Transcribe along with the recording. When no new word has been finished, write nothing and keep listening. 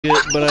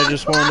it, but I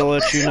just wanted to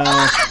let you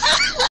know.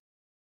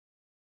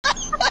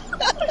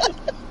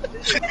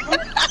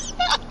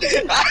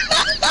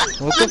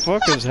 What the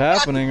fuck is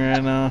happening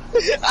right now? Bro,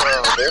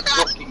 they're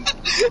fucking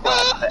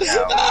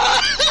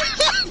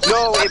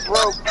No, it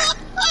broke.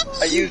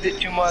 I used it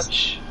too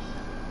much.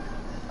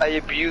 I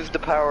abused the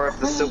power of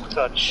the silk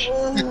touch.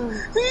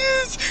 He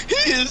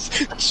is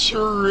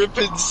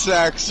tripping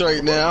sacks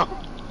right now.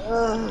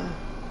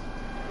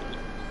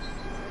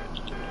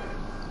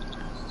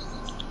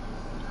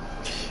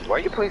 Why are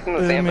you placing the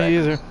sandbag? Me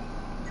either.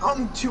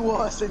 Come to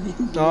us and you.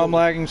 No, I'm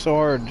lagging so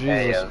hard. Jesus.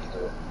 Yeah,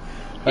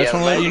 I just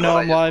want to let you know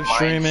I'm live mine's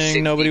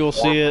streaming. Nobody will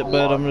see it,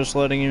 but I'm 64%. just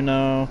letting you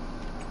know.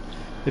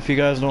 If you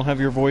guys don't have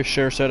your voice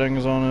share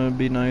settings on, it'd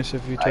be nice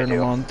if you turn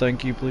them on.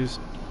 Thank you, please.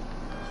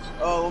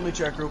 Oh, let me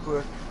check real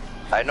quick.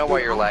 I know why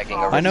you're lagging.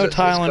 I know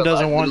Tylen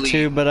doesn't want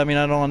to, but I mean,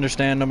 I don't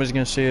understand. Nobody's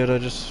gonna see it. I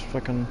just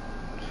fucking.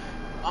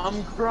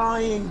 I'm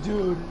crying,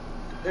 dude.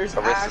 There's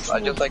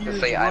I'd just like to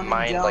say I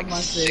mined like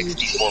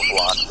 64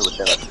 blocks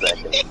within a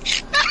second.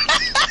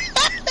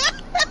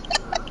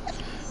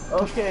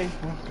 Okay.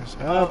 What is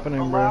happening,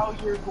 allow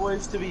bro? your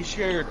voice to be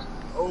shared.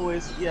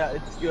 Always, yeah,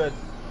 it's good.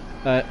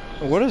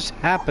 What is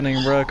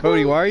happening, bro?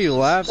 Cody, why are you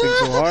laughing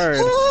so hard?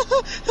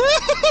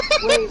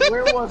 Wait,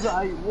 where was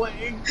I?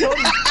 Wait,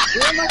 Cody,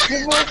 where am I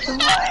supposed to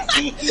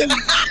play?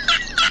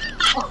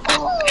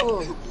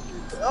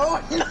 Oh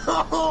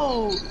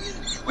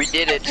no! We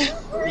did it.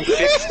 We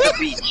fixed the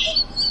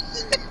beach.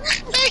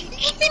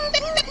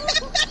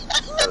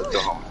 Let's go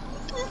home.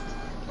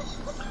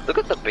 Look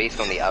at the base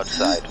on the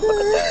outside. Look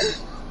at that.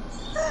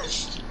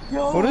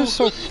 What is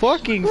so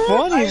fucking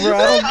funny, bro?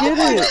 I don't get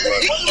it.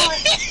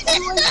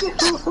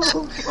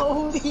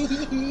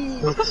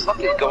 What the fuck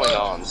is going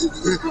on?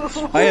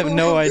 I have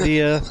no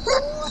idea.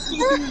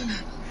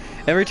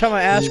 Every time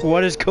I ask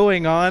what is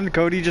going on,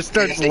 Cody just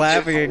starts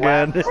laughing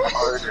again.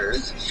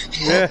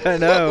 Yeah, I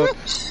know.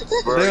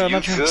 Bro,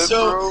 Dude,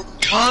 So,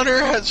 Connor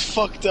has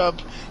fucked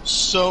up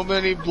so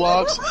many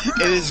blocks.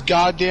 It is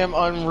goddamn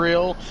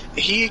unreal.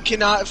 He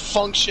cannot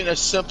function a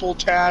simple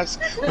task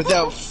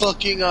without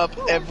fucking up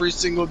every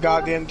single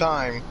goddamn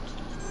time.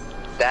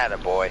 That a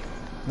boy.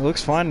 It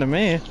looks fine to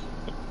me.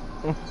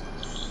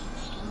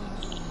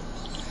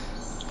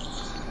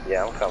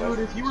 Yeah, I'm coming. Dude,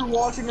 if you were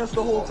watching us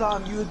the whole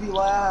time, you would be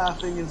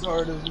laughing as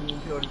hard as me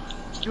and Cody.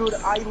 Dude,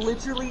 I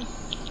literally,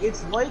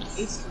 it's like,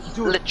 it's,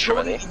 dude,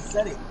 Literally. Cody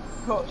said it.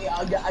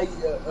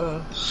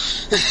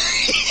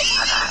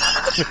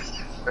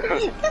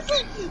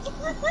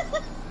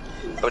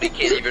 But he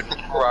can't even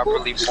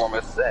properly form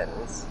a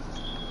sentence.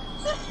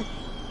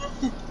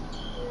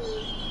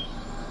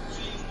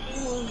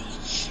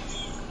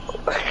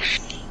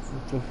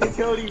 Hey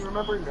Cody,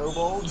 remember No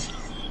Bulge?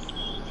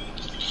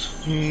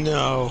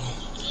 No.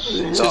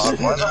 Dog,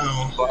 what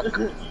the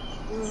fuck?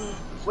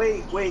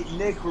 Wait,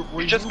 Nick, were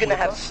You're just gonna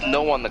have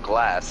snow on the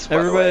glass.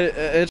 Everybody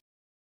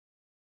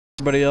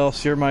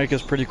else, your mic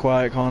is pretty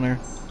quiet, Connor.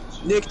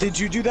 Nick, did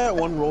you do that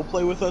one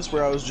roleplay with us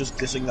where I was just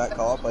dissing that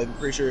cop? I'm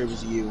pretty sure it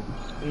was you.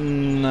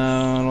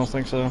 No, I don't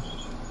think so.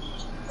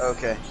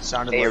 Okay,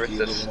 sounded Hey, like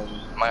you.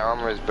 my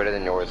armor is better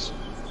than yours.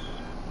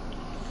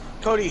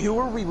 Cody, who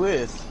were we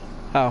with?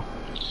 How?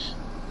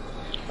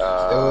 It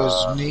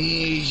was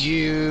me,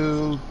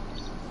 you,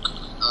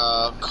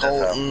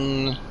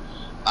 Colton.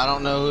 I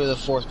don't know who the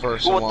fourth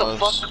person was. What the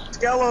fuck?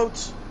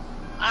 Skelotes!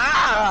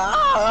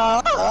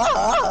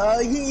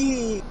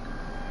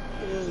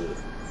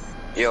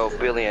 Yo,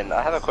 Billion,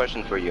 I have a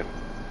question for you.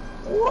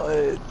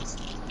 What?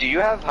 Do you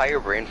have higher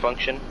brain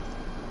function?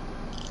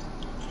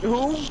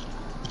 Who?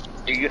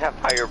 Do you have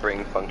higher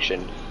brain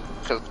function?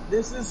 Cause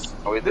This is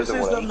always this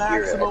doesn't is wanna the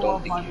hear it, I maximum don't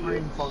of think my you do.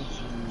 brain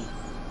function.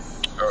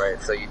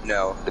 Alright, so you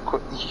know.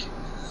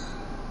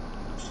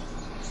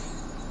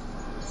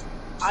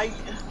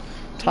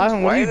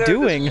 Tylen, what are you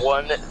doing? Get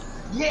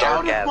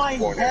out of Dark-ass my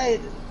corner.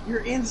 head!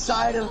 You're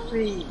inside of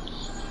me!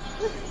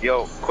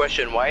 Yo,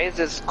 question, why is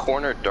this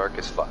corner dark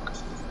as fuck?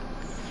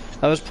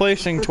 I was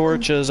placing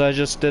torches, I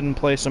just didn't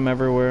place them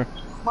everywhere.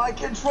 My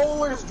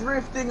controller's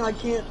drifting, I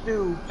can't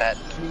do. That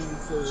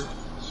Jesus.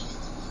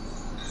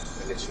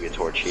 there needs to be a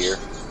torch here.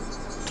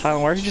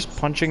 Tylen, why are you just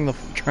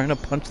trying to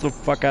punch the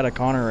fuck out of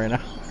Connor right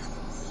now?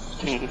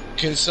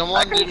 Can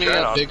someone do me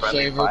turn a on big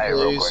friendly favor, fire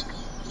real please?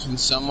 Can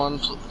someone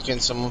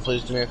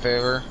please do me a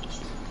favor?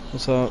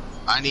 What's up?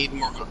 I need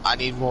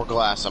more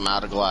glass. I'm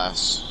out of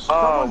glass.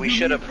 Oh, Someone we do me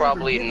should a have favor,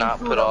 probably give me not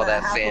food, put I'm all at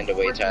that half sand a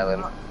away,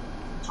 freaking Tylen.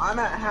 I'm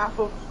at half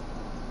of.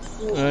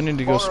 I need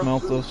to go bar of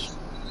smelt food, this.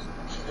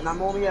 And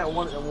I'm only at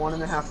one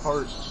and a half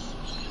hearts.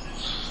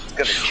 It's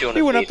gonna chill in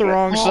You the went up the basement.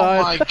 wrong Oh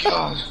side. my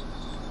god.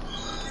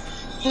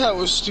 That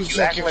was too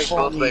You act fucking like both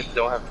funny. legs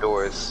don't have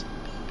doors.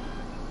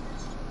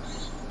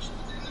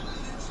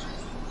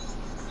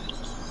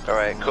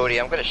 Alright, Cody,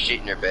 I'm gonna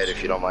shit in your bed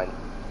if you don't mind.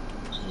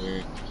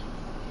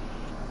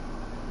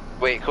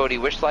 Wait, Cody,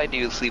 which side do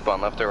you sleep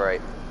on, left or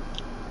right?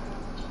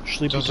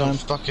 Sleepy Doesn't time.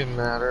 fucking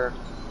matter.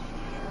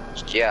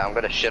 Yeah, I'm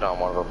gonna shit on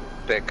one of them.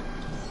 Pick.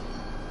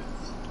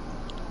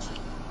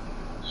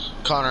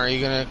 Connor, are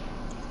you gonna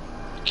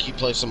keep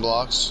placing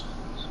blocks?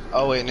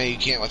 Oh wait, no, you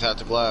can't without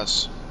the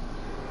glass.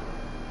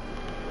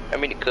 I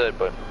mean, you could,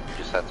 but you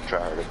just have to try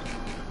harder.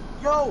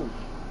 Yo!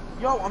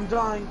 Yo, I'm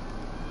dying.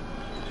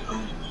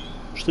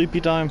 Sleepy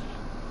time.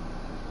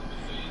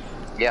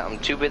 Yeah, I'm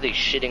too busy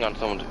shitting on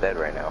someone's bed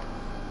right now.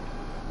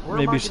 Where am I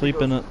Maybe gonna sleep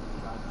go? in it.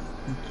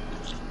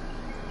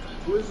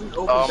 Who is an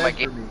open Oh, bed my for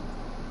game- me?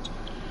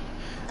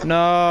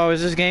 No,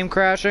 is this game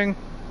crashing?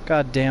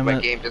 God damn My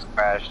it. game just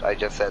crashed. I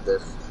just said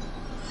this.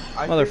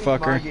 I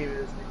Motherfucker. think my game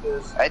is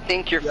because I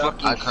think your Yeah,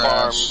 fucking I farm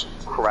crashed.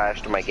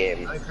 crashed my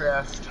game. I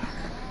crashed.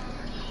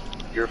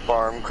 Your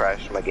farm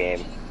crashed my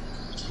game.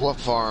 What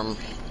farm?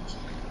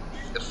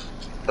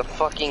 The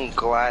fucking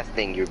glass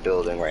thing you're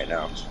building right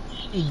now.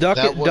 Duck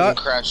That it, wouldn't duck.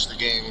 crash the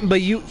game.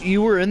 But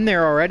you were in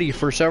there already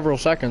for several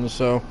seconds,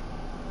 so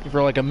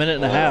for like a minute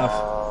and a half,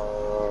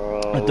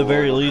 at the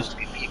very least.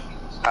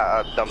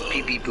 Dumb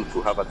pee pee poo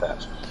poo. How about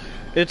that?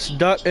 It's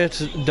Duck. It's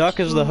Duck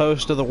is the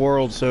host of the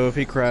world, so if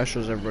he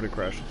crashes, everybody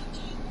crashes.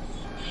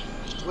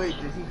 Wait,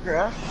 did he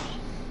crash?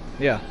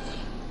 Yeah.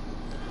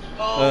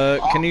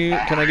 Can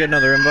I get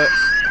another invite?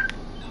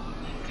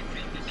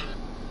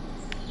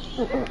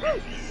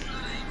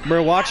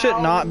 Bro, watch it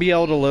not be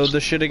able to load the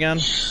shit again.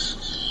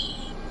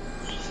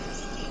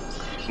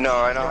 No,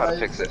 I know how to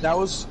fix it. That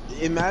was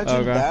imagine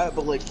Okay. that,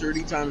 but like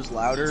 30 times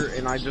louder,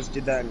 and I just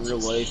did that in real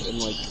life, and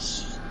like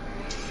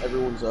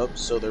everyone's up,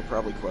 so they're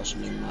probably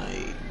questioning my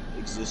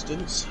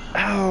existence.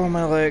 Oh,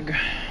 my leg.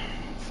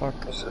 Fuck.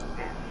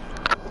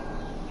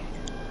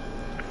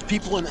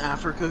 People in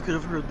Africa could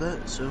have heard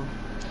that, so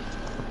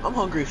I'm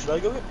hungry. Should I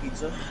go get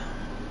pizza?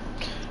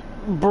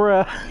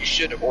 Bruh. You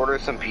should order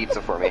some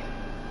pizza for me.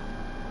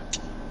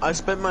 I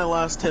spent my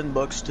last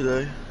 $10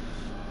 today.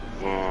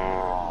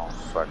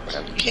 Fuck,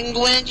 man.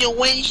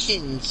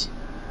 Congratulations!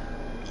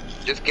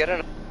 Just get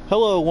an.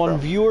 Hello, one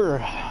viewer.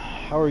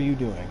 How are you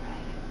doing?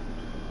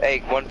 Hey,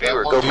 one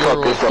viewer, That go one viewer fuck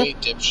was yourself. me,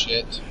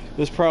 dipshit.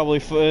 It's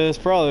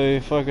probably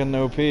fucking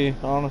OP,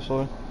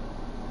 honestly.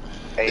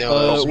 Hey, Yeah,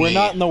 well, that's We're me.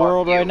 not in the Fuck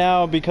world you. right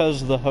now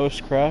because the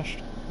host crashed.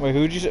 Wait,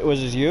 who'd you say?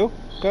 Was it you,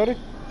 Cody?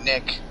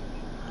 Nick.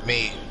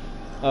 Me.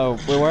 Oh,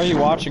 wait, why are you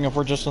watching if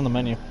we're just in the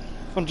menu?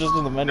 I'm just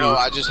in the menu. No,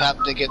 I just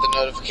happened to get the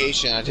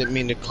notification. I didn't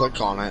mean to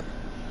click on it.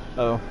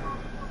 Oh.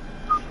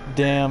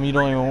 Damn, you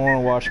don't even want to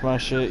watch my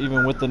shit,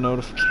 even with the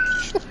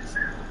notification.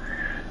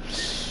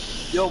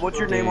 Yo, what's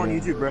your name on Damn.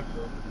 YouTube, bro?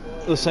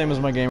 The same as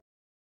my game.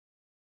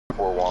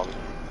 4-1.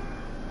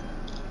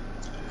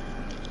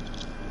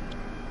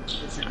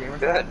 What's your gamer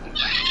Good. tag?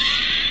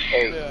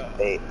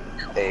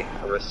 Hey,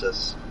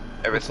 Aristus.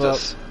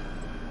 Aristus.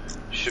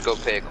 Should go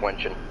pay a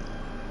question.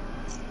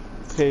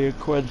 Pay a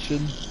question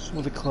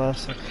with a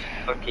classic.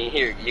 Fucking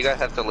here, you guys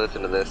have to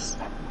listen to this.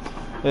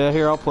 Yeah,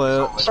 here, I'll play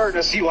it. I'm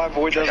starting to see why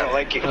Boy doesn't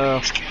like it.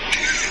 Oh.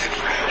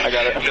 I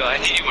got it. No, I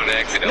hate you when I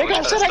accidentally Nigga,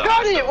 I said I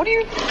got it! What are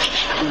you...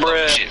 Oh,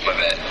 Bruh. shit, my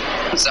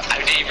bad. So I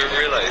didn't even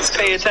realize.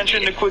 Pay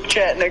attention to quick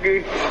chat,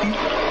 nigga.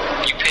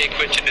 You pay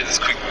attention to this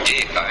quick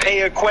dick, alright?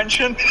 Pay a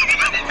question.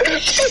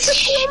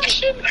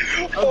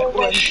 Oh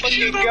my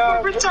fucking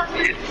god.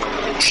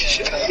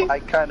 I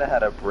kinda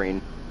had a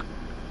brain.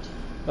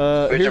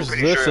 Which Here's I'm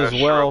pretty this sure as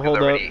a well, stroke is hold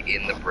up. already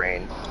in the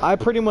brain. I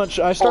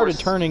started Horse.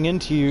 turning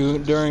into you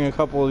during a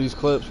couple of these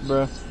clips,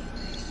 bruh.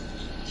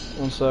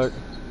 One sec.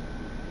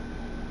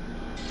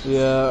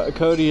 Yeah,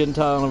 Cody and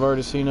Tylen have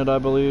already seen it, I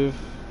believe.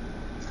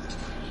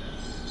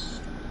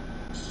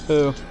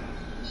 Who?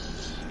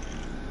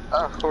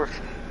 Of course.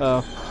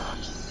 Oh.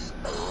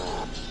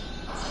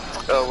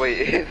 Oh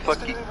wait,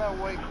 fucking.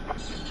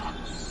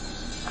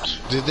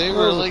 Did they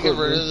really get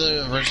rid of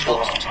the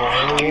original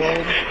tutorial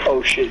world?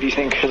 Oh shit, you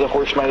think the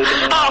horse might have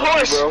been in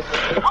horse!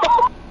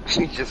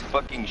 Bro. He just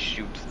fucking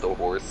shoots the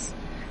horse.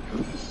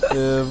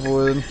 Yeah,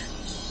 void.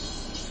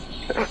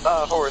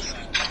 Horse.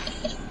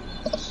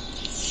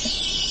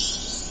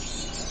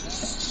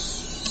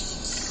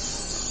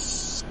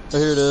 Oh,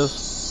 here it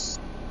is.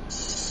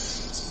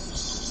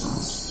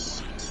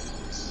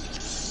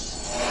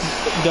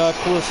 Duck,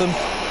 listen.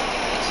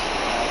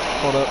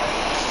 Hold up.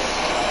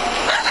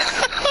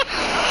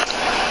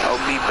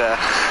 I'll be back.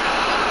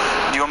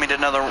 Do you want me to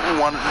another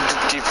one?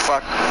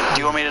 Fuck. Do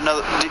you want me to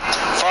another?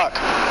 Fuck.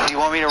 Do you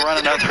want me to run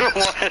another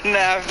one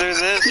after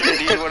this, or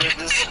do you want to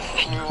just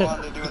move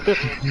on to do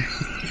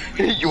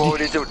it? You want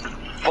me to do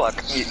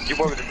fuck? You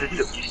want me to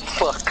do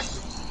fuck?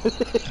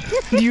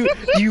 Do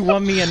you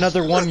want me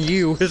another one?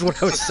 You is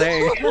what I was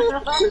saying.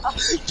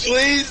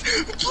 Please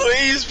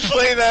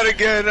play that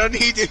again. I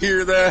need to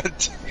hear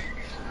that.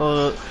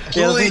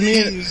 Yeah,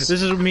 Please.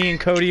 this is me and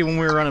Cody when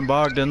we were running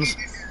Bogdan's.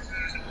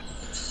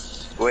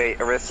 Wait,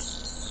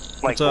 Aris.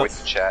 Like What's up?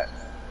 voice chat.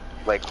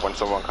 Like when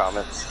someone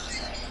comments.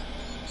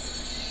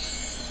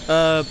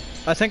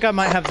 I think I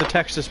might have the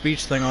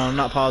text-to-speech thing on. I'm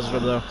not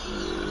positive though.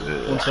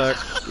 One sec.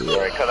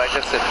 Sorry, cause I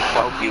just said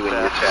fuck you in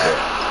your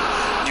chat.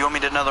 Do you want me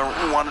to another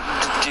one?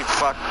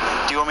 Fuck.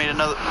 Do you want me to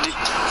another?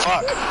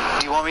 Fuck.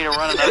 Do you want me to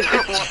run another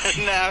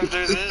one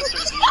after this,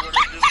 or do you want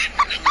to just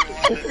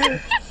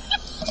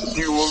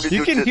move on to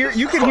do it?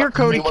 You can hear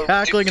Cody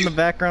cackling in the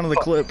background of the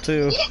clip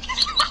too.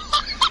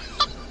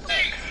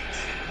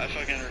 I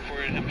fucking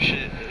recorded him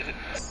shit.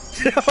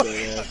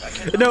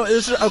 No,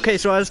 this is okay.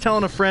 So I was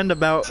telling a friend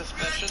about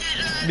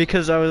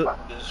because I was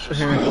It's just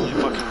really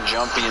fucking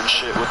jumpy and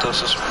shit with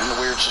the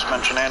weird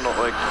suspension handle,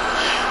 like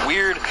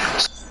weird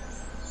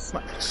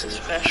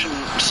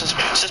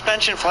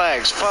suspension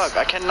flags. Fuck,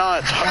 I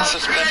cannot talk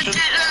suspension.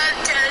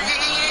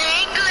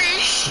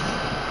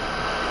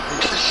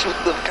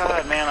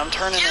 God, man, I'm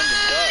turning into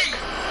duck.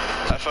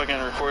 I fucking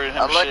recorded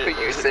him. I like shit.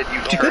 what you said.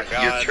 You're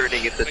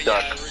turning into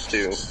duck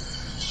too.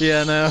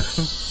 yeah no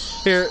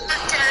here.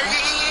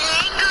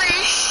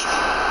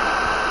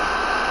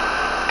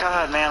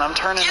 God, man, I'm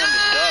turning into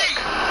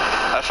duck.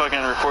 I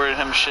fucking recorded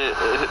him shit.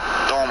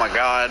 Oh my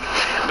god.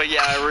 But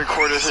yeah, I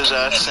recorded his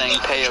ass saying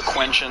pay a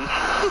quention.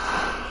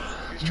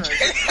 Yeah,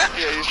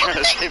 he's trying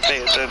to say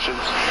pay attention.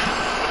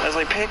 I was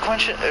like, pay a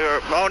quention?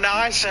 Oh, now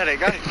I said it.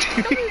 God.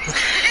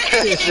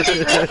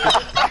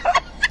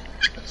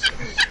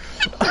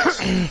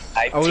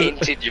 I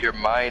tainted your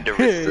mind,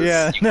 Aristus.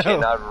 Yeah, You no.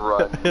 cannot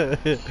run.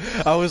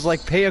 I was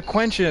like, pay a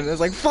quention. I was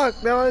like,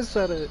 fuck, now I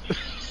said it.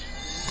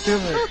 Damn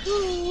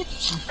it.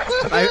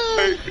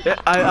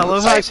 I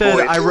love how I said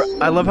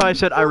I love how I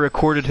said I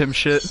recorded him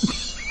shit.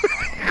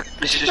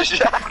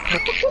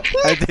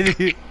 I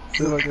didn't.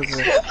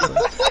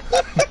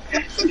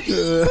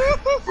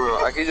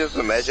 Bro, I can just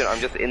imagine I'm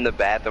just in the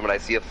bathroom and I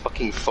see a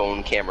fucking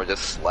phone camera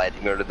just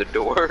sliding under the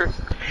door.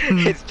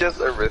 It's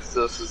just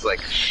Aristos is like,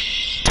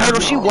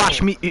 Turtle, she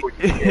watched me.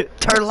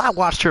 Turtle, I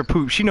watched her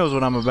poop. She knows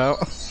what I'm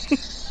about.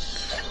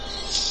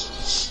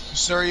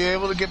 So are you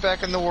able to get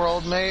back in the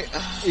world, mate?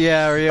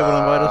 Yeah, are you able to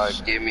invite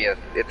us?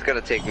 it's gonna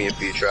take me a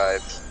few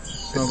tries.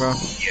 Okay.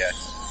 Yeah.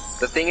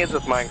 The thing is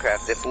with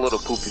Minecraft, it's a little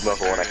poopy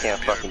bubble and I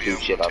can't fucking do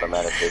shit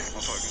automatically.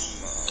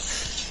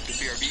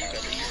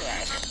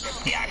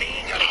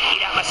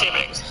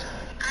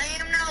 I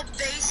am now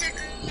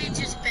basically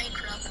just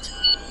bankrupt.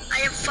 I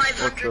have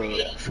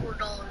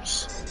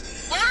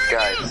 $584.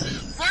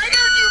 Guys. Why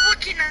are you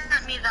looking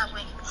at me that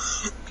way?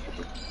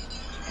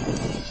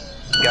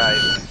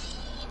 Guys,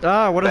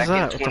 Ah, what is Back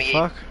that? in What the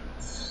fuck?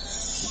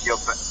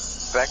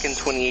 back in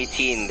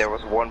 2018, there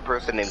was one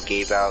person named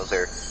Gay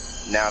Bowser.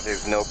 Now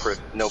there's no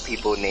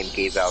people named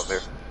Gay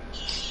Bowser.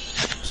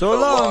 So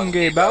long,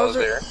 Gay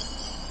Bowser.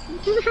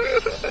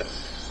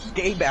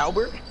 Gay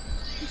Bauber?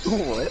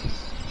 What?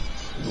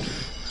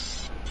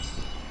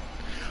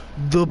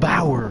 The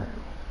Bower.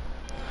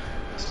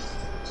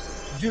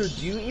 Dude,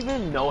 do you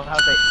even know how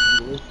to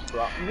English,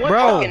 bro? What? Bro.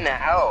 Fucking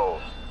hell.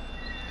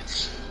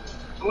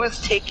 Who is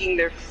taking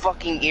their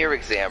fucking ear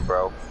exam,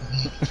 bro?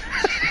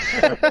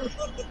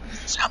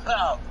 Shut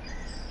up.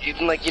 You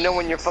can, like, you know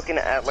when you're fucking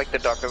at, like, the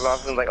doctor's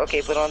office and like,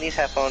 okay, put on these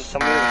headphones,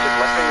 someone is just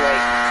left and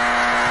right.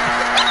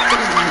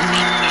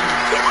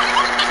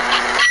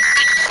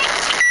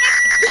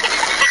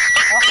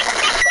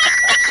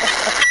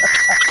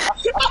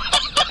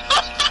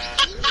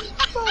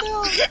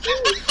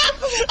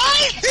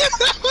 I knew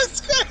that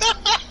was gonna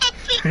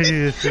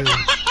happen!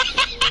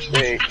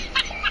 Wait.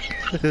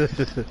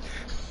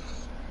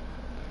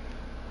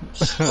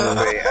 Wait,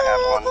 I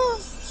have one.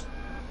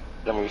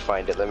 Let me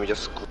find it, let me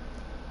just...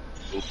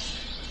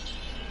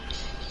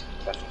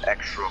 That's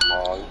extra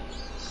long.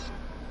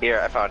 Here,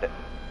 I found it.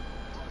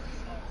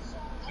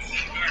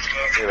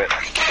 Do it.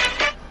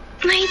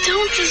 I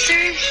don't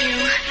deserve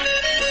you.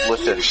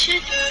 Listen. You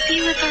should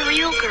be with a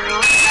real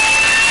girl.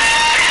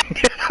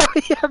 Oh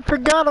yeah, I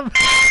forgot about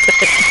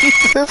that.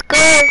 Jesus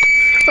Christ.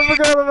 I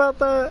forgot about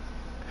that.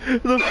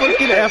 The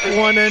fucking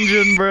F1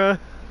 engine, bruh.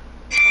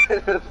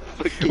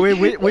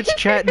 Wait, which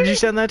chat did you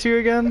send that to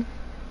again?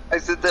 I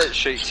sent that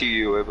straight to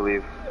you, I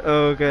believe.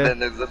 Oh, okay. Then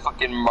there's the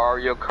fucking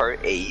Mario Kart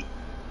 8.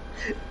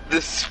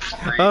 The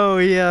spring. Oh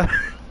yeah.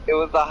 It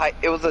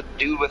was a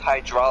dude with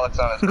hydraulics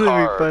on his That'd be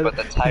car, fun. but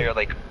the tire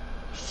like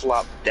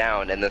flopped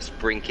down and the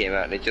spring came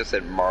out and it just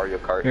said Mario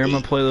Kart 8. Here, I'm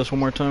gonna play this one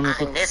more time.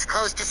 I'm this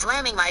close to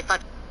slamming my fuck.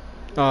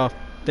 Oh,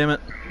 damn it.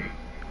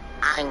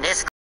 I'm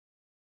this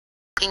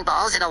fucking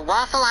balls in a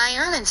waffle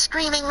iron and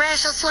screaming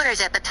racial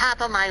slurs at the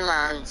top of my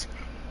lungs.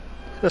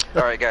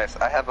 Alright guys,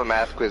 I have a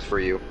math quiz for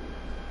you.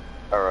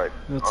 Alright.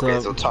 What's Okay,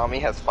 up? so Tommy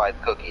has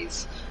 5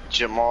 cookies.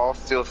 Jamal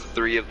steals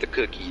 3 of the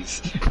cookies.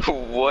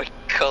 What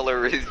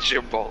color is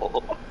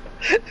Jamal?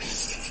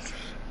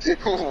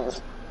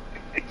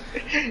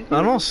 I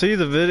don't see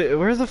the video.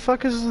 Where the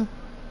fuck is the...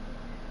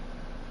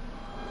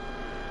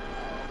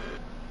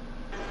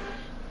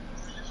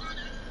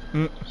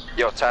 Yo,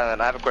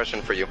 Tylen, I have a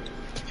question for you.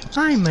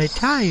 I'm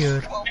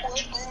tired.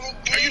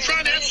 Are you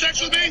trying to have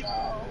sex with me?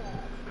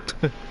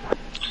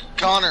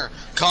 Connor.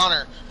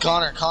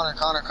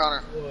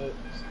 What?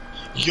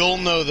 You'll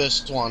know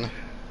this one.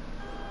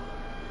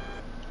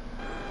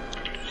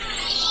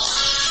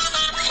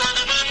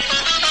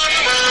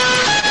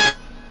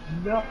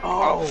 No.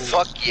 Oh,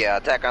 fuck yeah,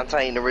 Attack on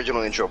Titan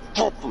original intro.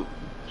 Sorry.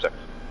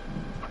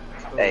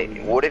 Hey,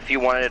 what if you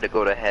wanted to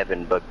go to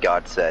heaven, but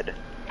God said...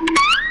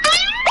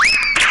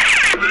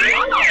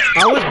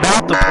 I was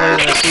about to play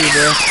that too,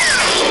 bro.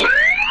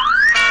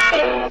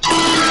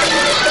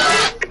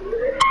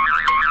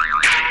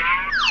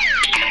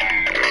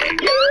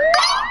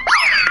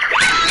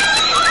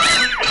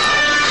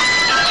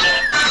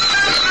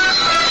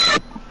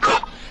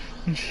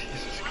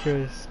 Jesus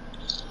Christ.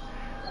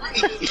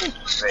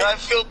 I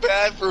feel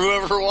bad for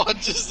whoever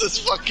watches this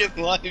fucking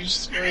live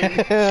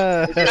stream.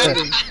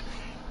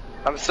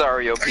 I'm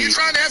sorry, OP. Are you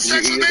trying to have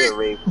sex with You're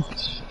me? rape.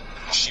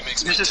 She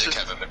makes my dick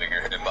have a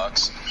bigger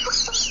hitbox.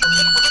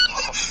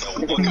 Walk up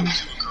to a girl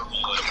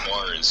at a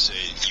bar and say,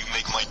 "You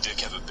make my dick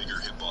have a bigger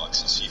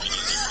hitbox," and see if you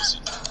get the pussy.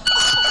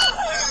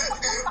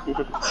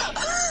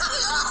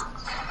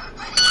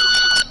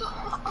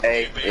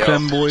 Hey, yo.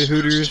 Femboy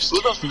Hooters.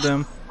 Who the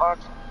Them. fuck?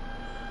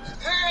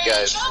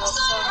 Guys.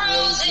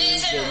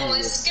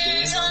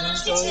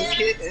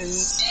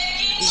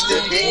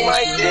 Sticking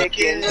my dick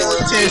into a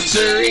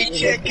Rotisserie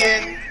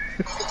chicken.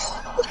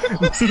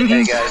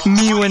 Hey guys.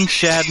 Me when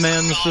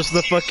Shadman is just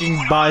the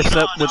fucking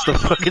bicep with the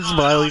fucking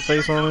smiley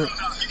face on it.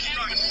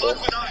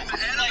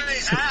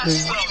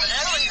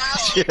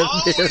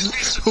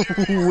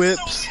 Shadman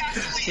whips.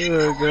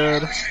 Oh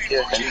god.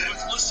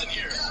 Listen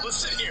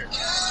here.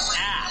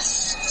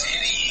 Ass.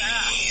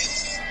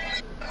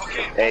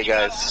 Hey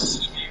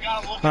guys.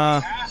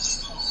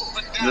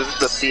 This is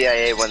the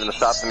CIA when the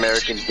South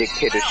American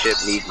dictatorship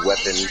needs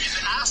weapons.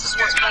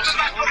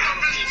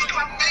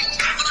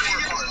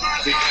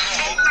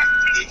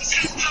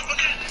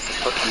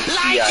 Fucking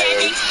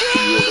CIA.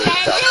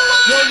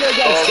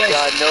 Oh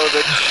god, no,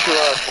 the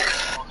truck.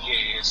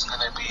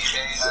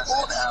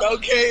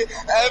 Okay,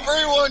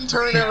 everyone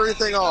turn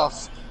everything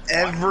off.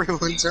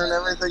 Everyone turn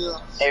everything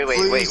off. Hey, wait,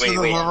 Please, wait, for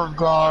the wait. love of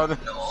God.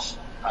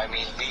 I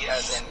mean, me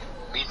as in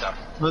meet up.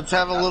 Let's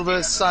have a little bit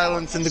of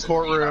silence in the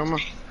courtroom.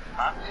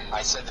 Huh?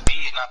 I said the B,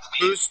 not the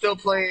B. Who's still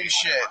playing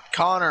shit?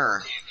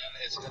 Connor.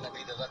 It's gonna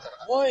be the letter.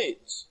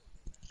 What?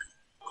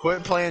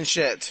 Quit playing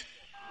shit.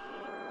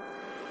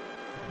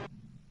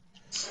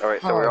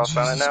 Alright, so we're all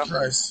silent now?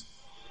 Christ.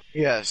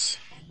 Yes.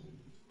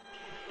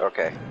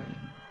 Okay.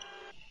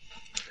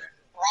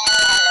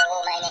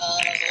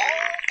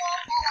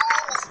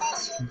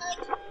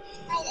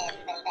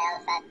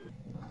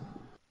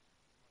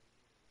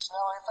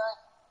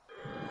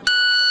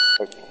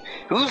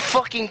 Who's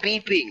fucking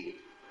beeping?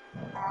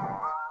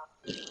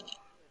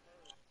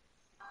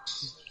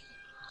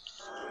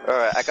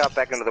 Alright, I got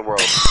back into the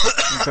world.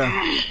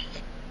 Okay.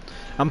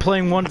 I'm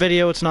playing one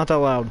video, it's not that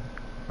loud.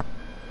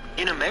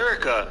 In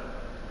America,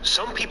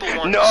 some people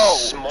want No!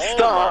 small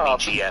Stop!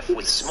 mommy GF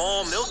with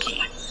small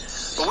Milky.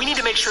 But we need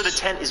to make sure the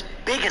tent is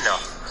big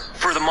enough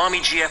for the mommy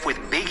GF with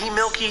biggie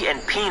Milky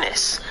and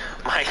penis.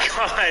 My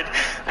god,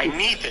 I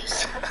need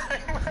this.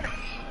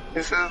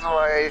 This is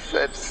why I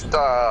said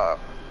stop.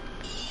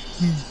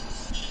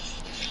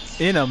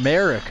 In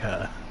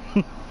America.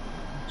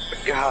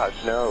 God,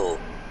 no.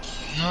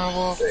 I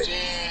got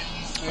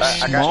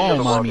you Small to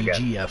the world mommy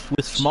again. GF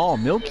with small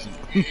Milky.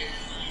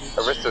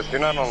 Aristos,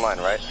 you're not online,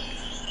 right?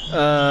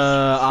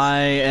 I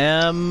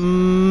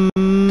am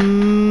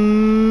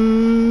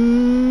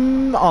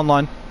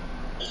online.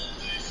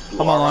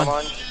 I'm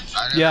online.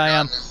 Yeah, I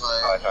am.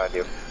 Oh, I found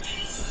you.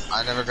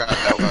 I never got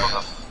that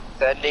one.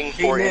 Sending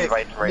for Nick,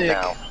 invite right Nick.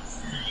 now.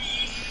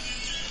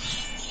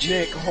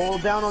 Nick,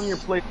 hold down on your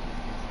plate.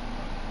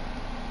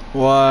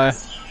 Why?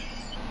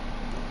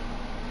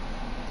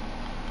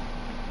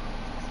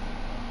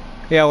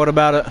 Yeah, what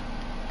about it?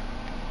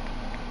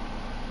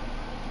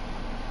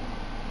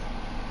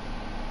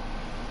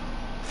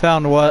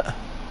 Found what?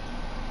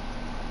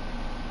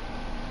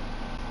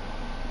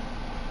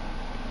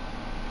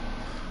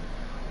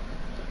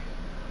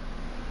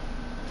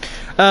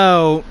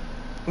 Oh,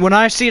 when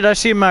I see it, I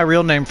see my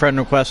real name friend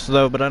request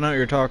though, but I know what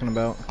you're talking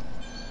about.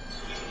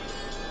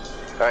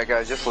 Alright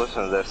guys, just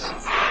listen to this.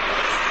 It's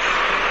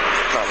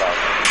not loud.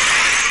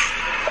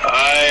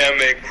 I am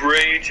a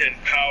great and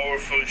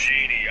powerful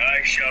genie.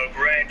 I shall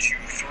grant you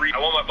 3. I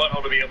want my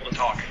butthole to be able to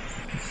talk.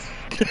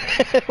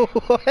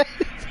 What?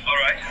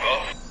 Alright,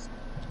 well,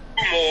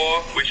 2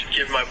 more, which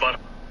give my butt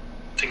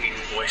singing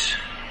voice.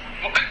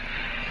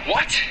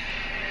 What?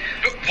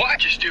 What?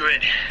 Just do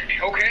it.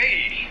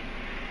 Okay.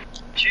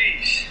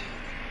 Jeez.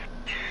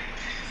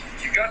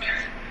 You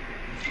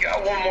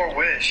got one more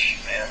wish,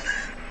 man.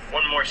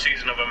 One more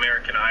season of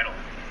American Idol.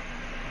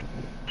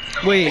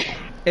 Wait,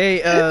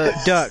 hey,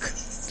 Duck.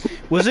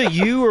 Was it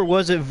you or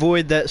was it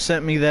Void that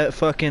sent me that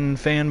fucking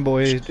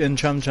fanboy and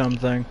Chum Chum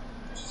thing?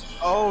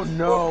 Oh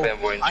no!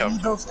 Fanboy and I Chum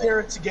need those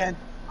carrots again.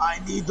 I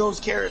need those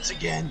carrots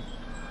again.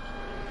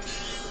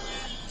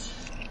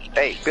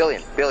 Hey,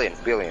 billion.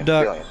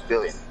 Duck.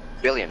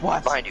 Billion.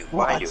 What? Behind you.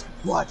 What?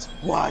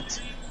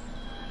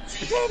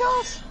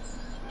 Potatoes.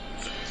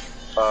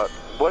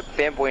 What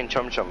fanboy and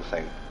chum chum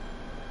thing?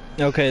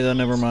 Okay, then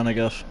never mind, I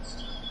guess.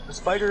 The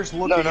spider's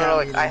looking No, at me.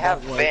 like and I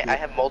have don't like I it.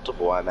 have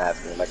multiple. I'm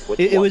asking like which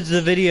It one? was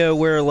the video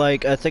where,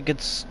 like, I think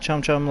it's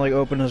Chum Chum, like,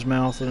 open his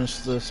mouth and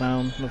it's the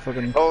sound, the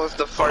fucking... Oh, it's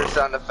the fart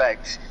sound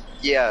effect.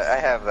 Yeah, I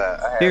have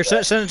that. Here,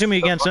 send it to me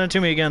again, send it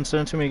to me again,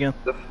 send it to me again.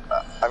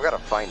 I've gotta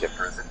find it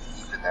first.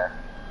 It's deep in there.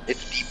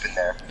 It's deep in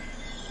there.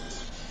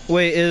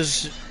 Wait,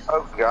 is...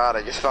 Oh god,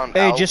 I just found.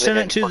 Hey, just Alvin send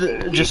it and to the,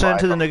 fucking just send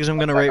it to the Levi niggas I'm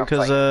gonna from rape,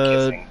 because,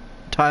 Kissing.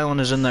 Tylen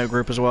is in that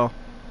group as well.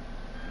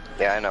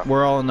 Yeah, I know.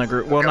 We're all in that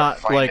group. Well, gotta not,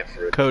 find like, it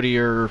first. Cody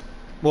or...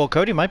 Well,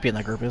 Cody might be in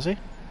that group, is he?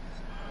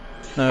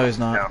 No, he's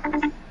not.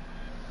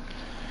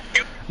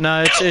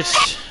 No,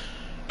 it's.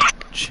 Fuck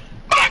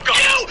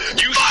you!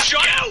 You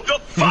shut the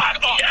fuck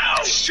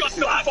up! Shut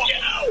the fuck up!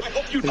 I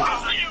hope you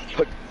die!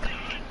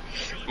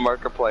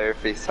 Markiplier,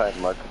 FaceTime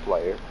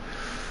Markiplier.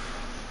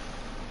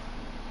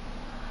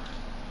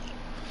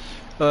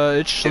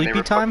 It's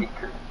sleepy time.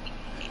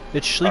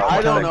 It's sleepy time.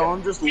 I don't know.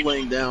 I'm just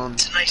laying down.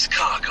 It's a nice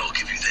cock, I'll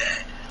give you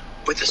that.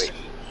 But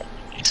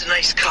it's a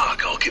nice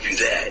cock, I'll give you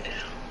that.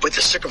 But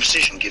the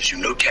circumcision gives you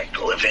no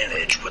tactical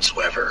advantage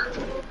whatsoever.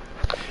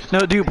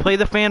 No, dude, play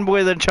the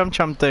fanboy the chum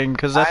chum thing,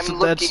 because that's I'm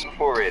looking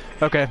for it.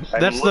 Okay,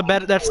 that's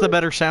the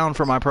better sound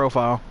for my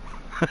profile.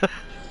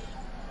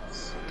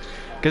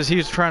 Because he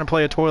was trying to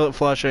play a toilet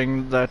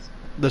flushing. That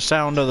the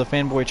sound of the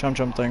fanboy chum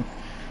chum thing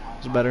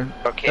is better.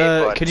 Okay,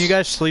 but can you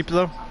guys sleep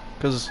though?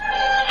 Because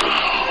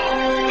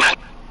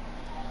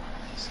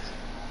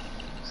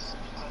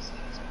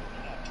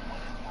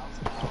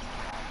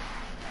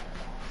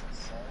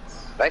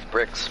nice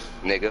bricks,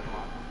 nigga.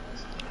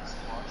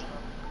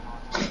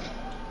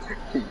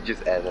 You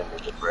just add that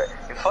nigga brick.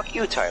 And fuck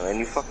you, Tylen.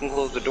 You fucking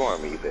closed the door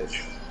on me, you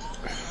bitch.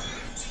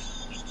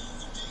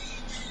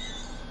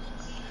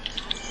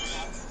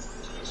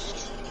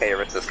 Hey,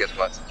 Aristus, guess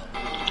what?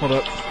 hold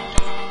up.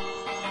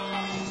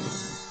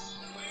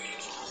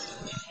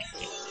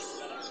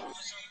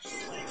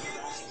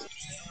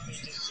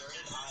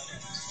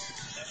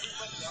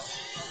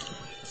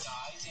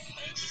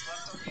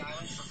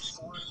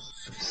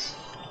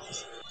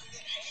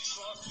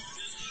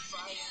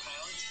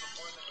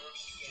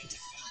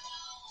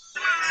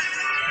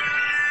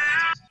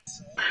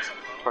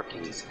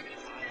 Fucking.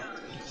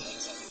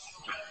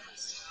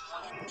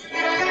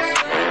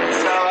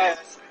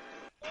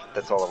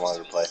 That's all I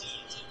wanted to play.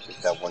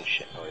 Just that one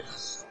shit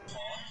noise.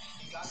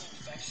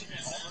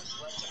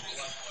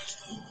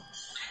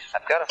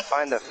 I've got to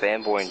find the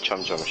fanboy and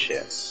chum chum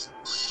shit.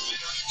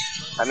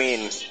 I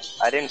mean,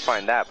 I didn't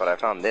find that, but I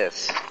found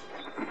this.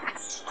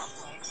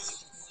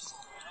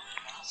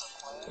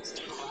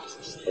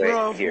 Wait,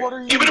 Bro, here. what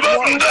are you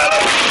doing?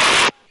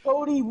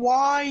 Cody,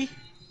 why?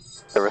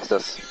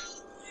 Aristus.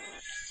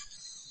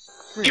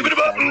 Give it a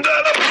button,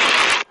 Dada!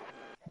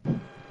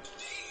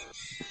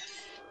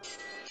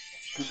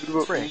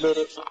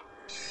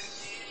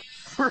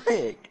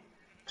 Frick.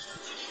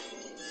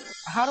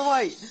 How do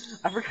I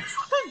forgot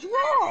how to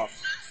draw.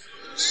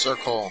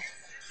 Circle.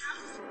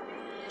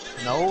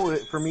 No,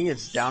 for me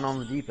it's down on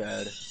the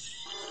D-pad.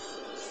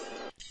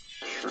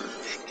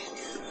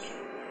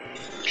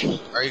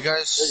 Are you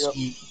guys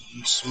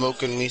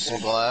smoking me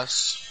some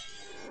glass?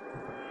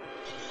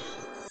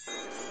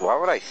 Why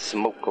would I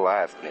smoke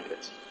glass,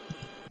 niggas?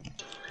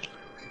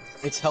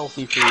 It's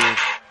healthy for you.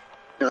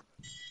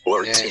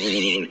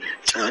 14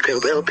 Taco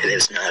Bell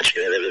piss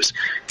nachos.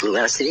 The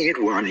last thing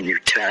you'd want in your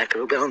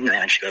Taco Bell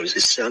nachos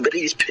is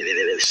somebody's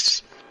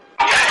piss.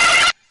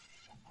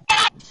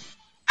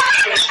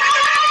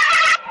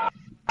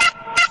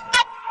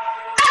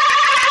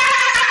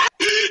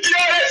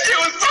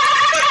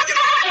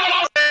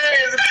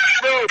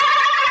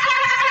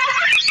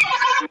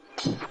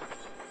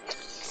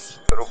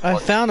 I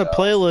found a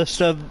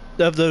playlist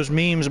of those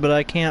memes, but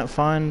I can't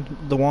find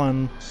the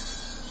one.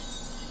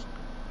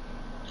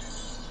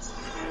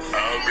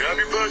 I'll grab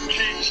your butt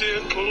cheeks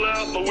and pull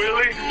out my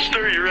willy.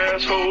 Stir your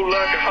asshole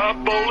like a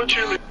hot bowl of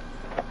chili.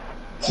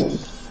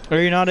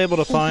 Are you not able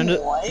to find it,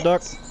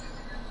 Duck?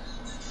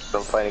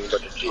 I'm finding a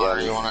bunch of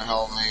GM. You wanna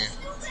help me?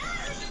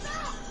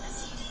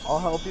 I'll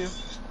help you.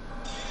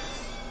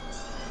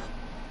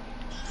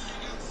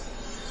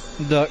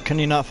 Duck, can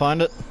you not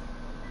find it?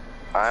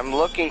 I'm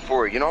looking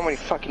for it. You know how many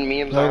fucking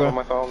memes I have on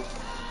my phone?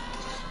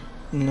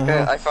 No.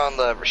 Yeah, I found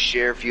the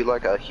share if you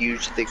like a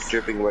huge, thick,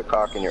 dripping wet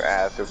cock in your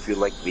ass, or if you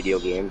like video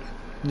games.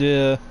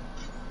 Yeah.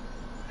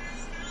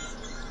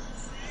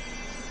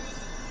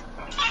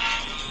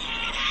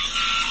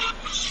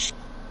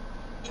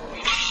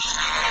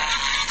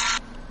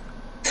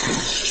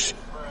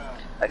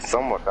 I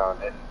somewhat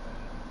found it.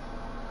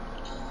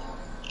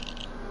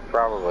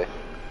 Probably.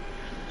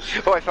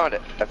 Oh, I found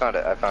it. I found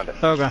it. I found it.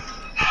 Okay.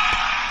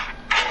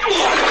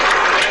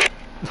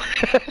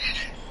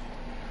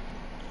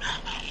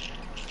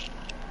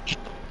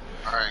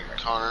 Alright,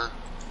 Connor.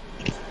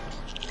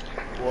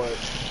 What?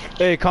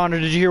 Hey Connor,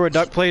 did you hear what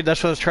Duck played?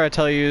 That's what I was trying to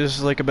tell you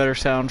is like a better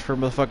sound for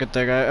the fucking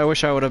thing. I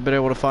wish I would have been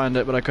able to find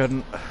it, but I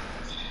couldn't.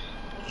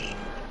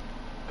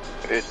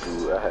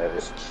 Ooh, I have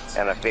it.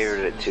 And I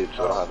favorited it too,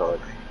 so I don't have to like...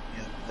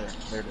 Yeah,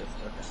 there it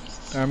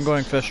is. Okay. I'm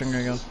going fishing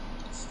again.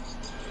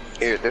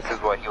 Here, this is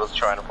what he was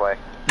trying to play.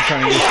 I'm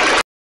trying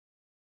to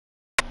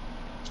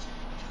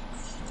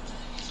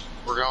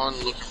We're going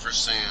looking for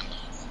sand.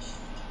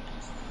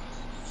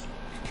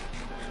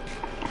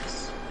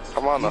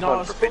 Come on, the You know, I hunt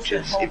was for supposed to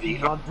bitches. help If you, you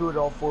not do it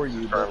all for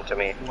you, confirm but to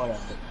me. whatever.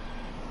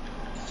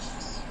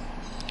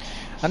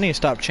 I need to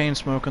stop chain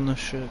smoking this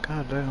shit.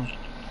 God damn.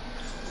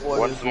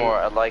 Once more,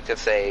 I'd like to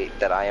say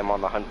that I am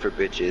on the hunt for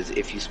bitches.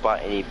 If you spot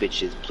any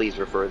bitches, please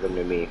refer them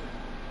to me.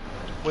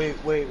 Wait,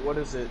 what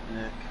is it,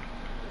 Nick?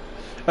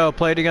 Oh,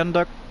 play it again,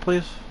 Duck,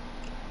 please.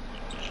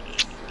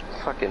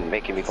 fucking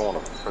making me go on a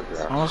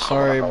burger. Oh,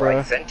 sorry, bro.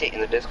 I sent it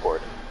in the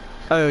Discord.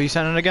 Oh, you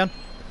sent it again?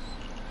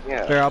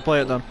 Yeah. Here, I'll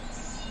play it then.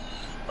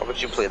 I'll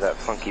let you play that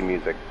funky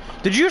music.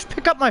 Did you just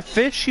pick up my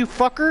fish, you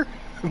fucker?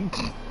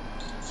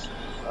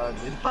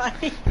 Did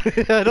I?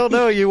 I don't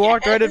know, you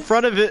walked right in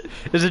front of it.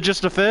 Is it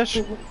just a fish?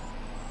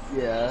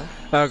 Yeah.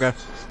 Okay.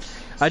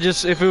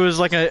 If it was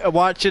like I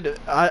was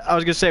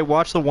gonna say,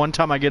 watch the one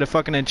time I get a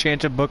fucking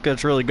enchanted book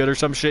that's really good or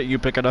some shit, you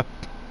pick it up.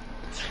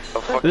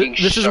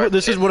 This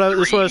is what I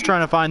was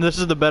trying to find. This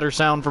is the better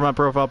sound for my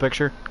profile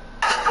picture.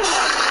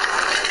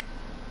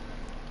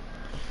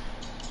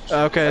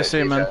 Okay, I see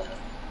you, man.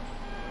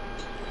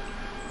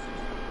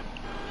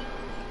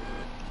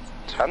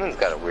 Tylen's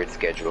got a weird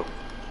schedule.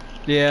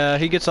 Yeah,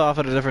 he gets off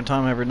at a different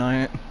time every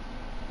night.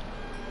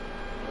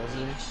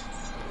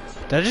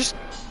 I just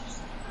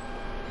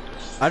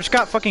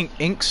got fucking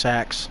ink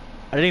sacks.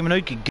 I didn't even know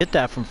you could get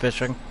that from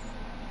fishing.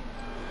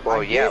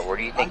 Well, yeah, where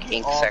do you think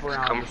ink sacks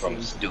come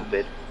from,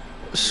 stupid?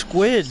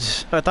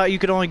 Squids. I thought you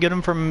could only get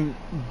them from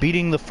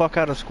beating the fuck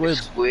out of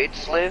squids.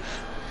 Squids live?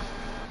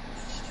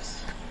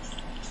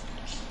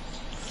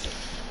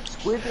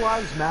 Squid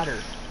lives matter.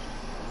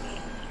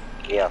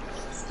 Yeah.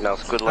 No,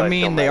 squid lives I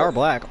mean, they are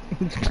black.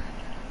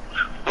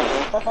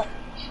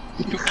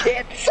 You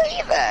can't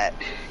say that!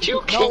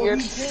 You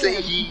can't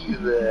say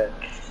that!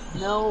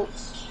 No,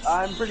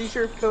 I'm pretty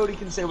sure Cody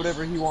can say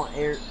whatever he wants.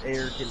 Air.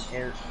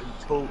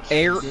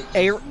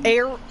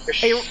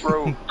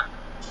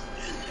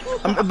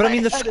 But I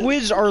mean, the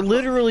squids are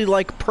literally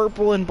like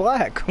purple and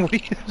black. What do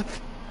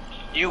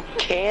you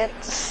can't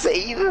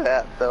say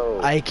that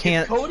though. I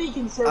can't. If Cody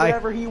can say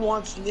whatever he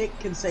wants. Nick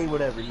can say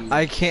whatever he wants.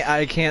 I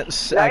can't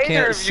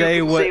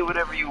say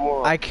whatever you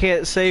want. I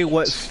can't say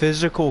what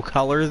physical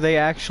color they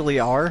actually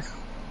are.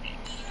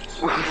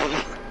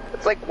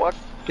 It's like what?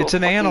 It's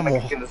an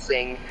animal.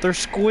 They're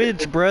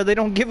squids, bruh. They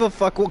don't give a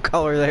fuck what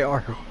color they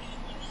are.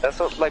 That's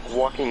what, like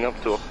walking up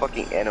to a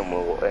fucking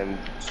animal and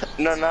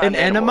not an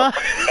enema.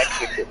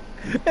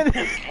 An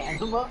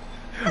enema.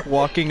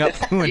 Walking up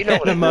to an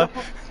enema.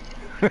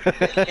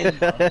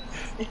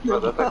 Bro,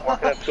 that's like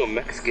walking up to a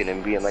Mexican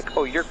and being like,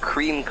 "Oh, you're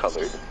cream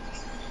colored."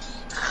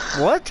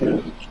 What?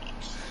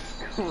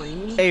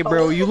 Hey,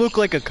 bro, you look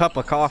like a cup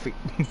of coffee.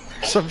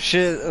 Some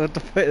shit. What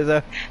the fuck is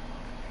that?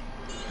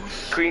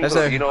 Cream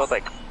colored, you know,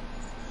 like.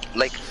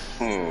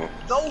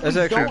 That's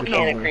actually a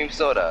can of cream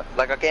soda.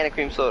 Like a can of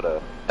cream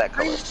soda. That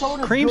color.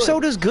 Cream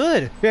soda's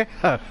good.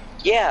 Yeah.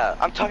 Yeah,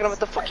 I'm talking about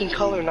the fucking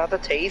color, not the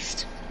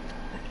taste.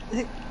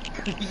 You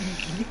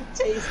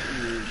taste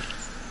weird.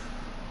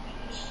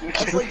 You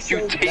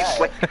taste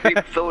like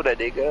cream soda,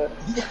 nigga.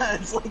 Yeah,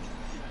 it's like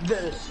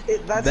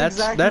that's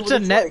exactly that's what a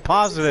it's net like.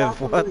 positive.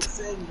 Exactly what?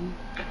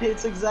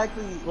 It's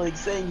exactly like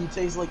saying you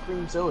taste like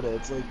cream soda.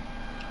 It's like.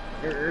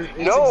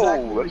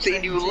 No, I'm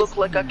saying you look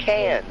like a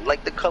can,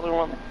 like the color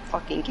on the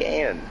fucking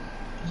can.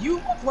 You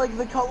look like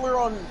the color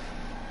on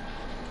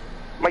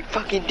my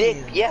fucking dick.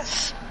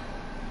 Yes.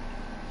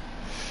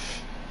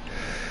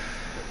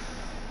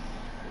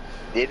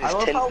 It is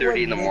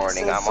 10:30 in the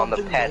morning. I'm on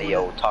the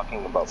patio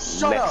talking about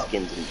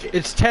Mexicans and shit.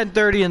 It's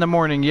 10:30 in the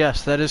morning.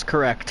 Yes, that is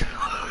correct.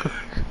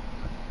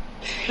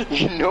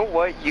 You know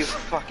what, you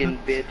fucking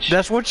bitch?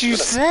 That's what you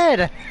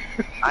said.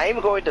 I am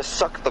going to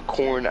suck the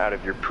corn out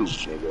of your poop,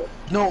 nigga.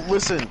 No,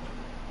 listen.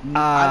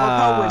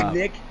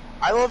 I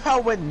love how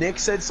when Nick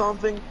said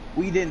something,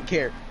 we didn't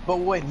care. But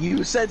when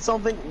you said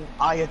something,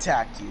 I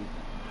attacked you.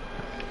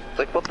 It's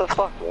like, what the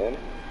fuck, man?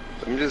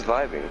 I'm just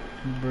vibing.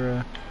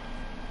 Bruh.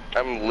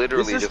 I'm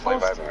literally just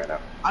like vibing right now.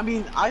 I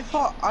mean, I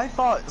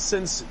thought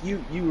since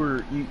you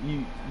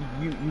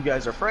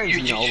guys are friends,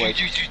 you know, like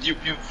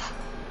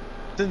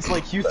since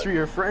like you three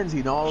are friends,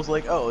 you know, I was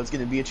like, oh, it's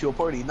gonna be a chill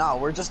party. Nah,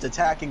 we're just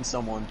attacking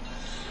someone.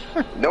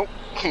 Nope.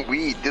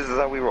 This is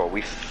how we roll.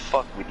 We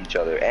fuck with each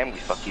other and we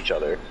fuck each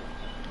other.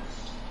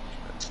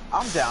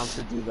 I'm down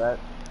to do that.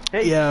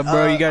 Hey, yeah,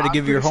 bro, you gotta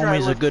give your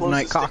homies a good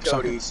night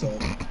cocksucker. So.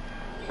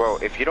 Bro,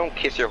 if you don't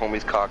kiss your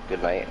homie's cock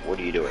goodnight, what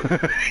are you doing?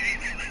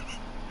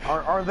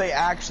 Are they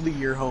actually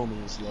your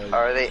homies? Like,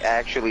 are they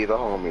actually the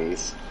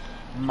homies?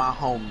 My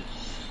homie.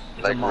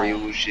 Like Jamal.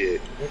 Real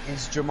shit.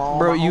 Is Jamal?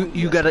 Bro,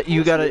 you gotta.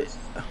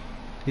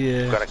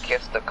 Yeah. You gotta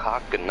kiss the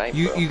cock goodnight,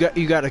 bro.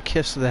 You gotta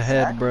kiss the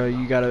head, bro.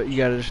 You gotta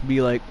just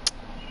be like,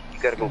 you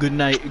gotta go, good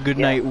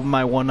night,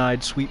 my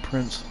one-eyed sweet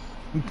prince.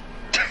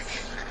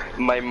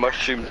 My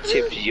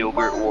mushroom-tipped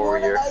yogurt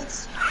warrior.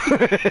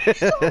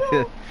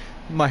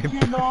 My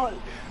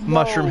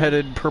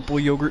mushroom-headed purple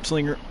yogurt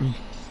slinger.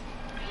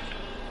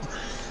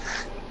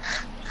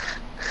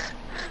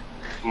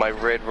 My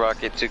red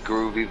rocket to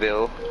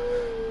Groovyville.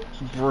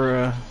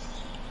 Bruh.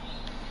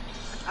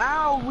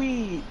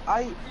 Owie!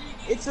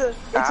 It's a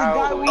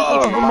guy with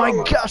oh my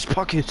gosh,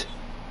 pocket.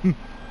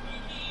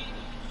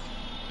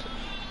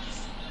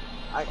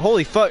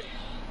 Holy fuck.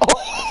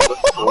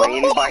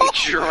 Lane by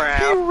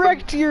giraffe. You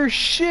wrecked your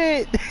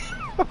shit.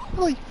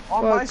 Holy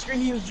On my fuck. screen,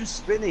 he was just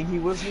spinning. He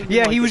wasn't even,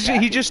 Yeah, like, he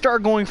attacking. just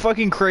started going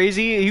fucking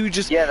crazy. He was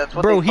just, Yeah, that's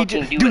what bro. they He fucking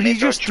just, do dude. when He they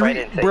start just three,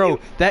 tridents at bro. you.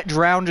 That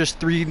drown just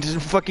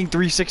fucking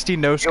 360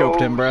 no scoped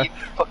him, bro. He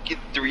fucking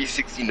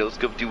 360 no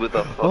scoped you with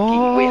a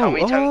fucking. Wait, how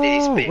many times did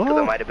he spin? Because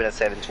it might have been a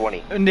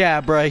 720.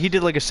 Yeah, bro. He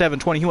did like a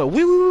 720. He went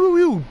woo woo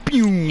woo woo,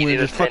 boom. He did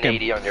a just fucking.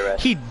 1080 on your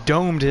ass. He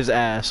domed his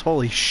ass.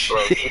 Holy Bro,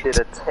 shit. he did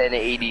a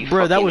 1080.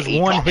 Bro, that was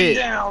fucking one 820.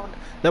 hit.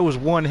 That was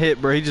one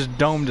hit, bro. He just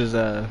domed his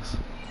ass.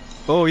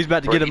 Oh, he's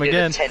about to Bro, get him he did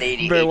a again.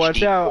 1080 You better watch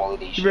HD out.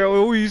 quality You shit. better,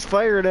 oh, he's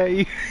firing at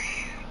you.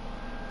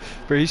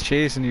 Bro, he's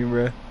chasing you,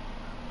 bro.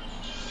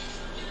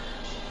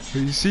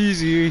 He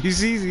sees you. He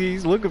sees you.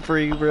 He's looking for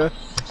you, bro.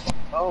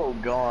 Oh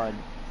god.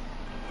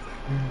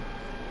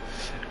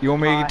 You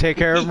want me to take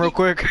care of him real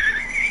quick?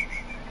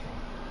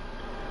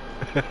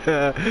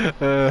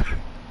 I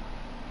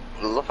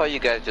love how you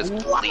guys just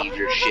leave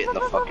your shit in the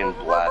fucking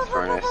blast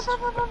furnace.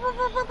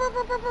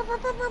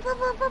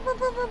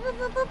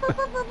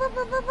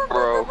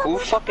 Bro, who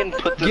fucking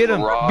put this Get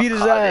him! raw Beat his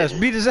cod ass! in?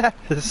 Beat his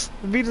ass!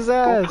 Beat his Who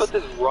ass! put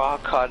this raw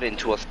cod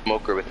into a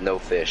smoker with no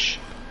fish?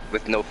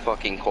 With no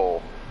fucking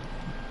coal?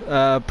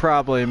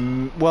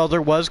 Probably. Well,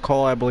 there was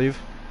coal, I believe.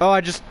 Oh,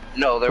 I just.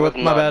 No, there was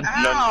My none.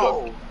 bad. None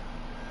smoked.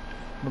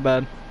 My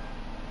bad.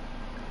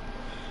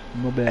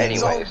 My bad.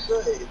 Anyways,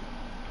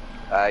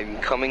 I'm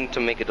coming to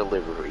make a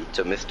delivery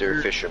to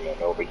Mr. Fisherman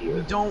over We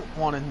here. don't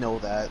want to know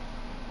that.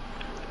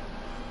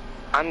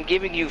 I'm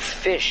giving you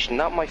fish,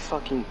 not my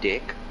fucking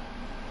dick.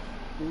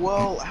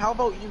 Well, how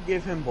about you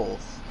give him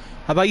both?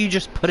 How about you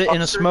just put it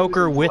in a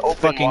smoker with Open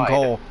fucking wide.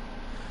 coal?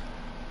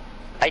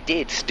 I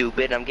did,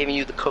 stupid. I'm giving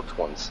you the cooked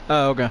ones.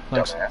 Oh, okay.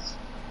 Thanks. Dumbass.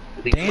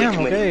 There's way Damn, too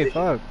many okay, fish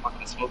in fuck.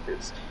 fucking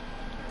smokers.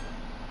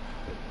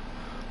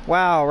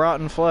 Wow,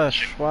 rotten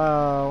flesh.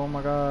 Wow, oh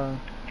my god.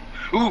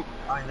 Ooh,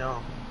 I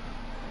know.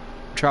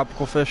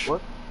 Tropical fish.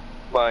 What?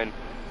 mine.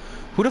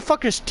 Who the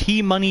fuck is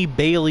T Money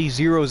Bailey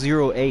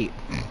 008?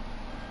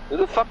 Who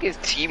the fuck is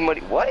Team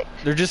Money? What?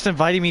 They're just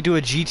inviting me to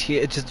a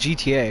GTA, just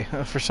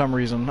GTA for some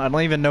reason. I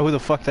don't even know who the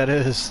fuck that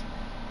is.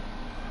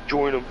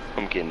 Join them.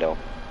 I'm kidding, no.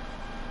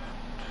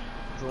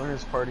 Join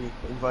his party.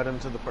 Invite him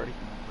to the party.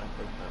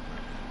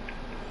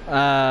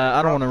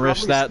 I don't want to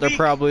risk that. They're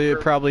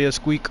probably a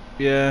squeak.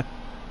 Yeah.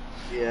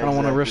 Yeah, I don't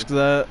want to risk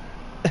that.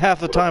 Half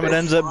the time it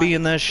ends up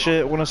being that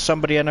shit when it's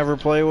somebody I never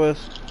play with.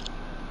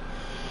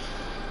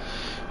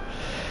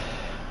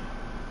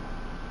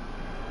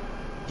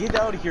 Get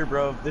out of here,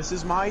 bro. This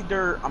is my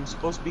dirt. I'm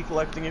supposed to be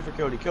collecting it for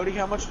Cody. Cody,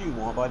 how much do you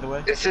want, by the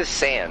way? This is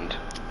sand.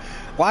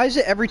 Why is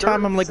it every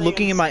time I'm like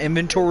looking in my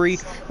inventory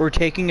or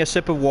taking a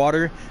sip of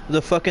water,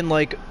 the fucking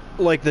like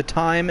the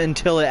time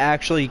until it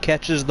actually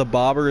catches the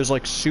bobber is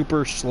like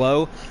super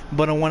slow,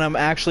 but when I'm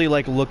actually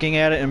like looking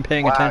at it and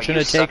paying Wow, attention,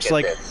 you it takes suck at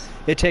like this.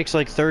 it takes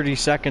like 30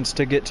 seconds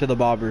to get to the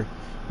bobber.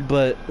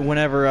 But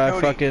whenever I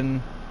Cody.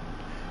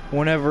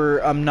 whenever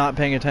I'm not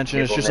paying attention,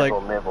 it's Nibble, just nibble,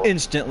 like nibble.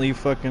 instantly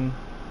fucking.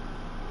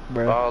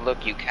 Bro. Oh,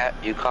 look, you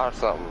caught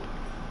something.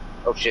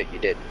 Oh shit, you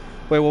did.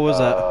 Wait, what was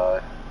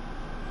that?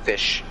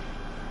 Fish.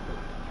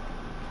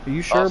 Are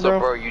you sure, Also,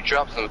 bro? you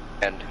dropped some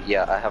sand.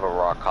 Yeah, I have a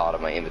raw cod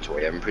in my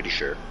inventory. I'm pretty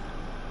sure.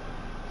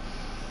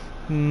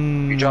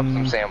 You dropped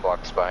some sand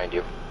blocks behind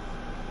you.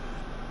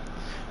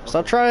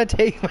 Stop trying to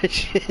take my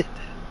shit.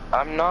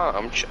 I'm not.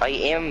 I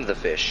am the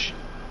fish.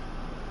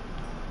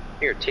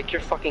 Here, take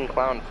your fucking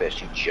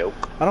clownfish, you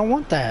joke. I don't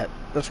want that.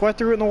 That's why I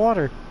threw it in the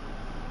water.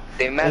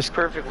 They match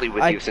perfectly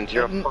with you since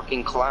you're a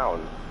fucking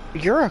clown.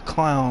 You're a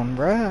clown,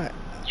 bruh.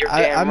 You're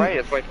damn right.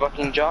 It's my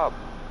fucking job.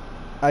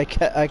 I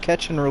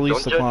catch and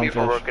release the Don't judge me for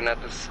clownfish. working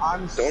at this.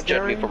 I'm Don't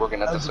judge me for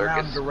working at the staring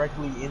circus.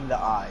 directly in the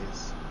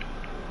eyes.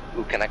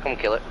 Ooh, can I come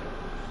kill it?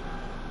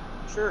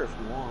 Sure, if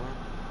you want.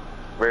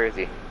 Where is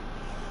he?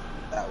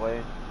 That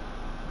way.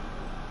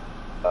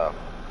 Oh,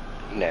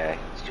 nah,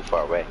 it's too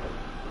far away.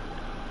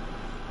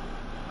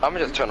 I'm gonna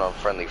just turn on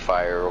friendly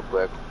fire real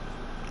quick.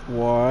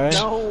 Why?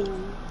 No.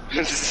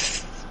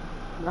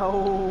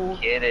 No.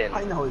 Kidding.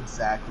 I know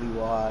exactly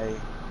why.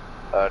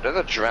 There's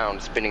a drown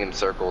spinning in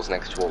circles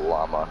next to a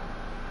llama.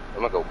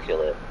 I'm gonna go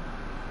kill it.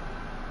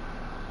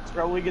 It's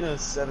probably gonna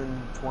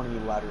 720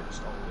 ladder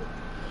install it.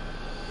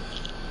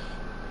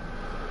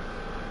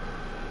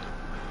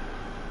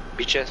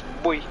 Bitches,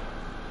 boy.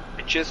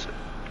 Bitches,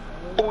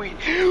 boy.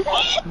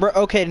 Bro,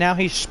 okay, now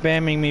he's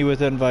spamming me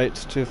with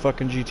invites to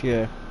fucking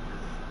GTA.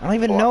 I don't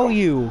even know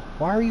you.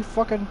 Why are you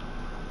fucking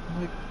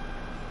like?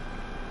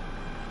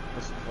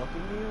 Is he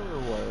fucking you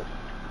or what?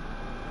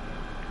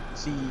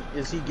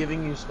 Is he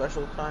giving you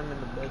special time in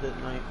the bed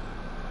at night?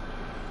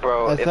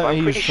 Bro, I if thought I'm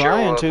he was pretty sure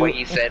trying of to. what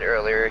he said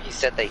earlier, he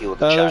said that he was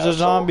a child. There's a so-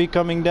 zombie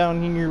coming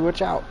down here.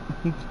 Watch out.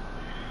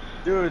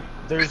 Dude,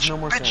 there's no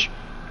more sand.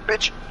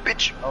 Bitch.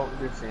 Oh,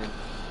 there's sand.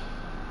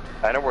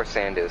 I know where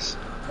sand is.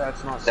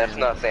 That's not sand. That's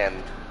not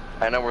sand.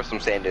 I know where some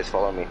sand is.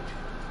 Follow me.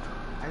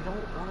 I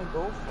don't want to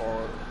go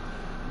far.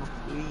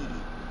 Please.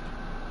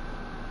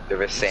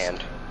 There is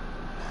sand.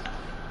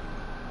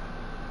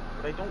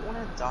 But I don't want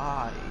to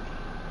die.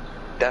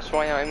 That's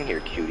why I'm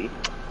here, cutie.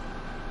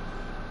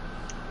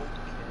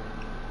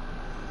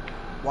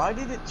 Why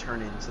did it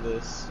turn into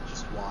this?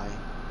 Just why?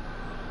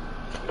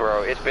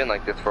 Bro, it's been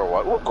like this for a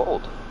while. Well,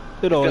 gold.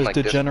 It always like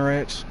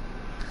degenerates.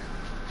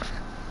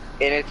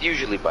 And it's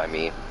usually by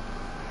me.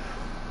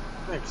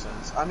 Makes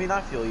sense. I mean,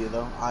 I feel you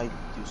though. I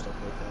do stuff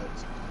like that.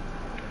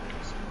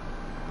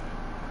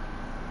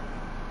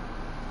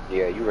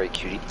 Yeah, you're right,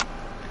 cutie.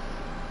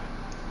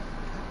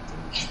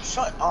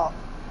 Shut up.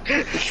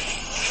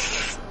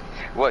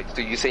 What?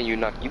 So you saying you're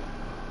not cute?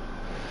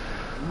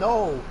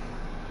 No.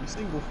 I'm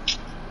single.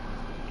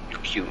 You're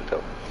cute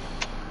though.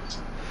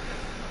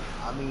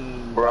 I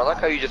mean... Bro, I like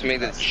how you just made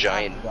this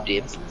giant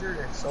dip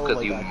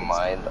because you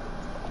mined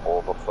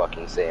all the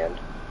fucking sand.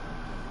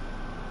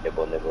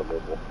 Nibble, nibble,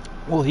 nibble.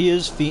 Well, he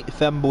is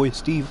femboy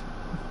Steve.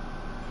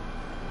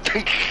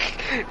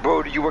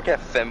 Bro, do you work at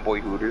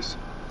Femboy Hooters?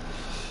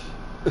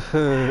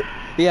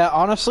 Yeah,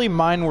 honestly,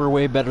 mine were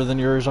way better than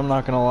yours, I'm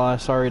not gonna lie.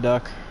 Sorry,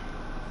 Duck.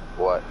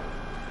 What?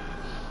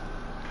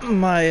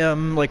 My,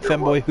 like,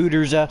 Femboy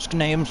Hooters-esque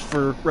names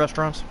for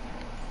restaurants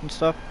and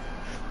stuff.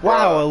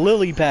 Wow, a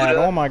lily pad,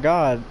 oh my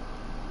god.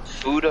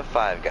 Food of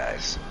Five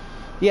Guys.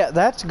 Yeah,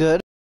 that's good.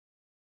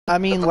 I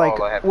mean, like,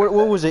 what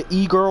was it,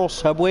 E-Girl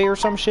Subway or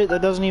some shit?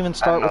 That doesn't even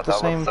start with the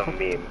same... That was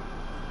some meme.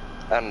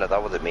 I don't know,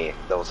 that wasn't me.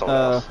 That was someone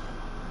else.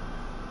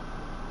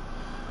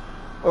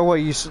 Oh, what,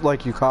 you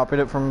copied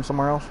it from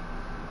somewhere else?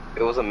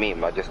 It was a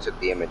meme, I just took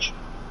the image.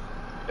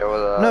 There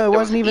was a, no, it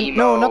wasn't even...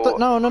 No, not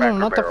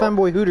the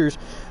Femboy Hooters.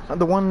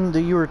 The one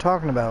that you were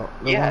talking about.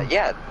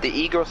 Yeah, the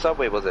E-Girl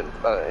Subway was an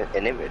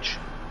image.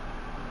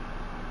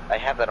 I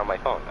have that on my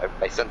phone.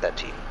 I sent that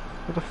to you.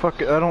 What the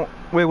fuck? I don't...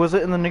 Wait, was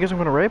it in the Niggas I'm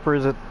Gonna Rape, or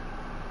is it...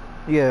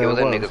 Yeah, it was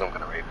in Niggas I'm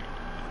Gonna Rape.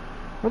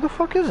 Where the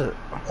fuck is it?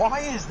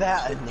 Why is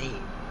that a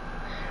name?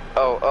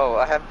 Oh,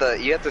 I have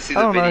the... You have to see the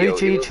video. I don't know,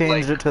 he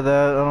changed it to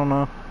that, I don't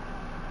know.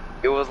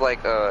 It was like,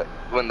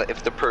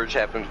 if the purge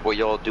happens, what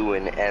y'all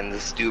doing? And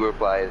the Stu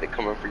replied, they're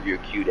coming for your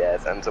cute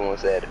ass. And someone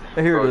said,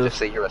 bro, just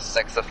say you're a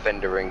sex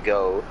offender and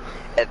go.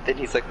 And then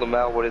he's like,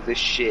 Lamau, what is this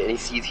shit? And he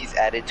sees he's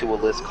added to a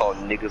list called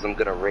Niggas I'm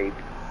Gonna Rape.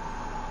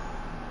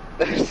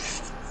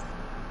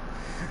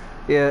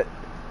 Yeah,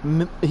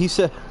 he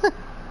said...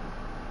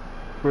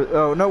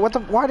 Oh, no, what the...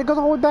 Why'd it go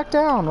the whole way back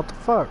down? What the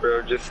fuck?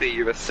 Bro, just say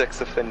you're a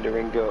sex offender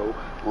and go.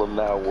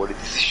 Lamau, what is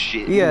this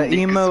shit? Yeah,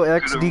 Emo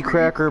XD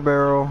Cracker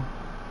Barrel.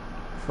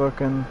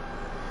 Fucking...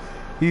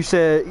 You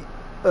said...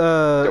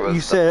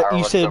 You said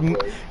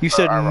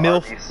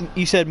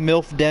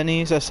MILF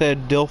Denny's. I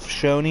said DILF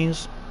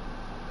Shoney's.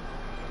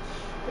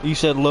 You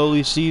said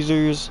Lowly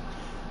Caesars.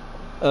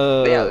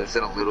 Yeah, they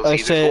said a Little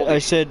Caesars. I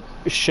said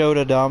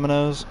Shota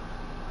Domino's.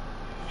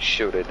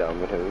 Shota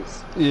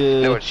Domino's.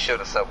 Yeah. No, it's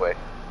Shota Subway.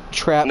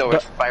 Trap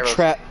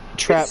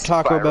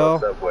Taco Bell.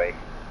 Subway.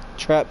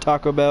 Trap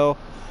Taco Bell.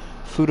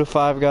 Food of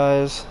Five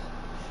Guys.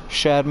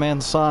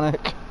 Shadman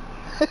Sonic.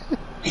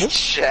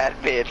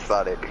 Shadman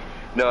Sonic.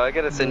 No, I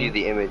gotta send you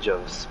the image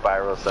of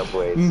Spiral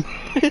Subways.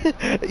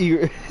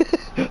 The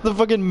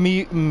fucking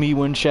me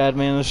when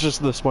Shadman is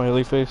just the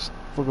smiley face.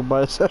 Fucking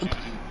bicep.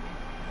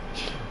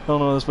 I don't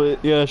know this,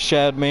 but yeah,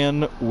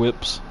 Shadman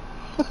whips.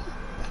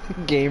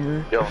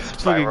 Gamer. Yo,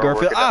 fucking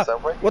Garfield. Ah!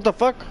 What the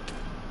fuck?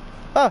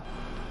 Ah!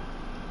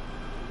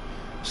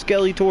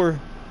 Skeletor.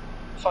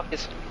 Fuck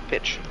this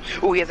bitch.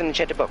 Ooh, he has an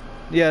enchanted bow.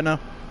 Yeah, no.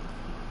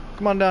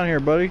 Come on down here,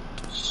 buddy.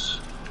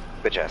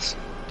 Bitch ass.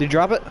 Did you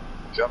drop it?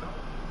 Drop it.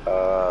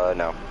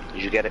 No.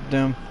 Did you get it?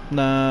 Damn.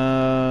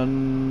 Nah.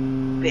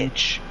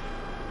 Bitch.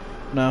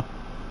 No.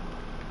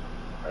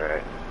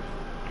 Alright.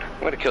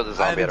 I'm gonna kill the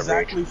zombie out of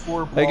rage.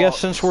 I guess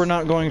since we're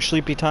not going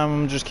sleepy time, I'm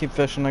gonna just keep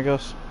fishing, I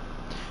guess.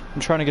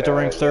 I'm trying to get to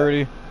rank 30.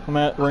 Yeah. I'm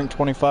at rank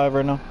 25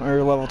 right now,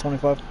 or level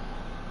 25.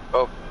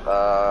 Oh,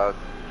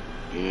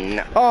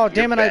 no. Oh,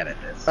 damn it,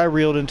 I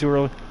reeled in too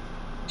early.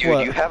 Dude,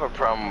 what? You have a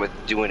problem with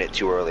doing it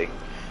too early.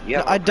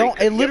 No, I don't.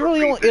 It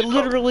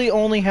literally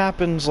only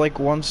happens like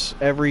once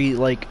every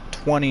like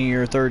 20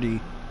 or 30.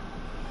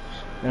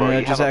 And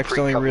I just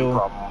accidentally reel.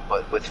 Problem,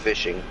 but with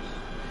fishing,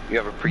 you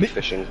have a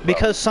pre-fishing problem.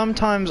 Because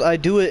sometimes I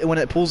do it when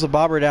it pulls the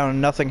bobber down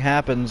and nothing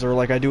happens, or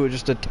like I do it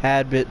just a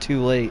tad bit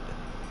too late.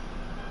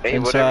 Hey,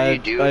 and so I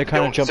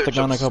kind of jumped the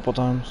gun a couple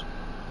times.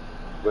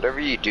 Whatever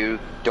you do,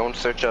 don't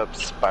search up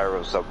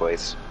Spyro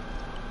Subways.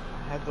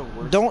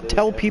 Don't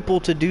tell people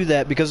to do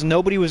that, because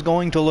nobody was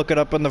going to look it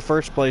up in the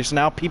first place.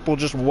 Now people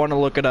just want to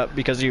look it up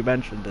because you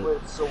mentioned it.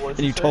 Wait, so and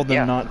you told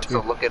them not to.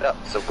 So look it up.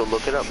 So go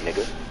look it up,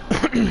 nigga.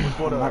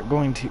 I'm not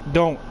going to.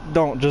 Don't.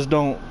 Just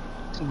don't.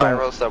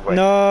 Spyro Subway.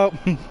 No.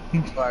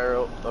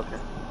 Spyro. Okay.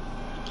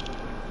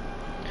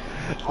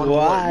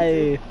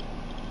 Why?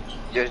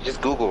 Just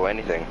Google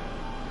anything.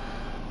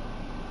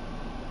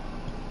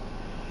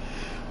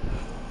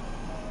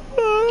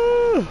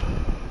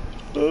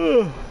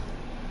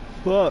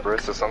 Fuck.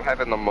 Versus, I'm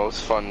having the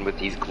most fun with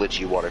these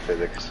glitchy water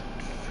physics.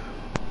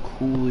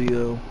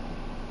 Coolio.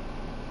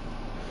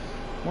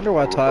 Wonder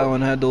why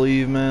Tylen had to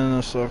leave, man.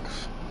 That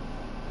sucks.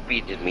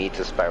 Beat me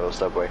to Spiral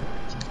Subway.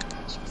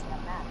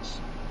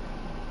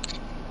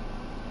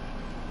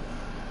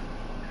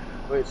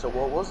 Wait, so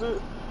what was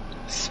it?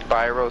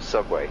 Spyro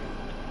Subway.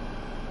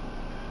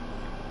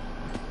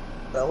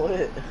 Spell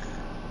it.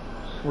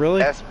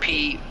 Really?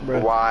 SPYRO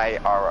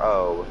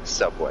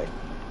Subway.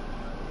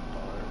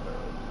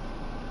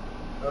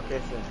 Okay,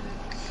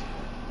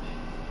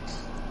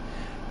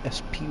 thanks.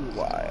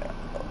 SPYRO.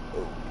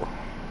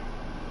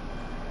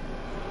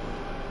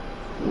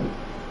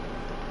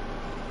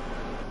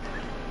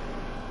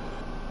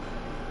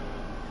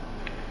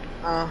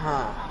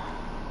 Uh-huh.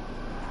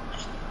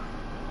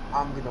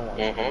 I'm gonna watch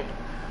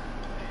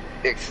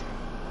it.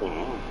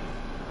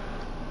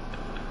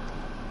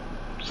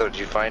 So did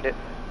you find it?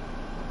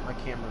 My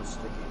camera's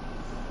sticky.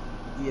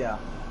 Yeah.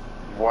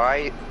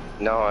 Why?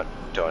 No,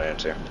 don't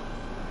answer.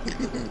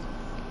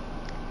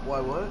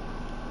 Why what?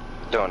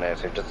 Don't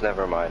answer, just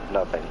never mind.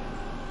 Nothing.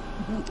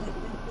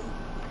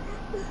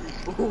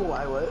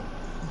 Why what?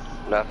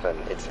 Nothing.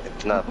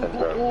 It's nothing,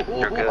 bro.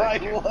 You're good. Why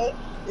what?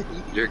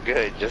 You're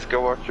good. Just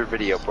go watch your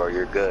video, bro.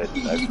 You're good.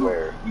 I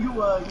swear. You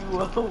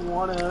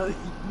wanna...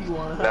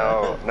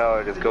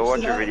 No, just go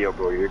watch your video,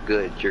 bro. You're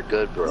good. You're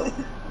good, bro.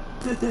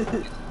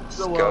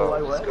 So,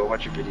 Just go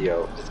watch your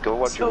video. Just go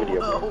watch your video,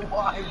 bro.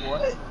 Why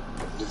what?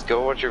 Just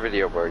go watch your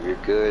video, bro. You're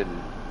good.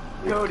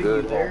 You're Cody,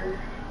 good, you there?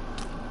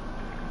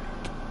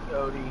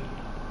 Cody.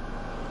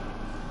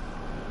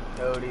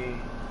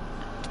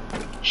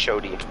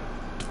 Chody.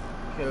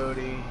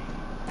 Cody.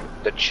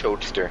 The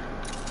Chodester.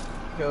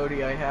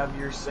 Cody, I have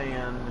your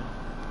sand.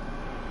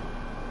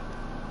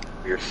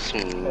 You're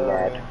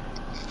snad.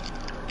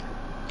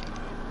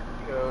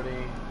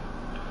 Cody.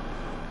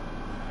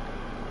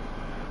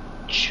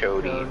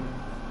 Chody.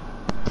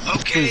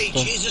 Okay,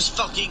 Jesus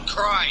fucking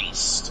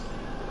Christ.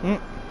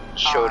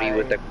 Chody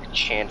with a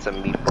chance of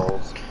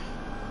meatballs.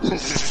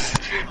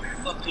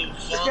 Fucking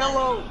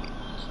Skello.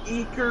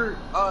 Eker.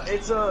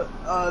 It's a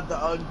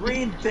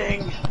green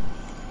thing.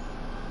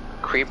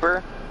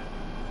 Creeper?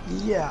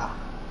 Yeah.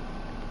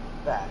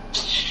 That.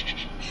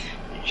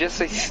 Did you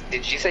say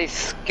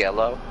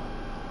Skello?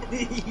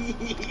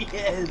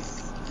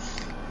 Yes.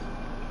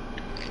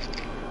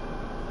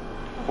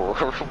 What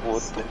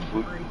the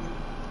fuck?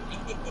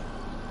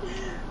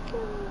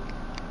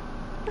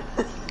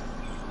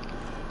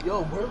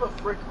 Yo, where the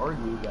frick are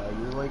you, guy?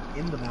 You're like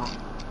in the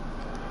mountain.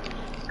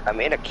 I'm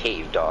in a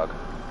cave, dog.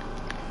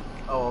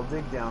 Oh, I'll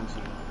dig down to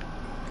you.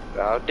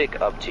 I'll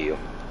dig up to you.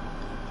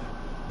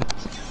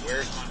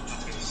 Where's my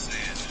fucking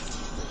sand?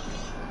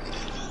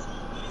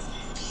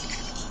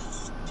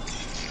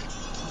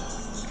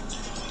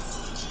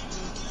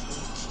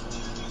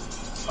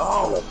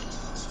 Oh!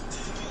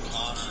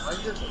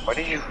 What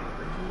did you...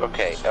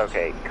 Okay,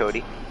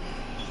 Cody.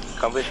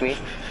 Come with me.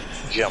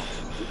 Jump.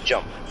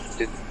 Jump.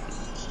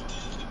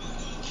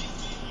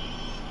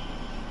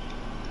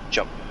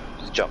 Jump.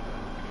 Just jump.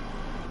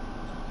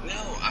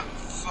 No, I'm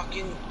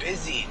fucking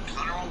busy.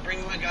 Connor won't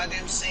bring my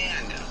goddamn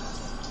sand.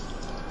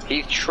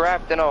 He's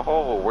trapped in a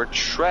hole. We're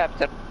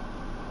trapped in...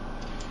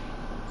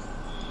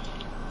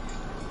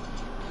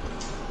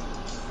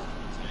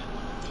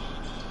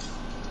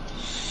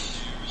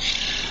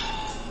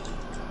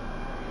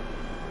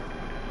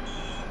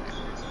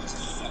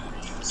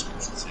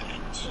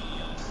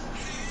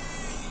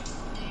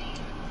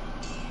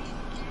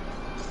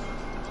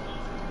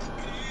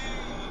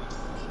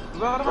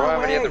 Out of Don't my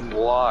have any way. other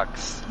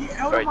blocks. Get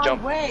out Alright, of my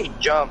jump. way.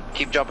 Jump.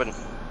 Keep jumping.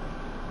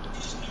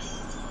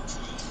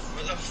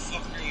 Where the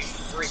fuck are you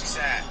freaks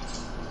at?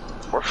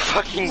 We're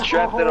fucking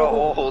trapped in a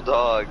hole,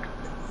 dog.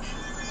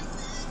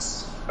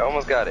 I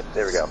almost got it.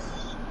 There we go.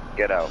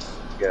 Get out.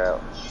 Get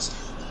out.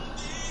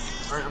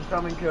 Alright, I'm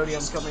coming, Cody.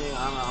 I'm coming.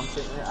 I'm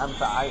sitting there. I'm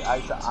just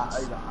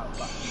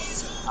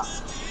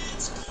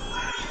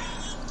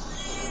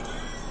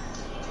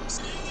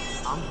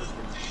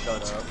gonna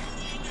shut up.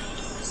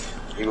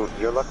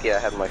 You're lucky I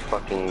had my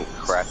fucking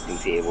crafting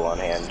table on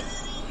hand.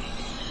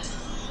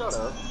 Shut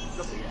up.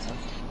 Shut the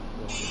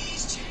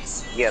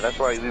ass. Yeah, that's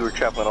why we were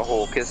trapped in a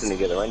hole kissing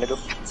together, right, nigga?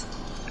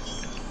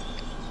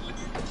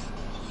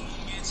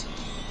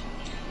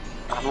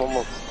 I'm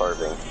almost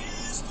starving.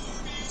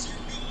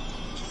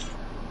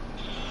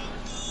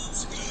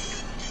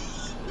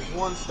 There's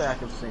one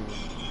stack of sand.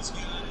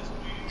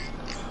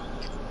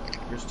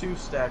 There's 2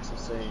 stacks of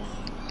sand.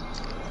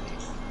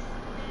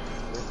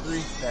 There's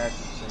 3 stacks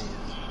of sand.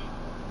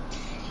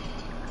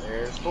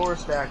 There's 4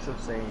 stacks of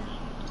sand.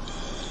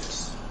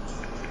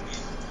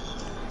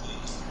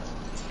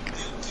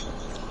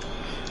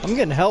 I'm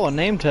getting hella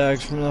name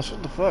tags from this.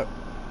 What the fuck?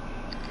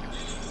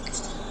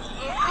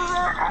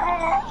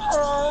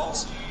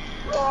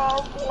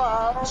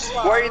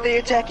 Why are they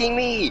attacking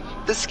me?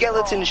 The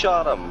skeleton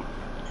shot him.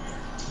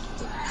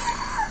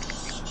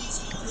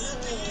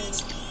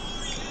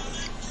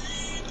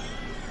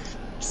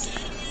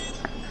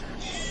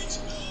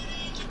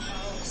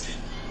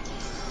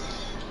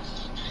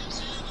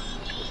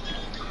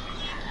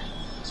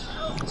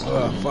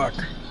 Oh, fuck.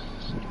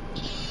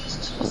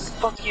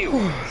 Fuck you.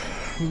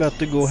 I'm about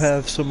to go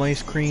have some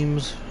ice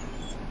creams.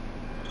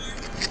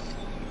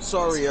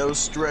 Sorry, I was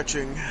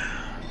stretching.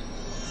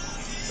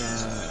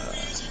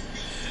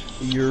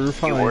 You're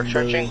fine. You were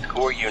stretching?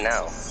 Who are you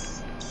now?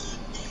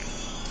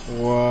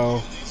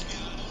 Wow.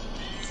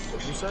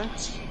 What'd you say?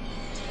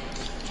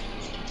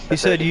 He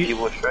said you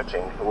were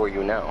stretching. Who are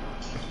you now?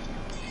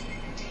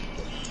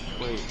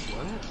 Wait,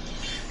 what?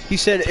 He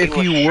said if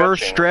you were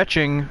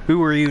stretching,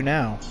 who are you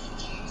now?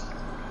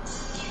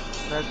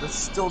 That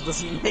still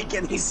doesn't make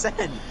any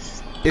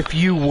sense. If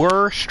you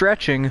were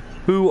stretching,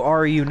 who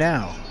are you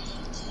now?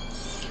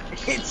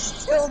 It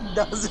still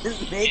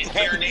doesn't make If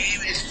any your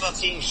name is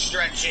fucking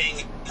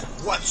stretching,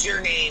 what's your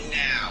name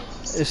now?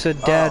 It's a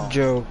dad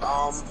joke.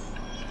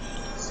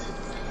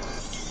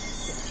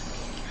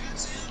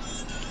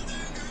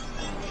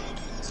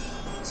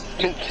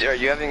 Are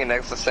you having an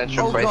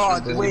existential crisis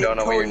because you don't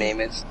know what your name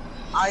is?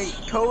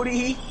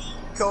 Cody,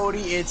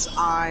 it's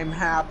I'm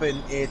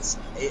happen. It's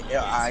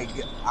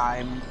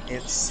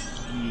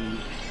you.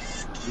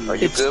 Are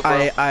you good,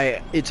 bro?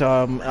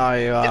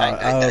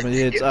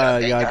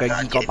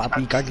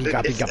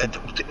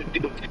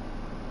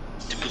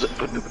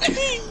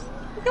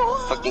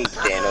 Fucking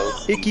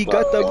Thanos. Icky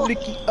got the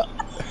blicky,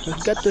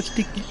 got the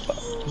sticky.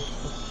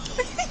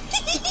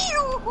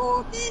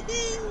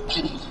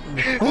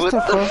 What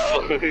the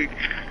fuck?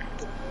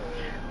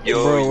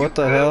 Yo, bro, what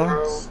the hell?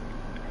 Bro?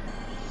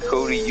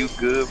 Cody, you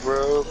good,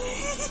 bro?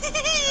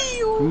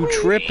 You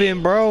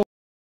tripping, bro?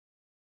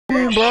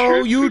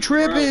 Bro, you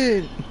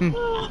tripping?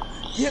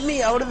 Get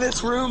me out of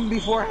this room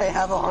before I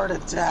have a heart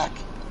attack.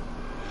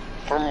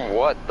 From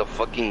what? The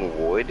fucking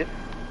wood?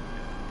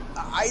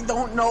 I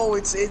don't know.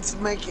 It's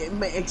making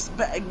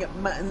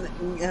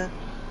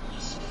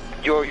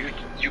Yo,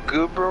 you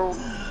good, bro?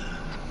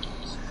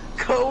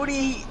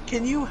 Cody,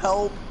 can you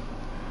help?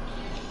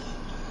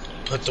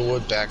 Put the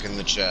wood back in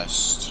the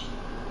chest.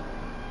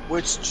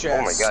 Which chest?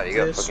 Oh my god, you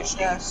got this fucking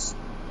chest.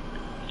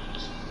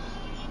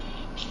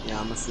 Yeah,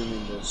 I'm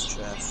assuming this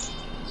chest.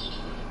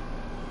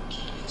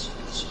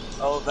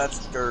 Oh,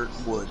 that's dirt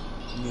wood.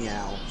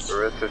 Meow.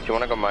 Marissa, you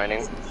wanna go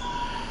mining?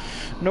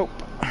 Nope.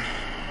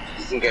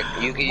 You can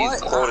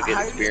use coal to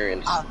get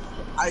experience. I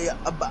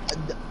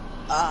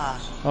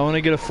want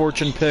to get a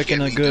fortune pick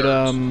and a good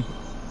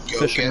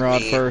fishing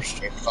rod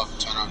first. A fuck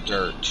ton of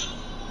dirt.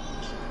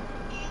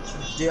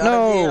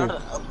 No.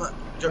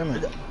 Damn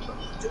it.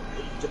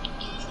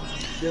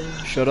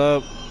 Shut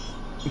up.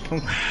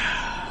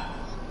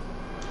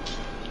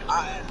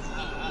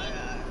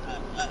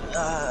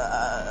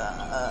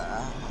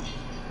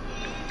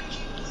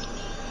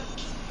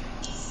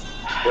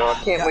 Yo, I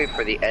can't wait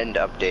for the end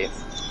update.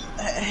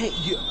 Hey,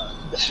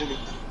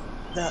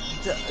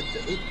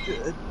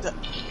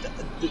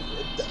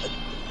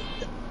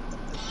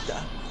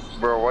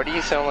 Bro, why do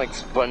you sound like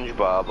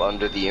SpongeBob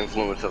under the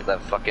influence of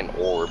that fucking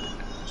orb?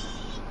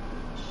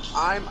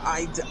 I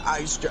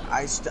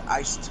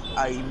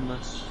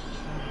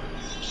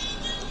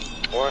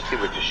wanna see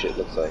what your shit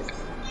looks like.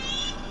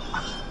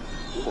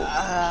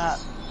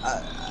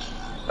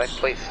 Nice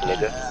place,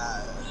 nigga.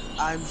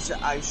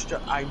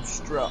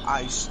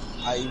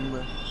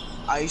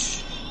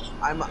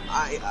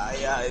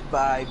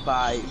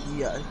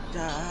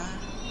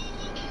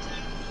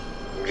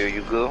 Yo,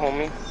 you good,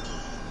 homie?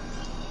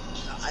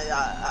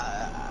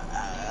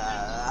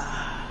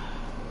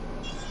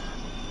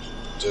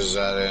 Does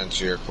that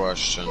answer your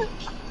question?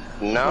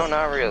 No,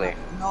 not really.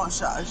 No,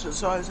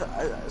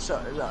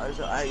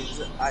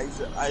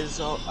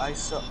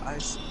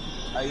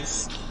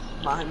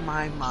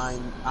 my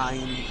mind,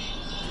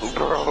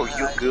 Bro,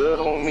 you good,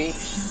 homie?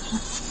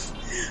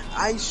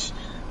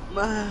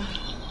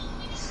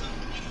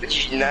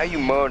 Now you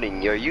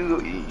moaning. Are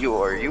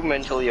you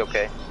mentally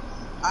okay?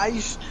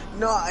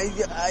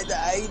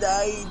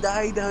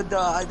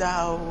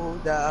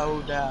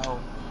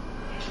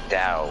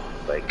 Dow,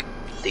 like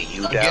the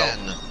you dow.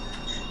 Again,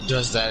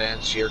 does that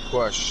answer your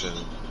question?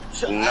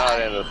 Not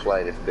in the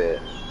slightest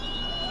bit.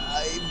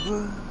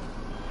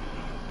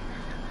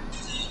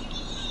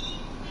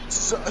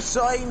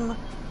 Soim.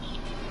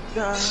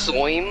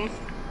 Soim?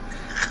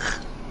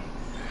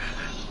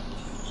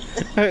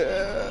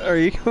 Are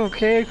you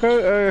okay,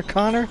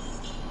 Connor?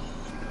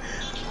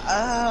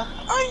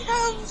 I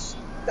have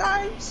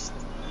dice.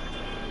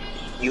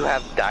 You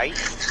have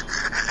dice?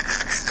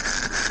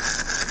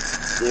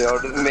 Yo,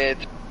 this man,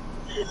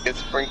 it's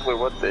Sprinkler,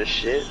 what the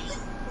shit?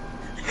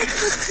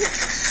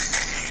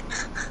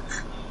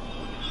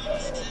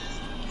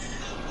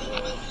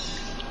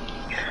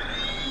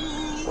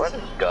 What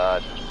if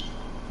God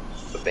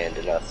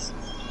abandoned us?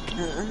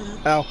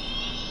 Ow.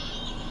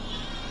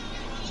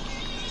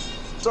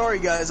 Sorry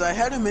guys, I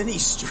had a mini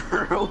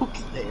stroke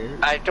there.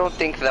 I don't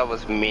think that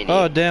was mini.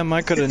 Oh damn,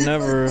 I could have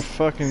never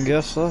fucking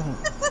guessed that.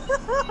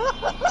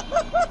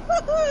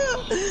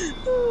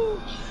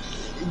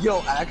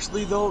 Yo,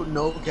 actually though,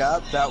 no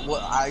cap, that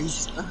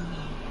was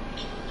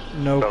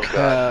No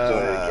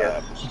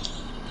cap.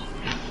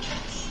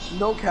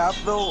 No cap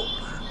though.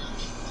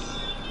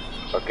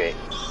 Okay,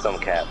 some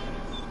cap.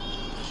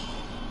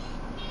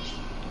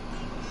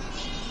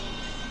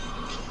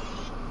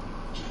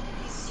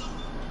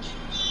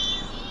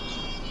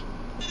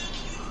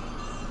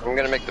 I'm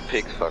gonna make the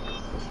pigs fuck.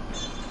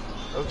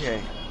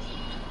 Okay.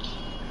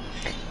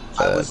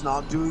 I was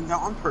not doing that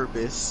on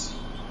purpose,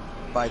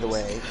 by the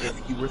way, if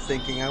you were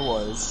thinking I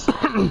was.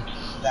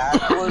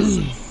 That was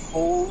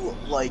whole,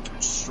 like,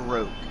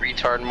 stroke.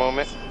 Retard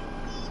moment?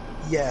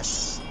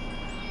 Yes.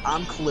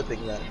 I'm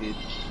clipping that, dude.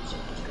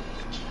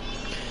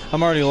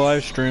 I'm already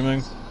live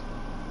streaming.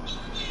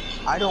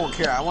 I don't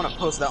care. I want to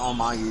post that on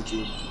my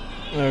YouTube.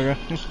 Okay.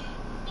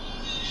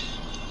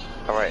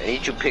 Alright, I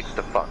need you pigs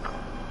to fuck.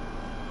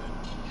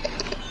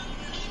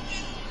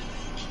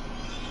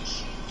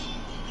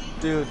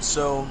 Dude,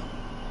 so...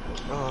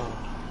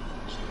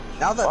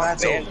 now that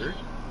that's over...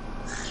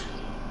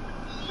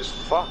 Just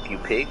fuck, you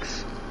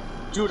pigs.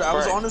 Dude, I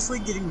was honestly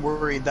getting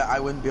worried that I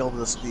wouldn't be able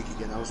to speak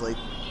again. I was like,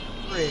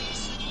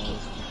 pricks.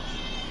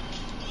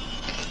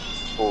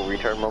 Full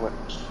retard moment?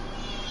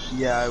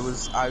 Yeah, I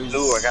was...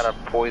 Ooh, I got a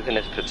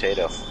poisonous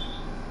potato.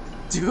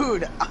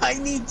 Dude, I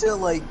need to,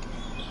 like,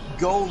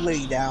 go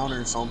lay down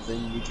or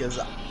something, because...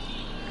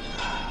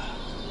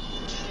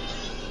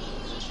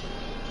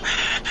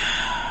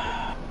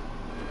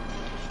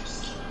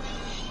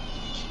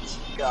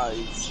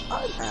 Guys,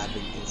 I'm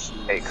having issues.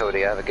 Hey,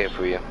 Cody, I have a gift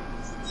for you.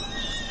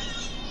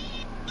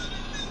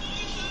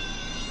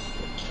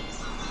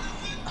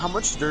 How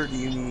much dirt do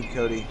you need,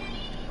 Cody?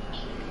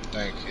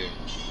 Thank you.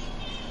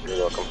 You're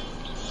welcome.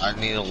 I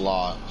need a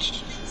lot.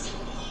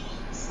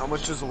 How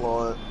much is a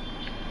lot?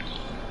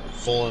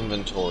 Full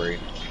inventory.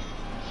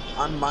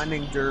 I'm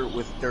mining dirt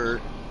with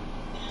dirt.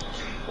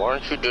 Why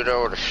don't you do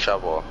that with a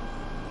shovel?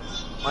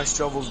 My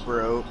shovel's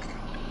broke.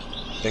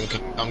 Then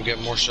come get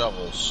more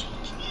shovels.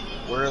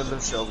 Where are the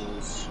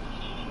shovels?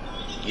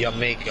 You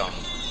make them.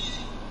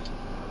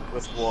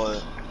 With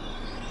what?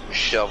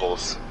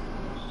 Shovels.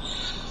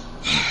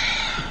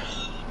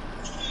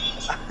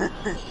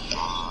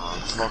 Oh,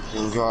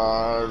 fucking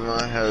god,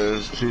 my head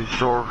is too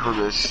sore for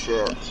this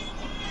shit.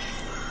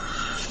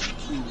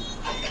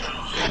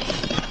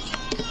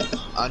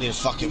 I need a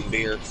fucking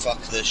beer.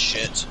 Fuck this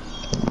shit.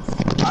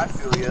 I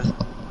feel ya.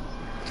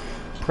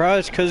 Probably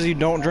it's because you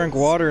don't drink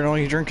water and all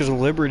you drink is a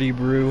Liberty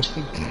Brew.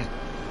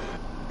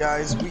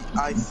 Guys,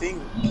 I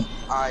think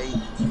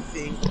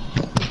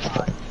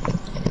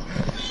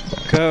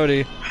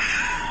Cody.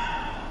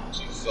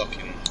 Too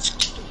fucking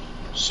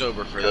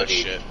sober for this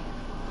shit.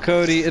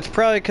 Cody, it's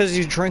probably because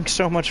you drink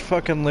so much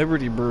fucking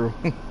Liberty Brew.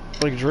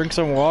 Like, drink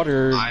some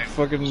water,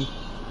 fucking...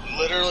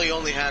 Literally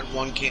only had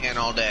one can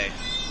all day.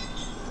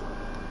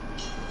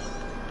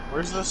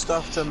 Where's the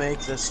stuff to make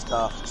this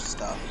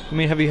stuff? I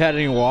mean, have you had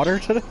any water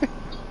today?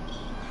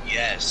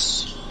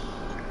 Yes.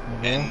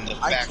 And the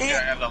fact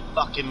that I have a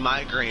fucking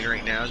migraine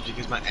right now is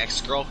because my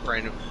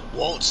ex-girlfriend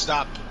won't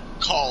stop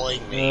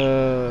calling me.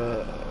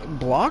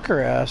 Block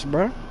her ass,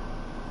 bro.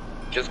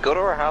 Just go to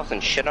her house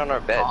and shit on her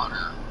bed.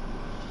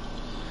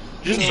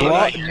 Just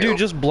block, dude.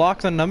 Just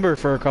block the number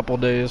for a couple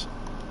days.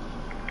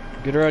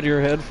 Get her out of your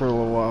head for a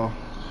little while.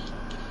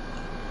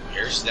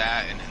 Here's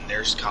that, and then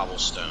there's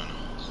cobblestone.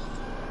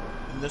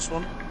 And this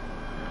one?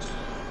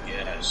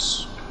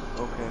 Yes.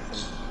 Okay.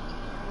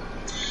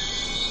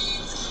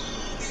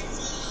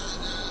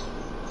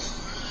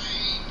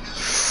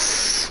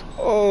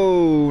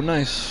 Oh,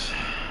 nice.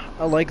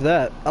 I like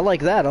that. I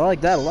like that. I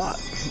like that a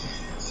lot.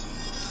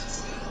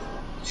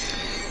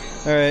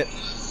 All right.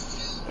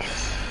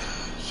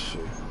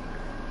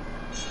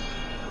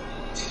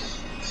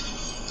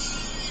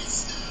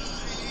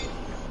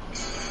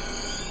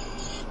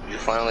 Did you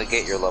finally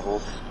get your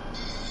levels?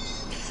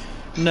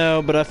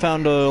 No, but I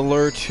found a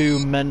Lure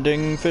 2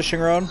 mending fishing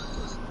rod.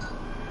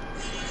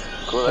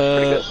 Cool, that's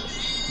pretty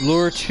good.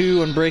 Lure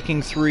 2 and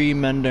Breaking 3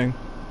 mending.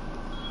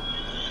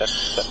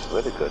 That's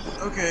really good.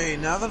 Okay,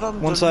 now that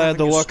I'm once I had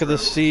the luck of the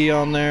sea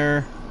on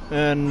there,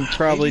 and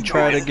probably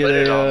try to get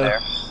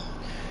a.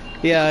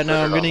 Yeah, I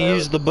know. I'm going to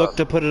use the book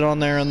to put it on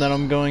there, and then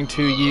I'm going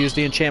to use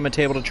the enchantment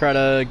table to try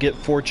to get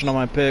fortune on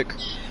my pick.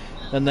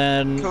 And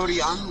then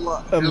Cody,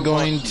 I'm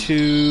going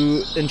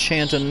to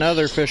enchant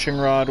another fishing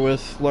rod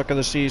with Luck of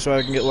the Sea so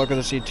I can get Luck of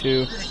the Sea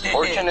too.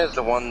 Fortune is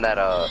the one that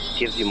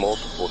gives you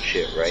multiple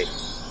shit, right?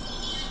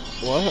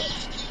 What?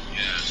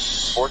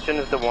 Fortune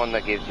is the one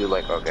that gives you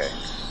like, okay.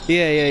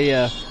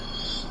 Yeah.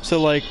 So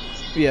like,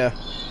 yeah.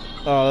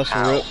 Oh, that's a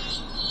rip.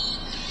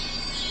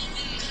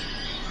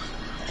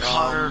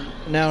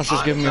 Now it's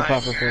just giving me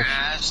puffer fish.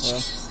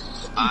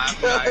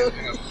 I'm not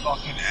even gonna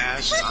fucking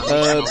ask. I'm just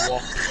gonna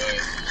walk away.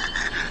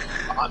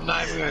 I'm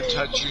not even gonna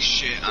touch your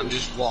shit. I'm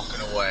just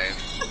walking away.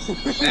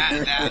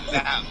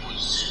 That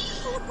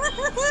was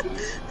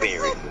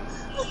very.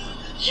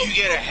 You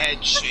get a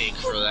head shake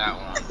for that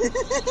one.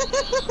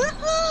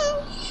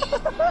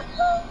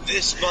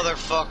 This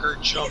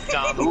motherfucker jumped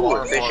down the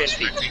water.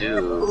 Efficiency 2.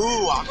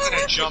 Ooh, I'm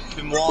gonna jump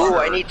in water. Ooh,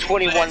 I need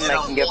 21 and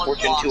I can get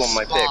Fortune 2 on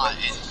my pick. And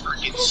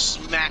freaking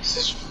smacks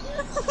his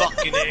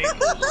fucking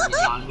ankle on the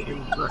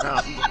goddamn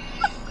ground.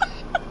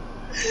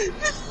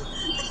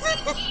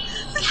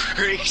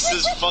 Breaks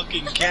his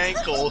fucking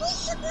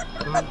cankles.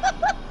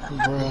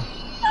 Bruh.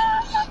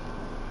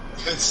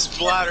 And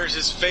splatters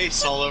his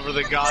face all over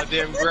the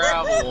goddamn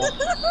gravel.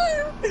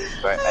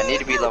 Right, I need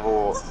to be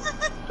level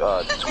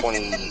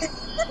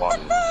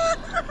 21.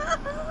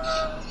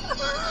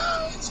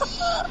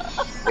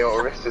 Yo,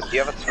 Orestes, do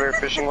you have a spare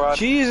fishing rod?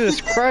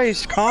 Jesus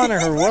Christ,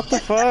 Connor, what the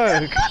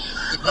fuck?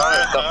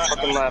 Connor, stop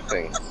fucking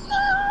laughing.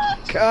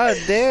 God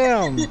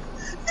damn.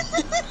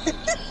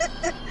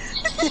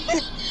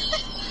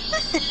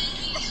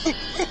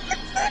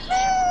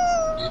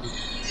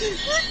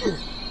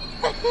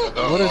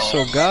 What is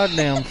so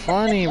goddamn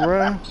funny,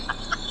 bro?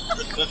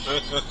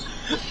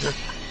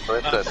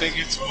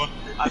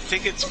 I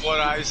think it's what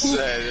I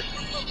said.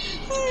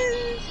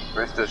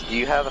 Ristus, do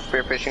you have a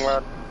spear fishing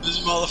rod? This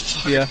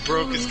motherfucker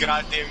broke his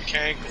goddamn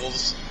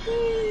cankles.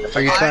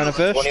 Are you trying to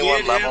fish?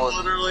 21 levels.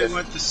 Literally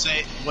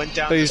went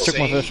down the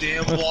same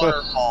damn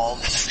waterfall,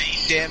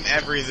 same damn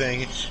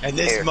everything, and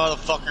this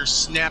motherfucker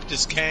snapped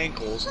his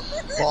cankles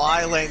while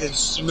I landed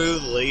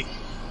smoothly.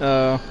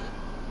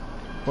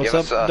 What's you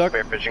up, have a Duck?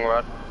 spear fishing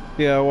rod?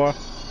 Yeah, what?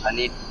 I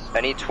need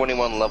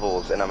 21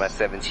 levels, and I'm at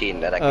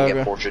 17, and I can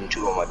get Fortune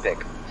 2 on my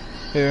pick.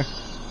 Here.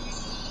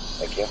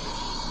 Thank you.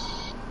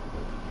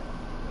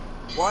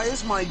 Why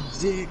is my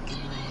dick?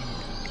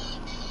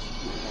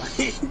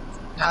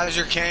 How's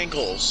your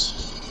cankles?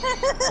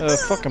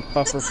 Fucking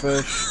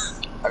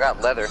pufferfish. I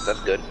got leather,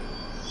 that's good.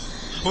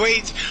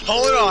 Wait,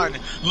 hold on.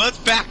 Let's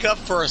back up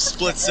for a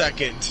split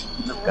second.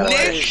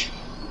 Nick!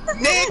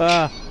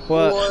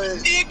 What?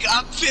 Nick,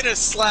 I'm finna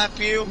slap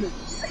you.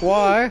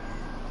 Why?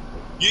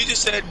 You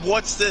just said,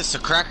 what's this, a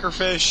cracker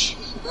fish?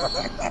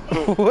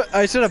 What?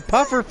 I said a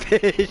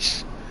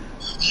pufferfish.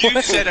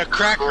 You said a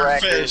cracker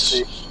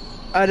fish.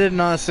 I did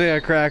not say a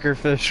cracker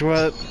fish.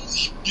 What?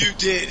 You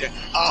did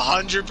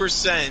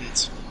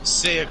 100%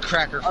 say a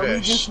cracker fish. Are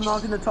we just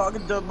not gonna talk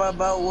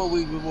about what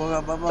we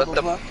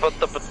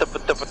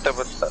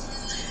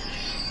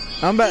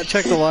I'm about to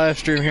check the live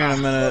stream here in a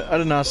minute. I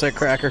did not say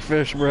cracker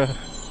fish, bro.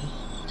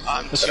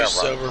 I'm too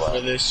sober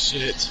for this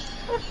shit.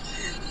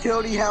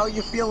 Cody, how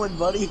you feeling,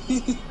 buddy?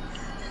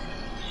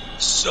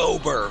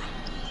 Sober.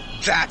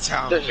 That's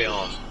how I'm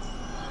feeling.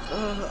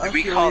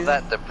 We call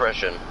that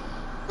depression.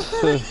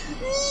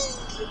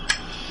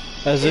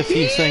 As if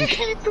you think,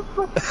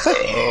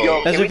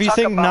 as if you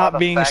think not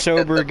being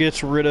sober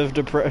gets rid of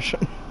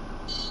depression.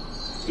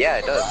 Yeah,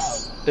 it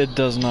does. It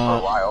does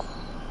not.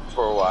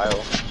 For a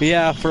while.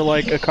 Yeah, for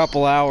like a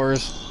couple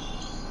hours.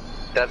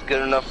 That's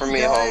good enough for me,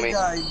 homie.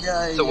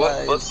 So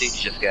what book did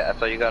you just get? I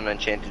thought you got an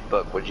enchanted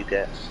book. What'd you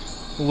get?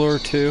 Lure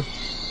 2.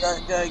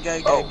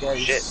 Oh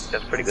shit,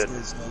 that's pretty good.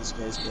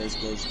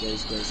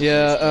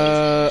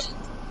 Yeah,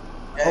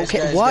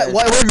 okay, what?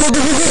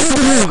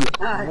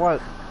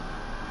 What?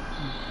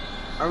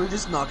 Are we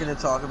just not gonna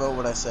talk about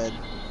what I said?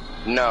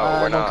 No,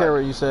 I we're not. don't care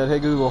what you said. Hey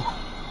Google.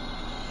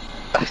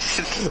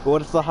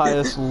 What's the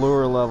highest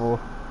lure level?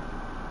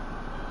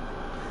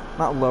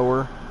 Not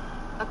lower.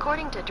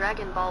 According to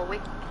Dragon Ball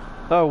Wiki.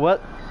 Oh, what?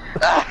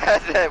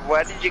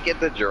 Why did you get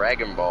the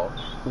Dragon Ball?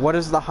 What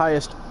is the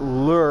highest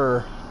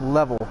lure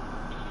level?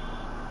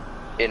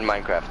 In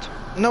Minecraft.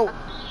 No.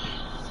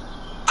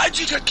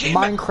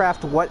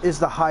 Minecraft, what is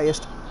the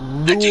highest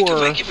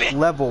lure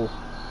level?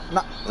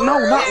 No,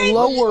 not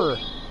lower.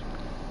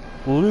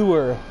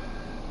 Lure.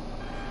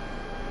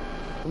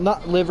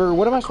 Not liver.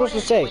 What am I supposed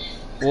to say?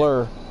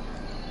 Lure.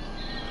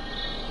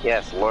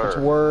 Yes, lure. It's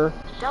were.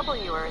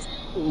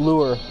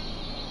 Lure.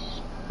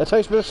 That's how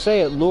you're supposed to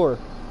say it. Lure.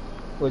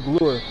 Like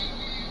lure.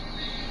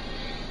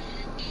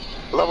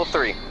 Level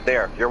 3.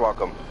 There. You're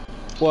welcome.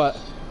 What?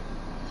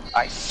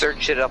 I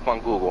searched it up on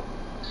Google.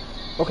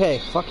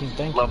 Okay, fucking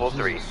thank you. Level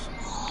 3.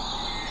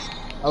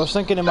 I was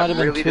thinking it might have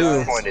been really 2.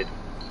 Disappointed.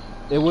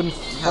 It wouldn't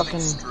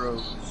fucking...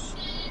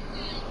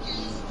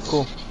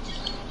 Cool.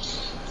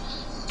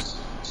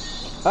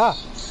 Ah!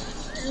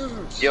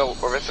 Yo,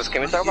 Orissus,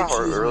 can we talk about how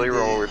earlier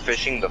when we were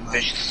fishing, the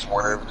fish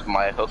swerved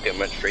my hook and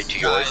went straight to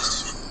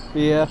yours?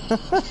 Yeah.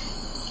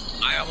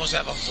 I almost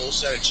have a full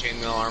set of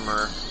chainmail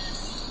armor.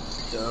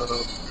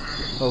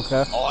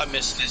 Okay. All I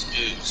missed is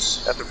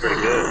boots. That's pretty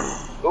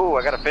good. Ooh,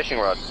 I got a fishing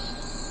rod.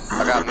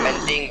 I got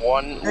Mending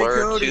 1,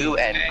 Lure 2,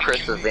 and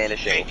Chris is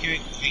Vanishing.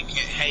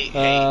 Hey,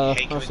 can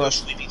we go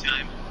sleepy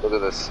time? Look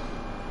at this.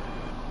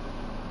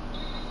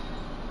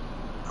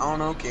 I don't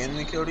know, can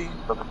we, Cody?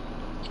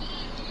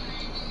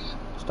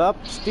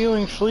 Stop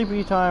stealing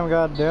sleepy time,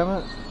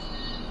 goddammit.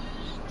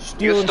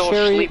 You stole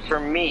sleep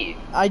from me.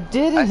 I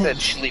didn't. I said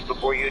sleep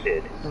before you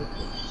did.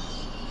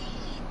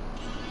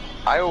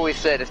 I always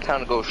said it's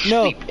time to go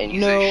sleep, and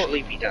you said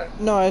sleepy time.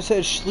 No, I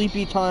said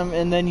sleepy time,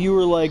 and then you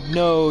were like,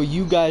 no,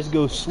 you guys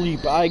go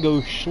sleep, I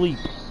go sleep.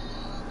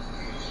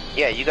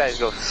 Yeah, you guys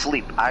go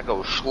sleep, I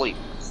go sleep.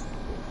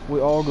 We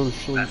all go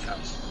sleep.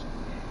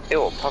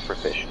 Ew,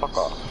 pufferfish, fuck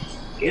off.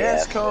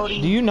 Yes,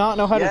 Cody. Do you not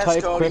know how to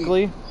type Cody.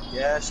 quickly?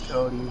 Yes,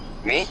 Cody.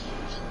 Me?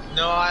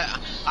 No,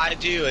 I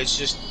do. It's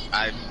just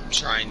I'm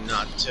trying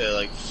not to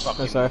like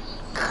fucking. Sorry.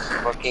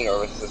 Fucking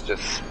Earth is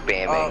just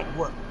spamming.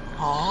 What?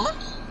 Huh?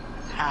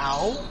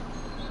 How?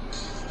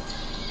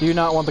 Do you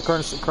not want the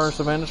curse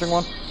of vanishing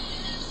one?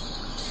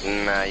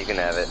 Nah, you can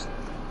have it.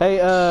 Hey,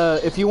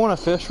 if you want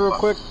to fish real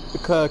quick,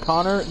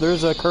 Connor,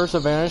 there's a curse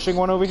of vanishing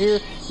one over here.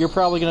 You're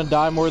probably gonna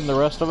die more than the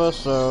rest of us,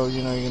 so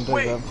you know you can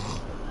take that.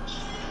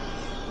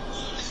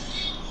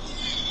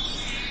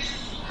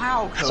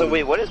 How, Cody? So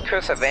wait, what is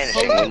curse of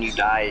vanishing when you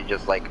die? It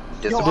just like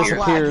disappears.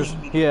 Disappears.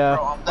 Yeah.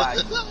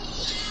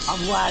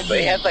 I'm lagging. But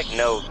it has like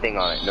no thing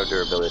on it, no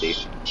durability.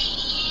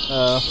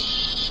 It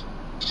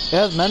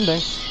has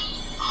mending.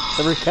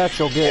 Every catch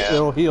you'll get,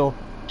 it'll heal.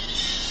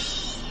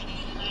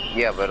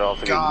 Yeah, but it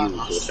also get used,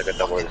 so it's like a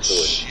double-edged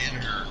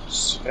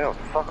sword. Oh,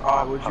 fuck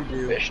off, what'd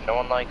you do? fish. No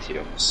one likes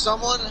you.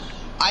 Someone,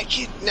 I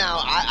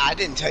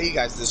didn't tell you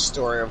guys this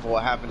story of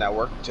what happened at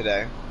work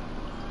today.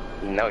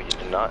 No, you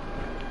did not.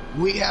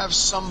 We have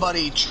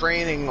somebody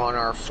training on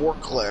our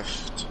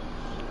forklift,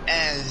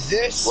 and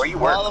this Where you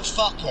work?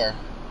 motherfucker.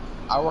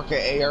 I work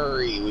at ARE.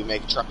 We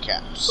make truck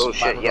caps. Oh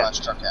shit, yeah.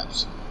 Fiberglass truck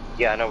caps.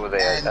 Yeah, I know where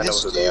they are. And I know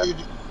who they are.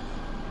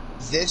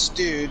 This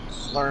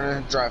dude's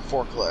learning to drive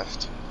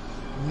forklift.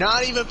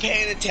 Not even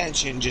paying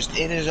attention, just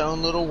in his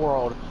own little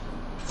world.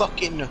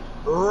 Fucking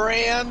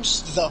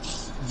rams the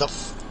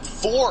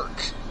fork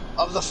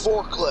of the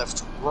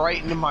forklift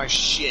right into my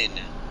shin.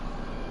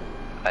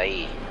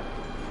 Aye.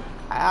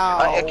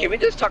 Ow. Can we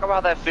just talk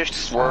about that fish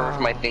swerve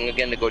my thing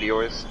again to go to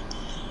yours?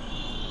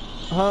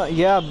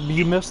 Yeah,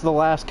 you missed the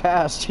last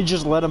cast. You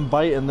just let him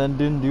bite and then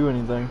didn't do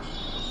anything.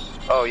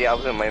 Oh yeah, I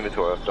was in my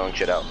inventory. I was throwing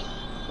shit out.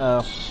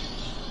 Oh.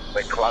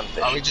 Like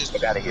clownfish.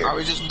 Get out of here. Are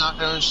we just not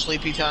doing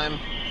sleepy time?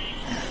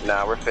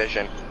 Nah, we're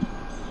fishing.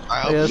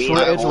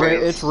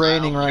 It's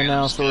raining right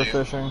now, so we're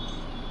fishing.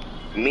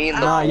 Me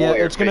and the yeah,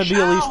 it's gonna be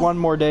at least one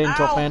more day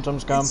until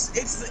phantoms come.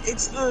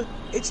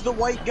 It's the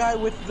white guy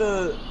with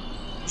the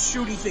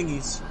shooty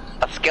thingies.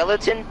 A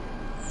skeleton?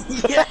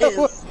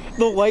 Yes.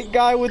 The white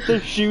guy with the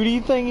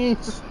shooty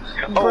thingies?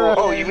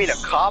 Oh, you mean a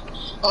cop?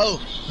 Oh.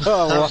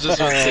 I was just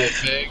gonna say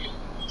pig.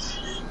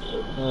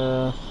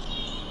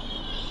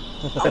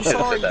 I'm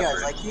sorry,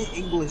 guys. I can't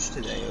English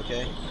today,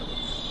 okay?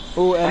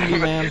 Oh,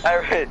 Enderman.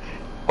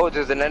 Oh,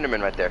 there's an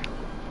Enderman right there.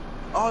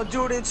 Oh,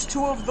 dude, it's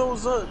two of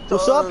those,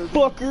 What's up,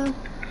 fucker?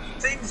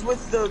 Things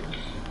with the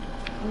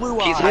blue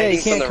eyes. Yeah,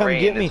 you can't come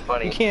get me.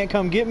 You can't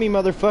come get me,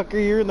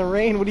 motherfucker. You're in the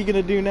rain. What are you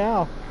gonna do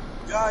now?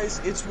 Guys,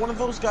 it's one of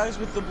those guys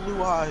with the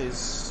blue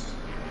eyes.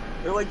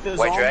 They're like the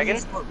White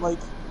zombies, dragon? but like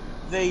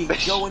they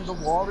go in the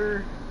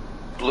water.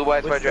 Blue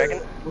eyes white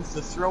dragon? With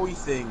the throwy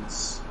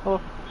things. Oh.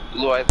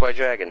 Blue eyes white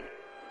dragon.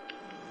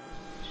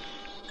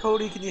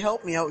 Cody, can you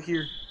help me out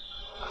here?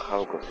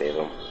 I'll go save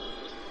him.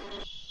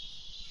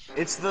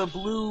 It's the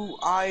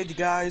blue-eyed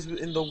guys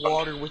in the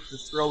water with the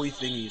throwy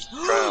thingies.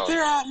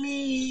 They're at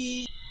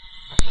me!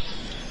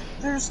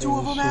 There's two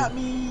of them at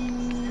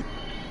me!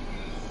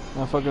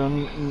 I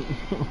fucking...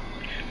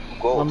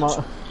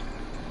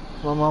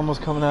 My mom was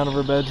coming out of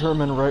her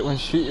bedroom, and right when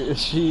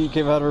she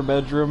came out of her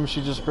bedroom,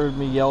 she just heard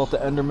me yell at the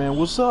Enderman,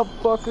 "What's up,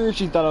 fucker?"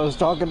 She thought I was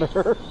talking to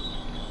her.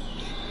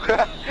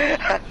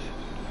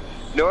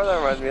 You know what that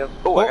reminds me of?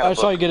 Oh, I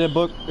saw you get a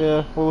book.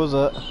 Yeah, what was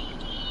that?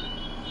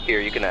 Here,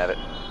 you can have it.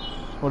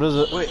 What is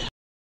it? Wait.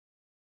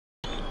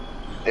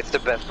 It's the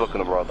best book in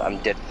the world. I'm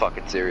dead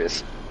fucking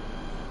serious.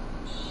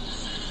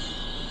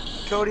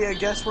 Cody, I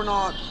guess we're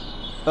not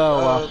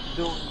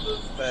doing the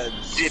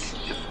beds.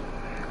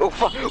 Oh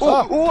fuck!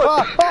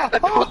 Oh! I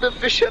pulled the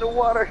fish out of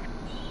water!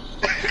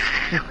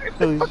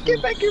 Fuck,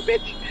 get back here,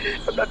 bitch!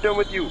 I'm not done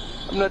with you.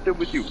 I'm not done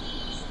with you.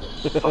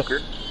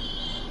 Fucker.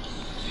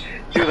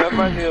 Dude, that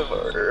reminds me of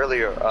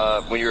earlier,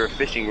 when you were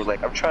fishing, you were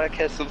like, I'm trying to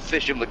catch some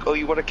fish. I'm like, oh,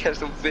 you want to catch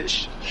some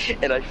fish?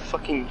 And I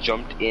fucking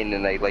jumped in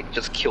and I, like,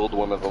 just killed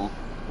one of them.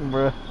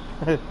 Bruh.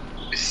 And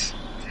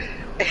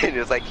it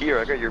was like, here,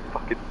 I got your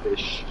fucking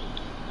fish.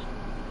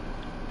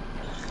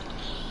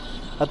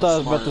 I thought I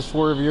was about to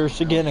swerve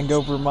yours again and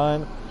go for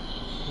mine.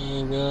 There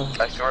you go.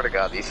 I swear to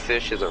God, these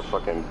fishes are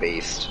fucking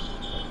based.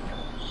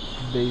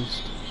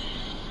 Based.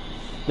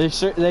 They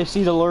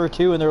see the lure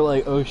too and they're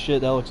like, oh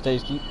shit, that looks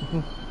tasty.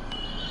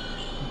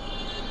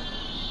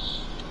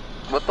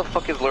 What the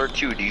fuck is lure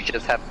 2? Do you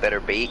just have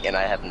better bait and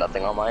I have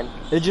nothing on mine?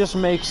 It just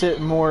makes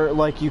it more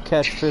like you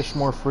catch fish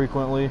more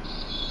frequently.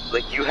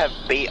 Like you have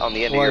bait on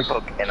the end of your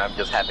hook and I'm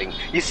just having...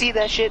 You see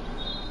that shit?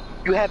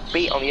 You have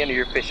bait on the end of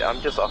your fish, I'm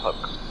just a hook.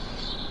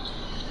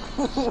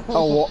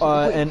 Oh,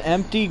 an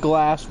empty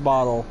glass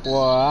bottle.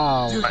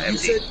 Wow. Dude, you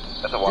said,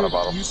 that's a water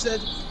bottle. You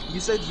said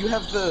you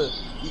have the...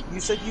 You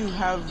said you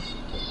have...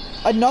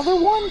 Another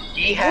one?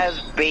 He has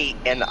bait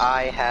and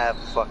I have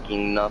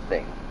fucking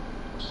nothing.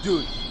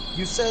 Dude,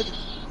 you said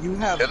you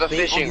have... There's a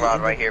fishing rod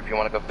right here if you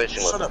want to go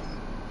fishing with it. Shut up.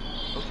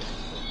 Okay.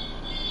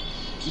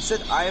 You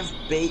said I have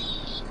bait...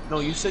 No,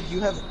 you said you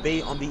have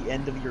bait on the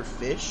end of your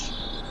fish.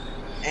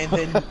 And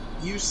then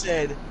you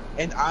said,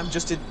 and I'm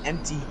just an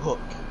empty hook.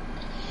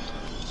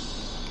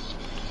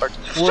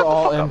 We're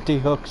all empty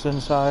hooks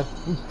inside.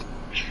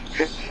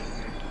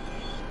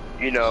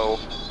 you know,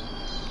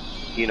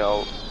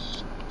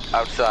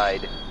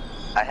 outside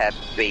I have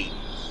bait,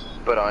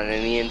 but on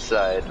the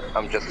inside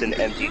I'm just an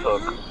empty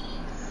hook.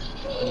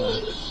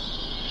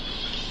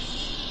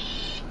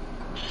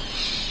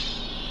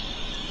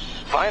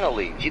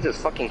 Finally, Jesus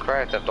fucking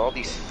Christ! After all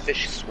these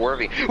fish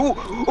swerving, he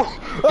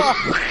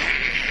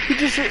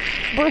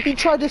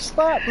tried to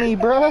slap me,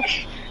 bruh.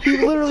 He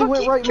literally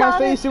went right in my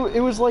face. It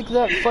was like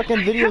that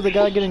fucking video of the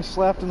guy getting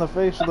slapped in the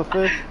face with a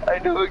fish. I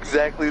know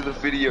exactly the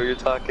video you're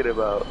talking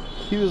about.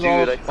 He was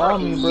all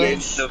on me, bro.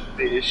 The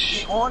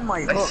fish. On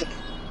my hook.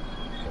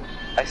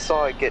 I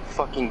saw it get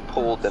fucking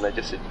pulled, and I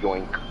just said,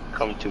 yoink,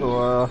 come to me.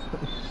 Well,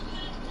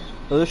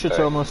 this shit's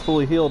almost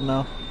fully healed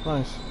now.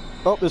 Nice.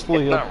 Oh, it's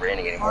fully healed. It's not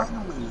raining anymore.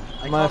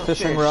 My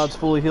fishing rod's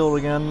fully healed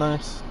again.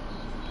 Nice.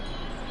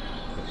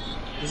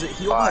 Is it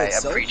healed by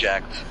itself?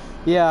 pre-jacked.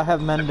 Yeah, I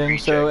have mending,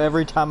 so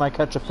every time I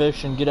catch a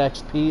fish and get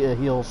XP, it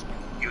heals.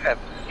 You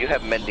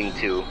have mending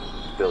too,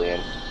 Billion.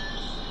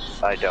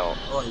 I don't.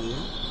 Oh, you?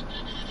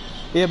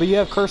 Yeah, but you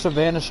have Curse of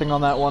Vanishing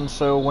on that one,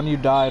 so when you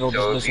die, it'll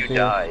just disappear. So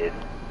if you die,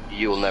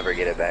 you'll never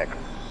get it back.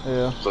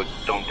 Yeah. So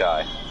don't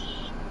die.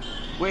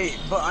 Wait,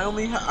 but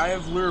I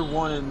have Lure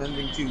 1 and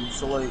Mending 2,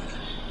 so like,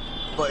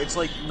 but it's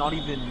like not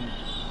even,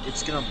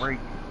 it's gonna break,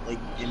 like,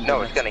 in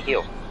No, it's gonna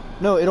heal.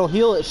 No, it'll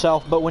heal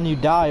itself, but when you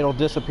die, it'll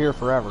disappear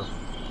forever.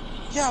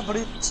 Yeah, but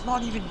it's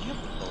not even healed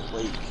though,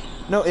 like.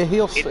 No, it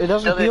heals, it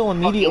doesn't heal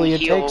immediately,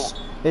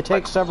 it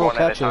takes several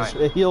catches.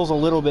 It heals a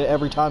little bit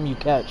every time you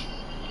catch.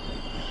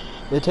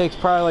 It takes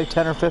probably like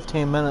 10 or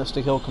 15 minutes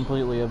to heal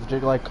completely of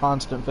like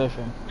constant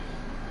fishing.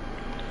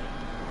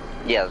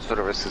 Yeah, that's what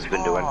Aris has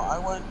been doing. I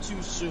went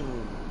too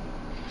soon.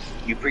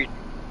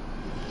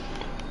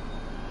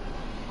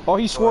 Oh,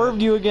 he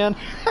swerved you again.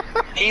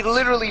 He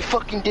literally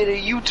fucking did a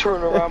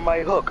U-turn around my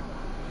hook.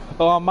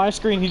 Oh, on my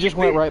screen, he just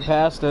went right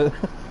past it.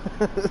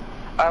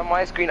 On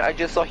my screen, I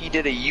just saw he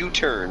did a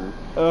U-turn.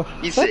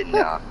 He said,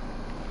 nah.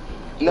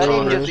 Not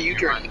even just a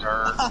U-turn.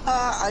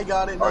 I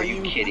got it. Are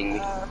you kidding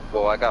me?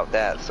 Well, I got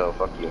that, so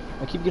fuck you.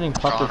 I keep getting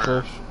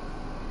pufferfish.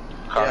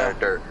 Connor,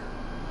 dirt.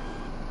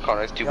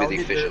 Connor's too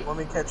busy fishing. Let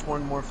me catch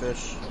one more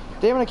fish.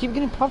 Damn it, I keep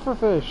getting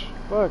pufferfish.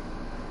 Fuck.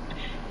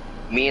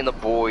 Me and the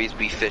boys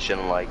be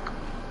fishing like...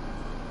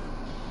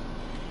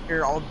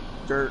 Here, I'll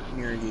dirt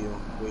near you.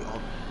 Wait,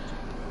 I'll...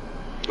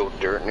 Go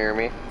dirt near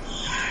me?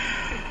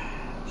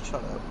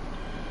 Shut up.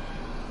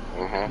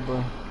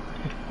 Mm-hmm.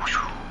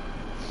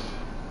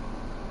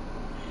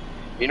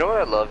 You know what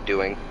I love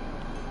doing?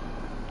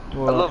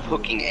 What? I love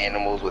hooking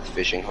animals with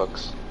fishing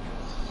hooks.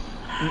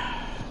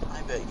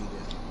 I bet you do.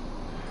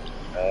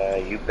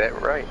 You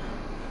bet right.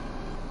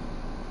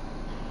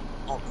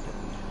 Okay.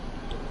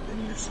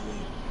 In your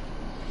sleep.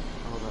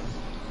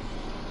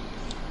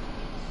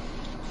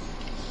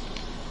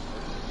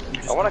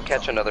 I want to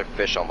catch another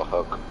fish on the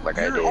hook, like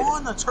I did. You're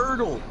on the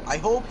turtle. I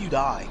hope you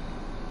die.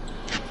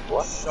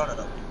 What? Shut it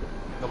up.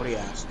 Nobody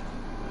asked.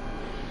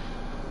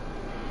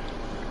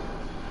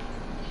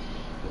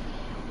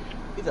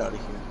 Get out of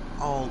here.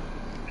 I'll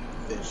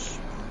fish.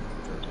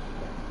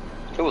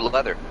 Ooh,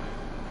 leather.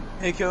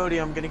 Hey Cody,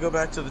 I'm gonna go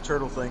back to the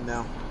turtle thing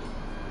now.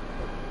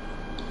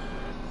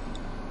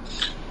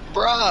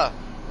 Bruh!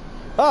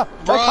 Ah!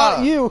 Bruh. I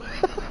caught you!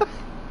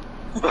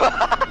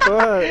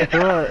 What?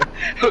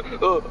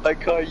 Oh, I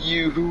caught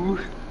you.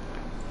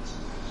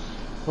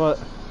 What?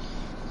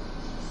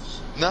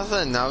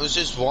 Nothing, I was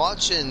just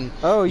watching.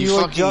 Oh, you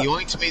like fucking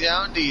yoinked me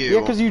down to you.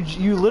 Yeah, because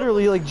you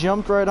literally like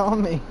jumped right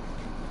on me.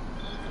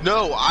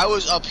 No, I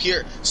was up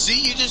here. See,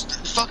 you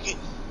just fucking...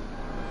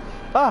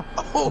 Ah!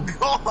 Oh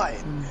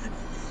god!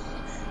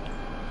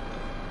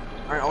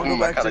 Alright, I'll go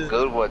back I to... got a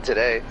good one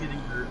today.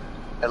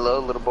 Hello,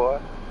 little boy.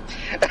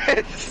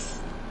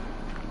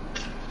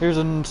 Here's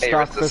a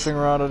stock fishing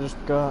rod I just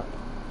got.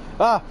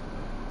 Ah!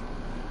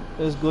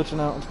 It is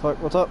glitching out. What the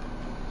fuck? What's up?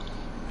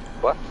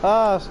 What?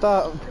 Ah,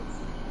 stop.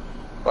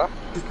 What?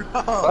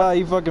 Ah,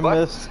 you fucking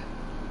missed.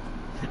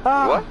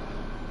 Ah! What?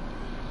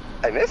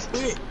 I missed?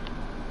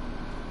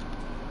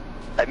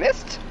 I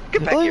missed?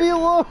 Get back Leave here. me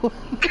alone!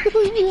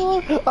 Leave me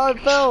alone! I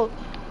fell!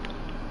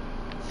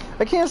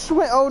 I can't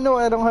swim! Oh no,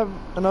 I don't have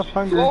enough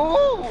hunger.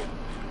 Whoa.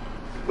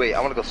 Wait, I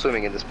want to go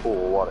swimming in this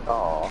pool of water.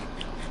 Oh.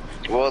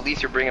 Well, at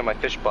least you're bringing my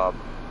fish bob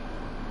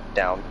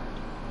down.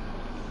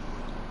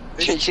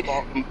 The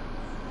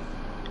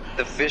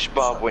fish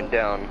bob went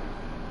down.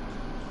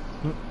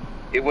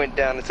 It went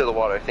down into the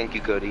water. Thank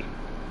you, Cody.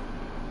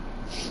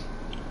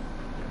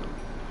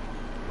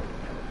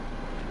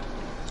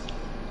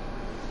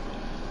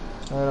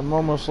 Alright, I'm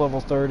almost level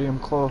 30. I'm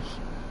close.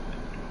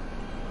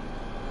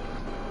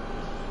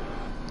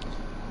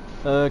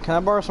 Can I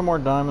borrow some more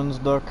diamonds,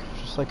 Duck?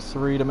 Just like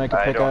 3 to make a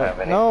pickaxe. I don't have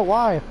any. No,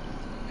 why?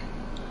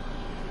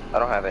 I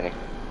don't have any.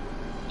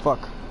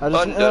 Fuck. I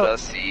just Under the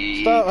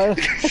sea. Stop! I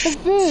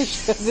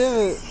fish!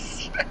 Damn it!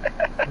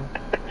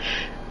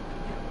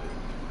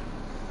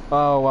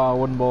 Oh wow,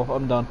 wooden bowl.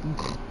 I'm done.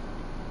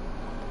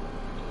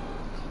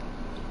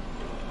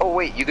 Oh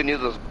wait, you can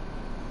use those.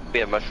 We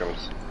have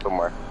mushrooms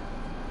somewhere.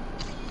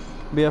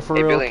 But yeah, for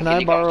Hey, real, Billy, can can I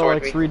you come borrow like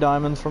towards me? 3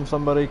 diamonds from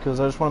somebody? Because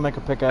I just want to make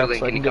a pickaxe Billy,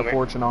 so I can can you come get here?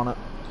 fortune on it.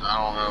 I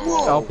don't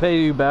know. I'll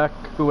pay you back,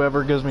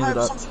 whoever gives me I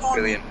the have dot. something on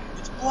Billion. me.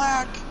 It's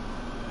black.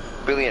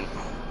 Billion.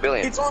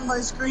 It's on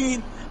my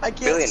screen. I can't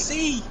Billion.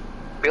 see.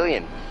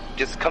 Billion.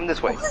 Just come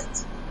this way.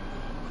 What?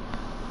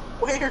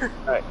 Where?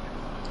 Alright.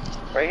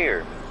 Right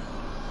here.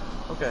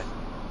 Okay.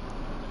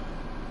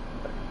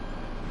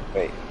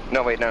 Wait.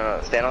 No, wait,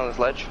 no. Stand on this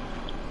ledge.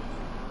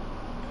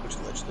 Which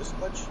ledge? This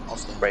ledge? I'll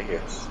stand. Right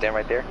here. Stand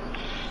right there.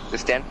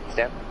 Just stand.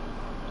 Stand.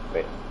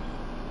 Wait.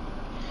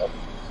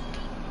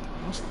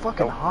 It's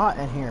fucking hot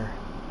in here.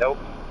 Nope.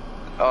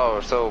 Oh,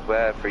 so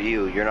bad for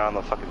you. You're not on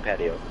the fucking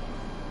patio.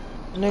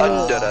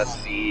 Under the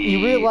sea.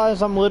 You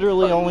realize I'm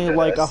literally only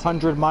like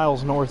 100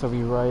 miles north of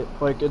you, right?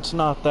 Like, it's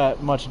not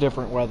that much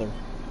different weather.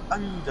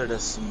 Under the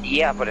sea.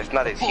 Yeah, but it's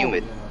not as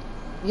humid.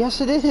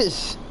 Yes, it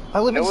is. I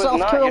live in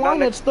South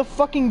Carolina. It's the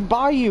fucking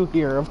bayou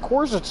here. Of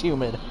course it's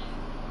humid.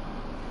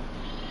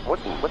 What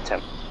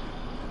temp?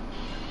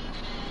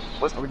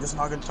 Are we just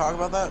not gonna talk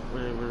about that?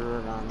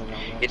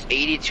 It's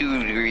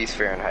 82 degrees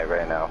Fahrenheit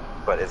right now,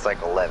 but it's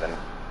like 11.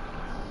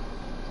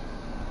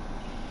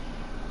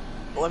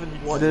 11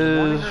 what? It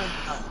is...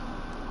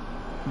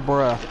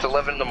 Bruh. It's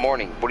 11 in the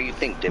morning. What do you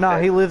think, Diphead? Nah,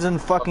 he lives in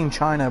fucking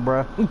China,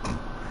 bruh.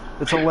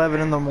 It's 11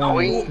 in the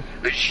morning.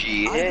 It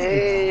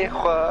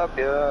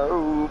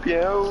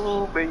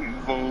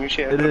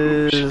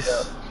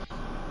is...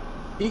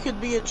 He could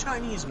be a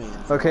Chinese man.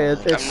 Okay,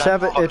 it's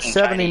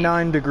 79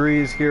 Chinese.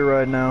 degrees here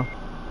right now.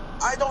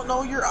 I don't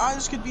know, your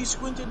eyes could be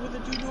squinted with a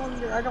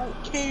 2mm, I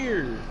don't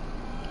care.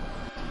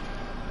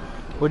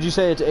 Would you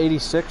say it's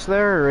 86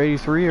 there, or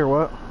 83, or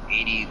what?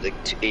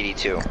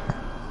 82.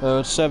 Oh,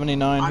 it's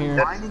 79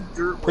 here.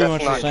 Pretty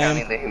much the same.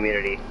 Counting the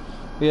humidity.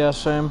 Yeah,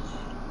 same.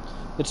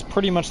 It's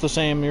pretty much the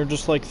same. You're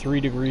just like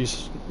 3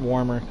 degrees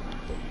warmer,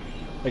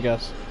 I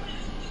guess.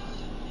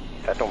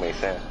 That don't make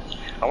sense.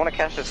 I want to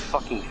catch this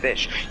fucking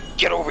fish.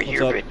 Get over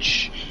here, up?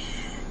 bitch.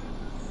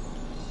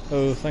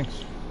 Oh,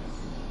 thanks.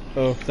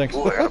 Oh, thanks.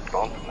 Ooh, I got a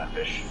bone from that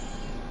fish.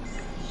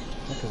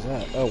 What is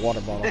that? Oh, water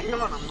bottle. Hang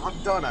on, I'm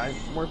not done. I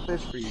have more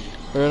fish for you.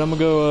 Alright, I'm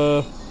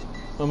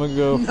gonna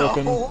go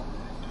fucking...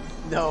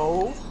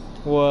 No.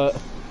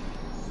 What?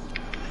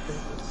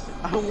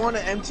 I want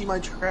to empty my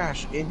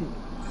trash in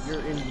your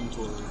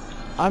inventory.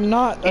 I'm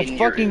not a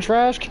fucking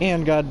trash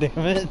can,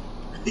 goddammit.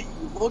 You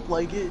look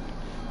like it.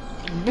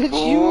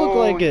 Bitch, you look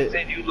like it. You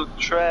said you look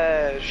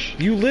trash.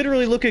 You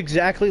literally look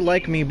exactly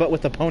like me, but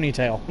with a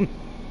ponytail.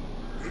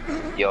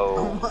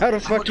 Yo. How the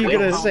fuck you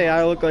gonna say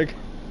I look like...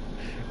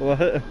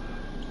 What?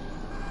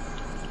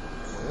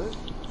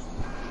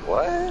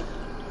 What?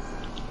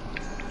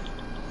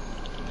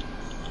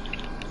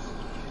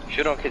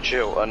 You don't get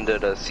your under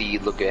the sea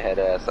look ahead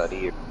ass out of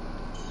here.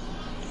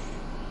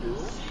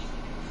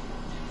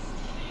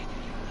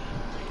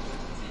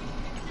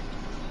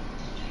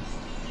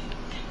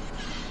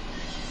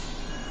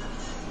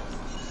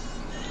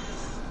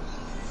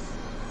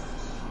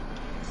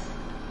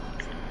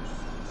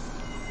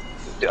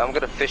 Dude, I'm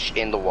gonna fish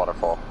in the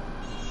waterfall.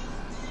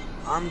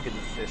 I'm gonna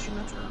fish in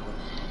the tournament.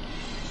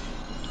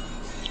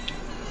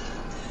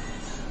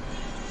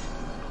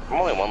 I'm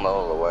only one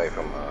level away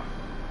from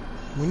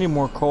We need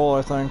more coal,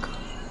 I think.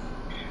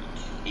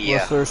 Yeah.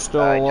 Unless there's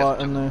still a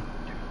lot in there.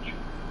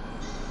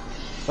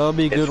 That'll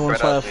be good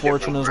once I have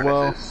fortune as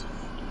well.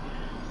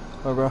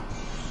 Okay.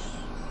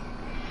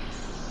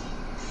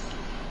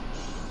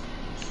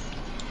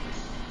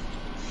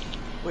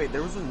 Wait,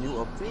 there was a new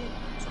update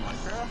to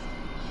Minecraft?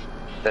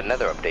 The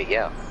Nether update,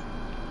 yeah.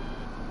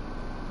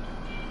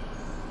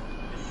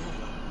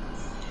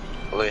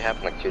 Well, it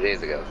happened like 2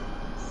 days ago.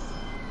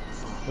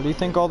 Where do you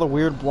think all the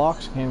weird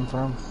blocks came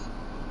from?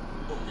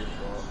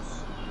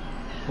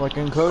 Like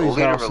in Cody's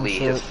house and literally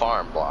shit. his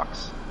farm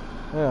blocks.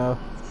 Yeah.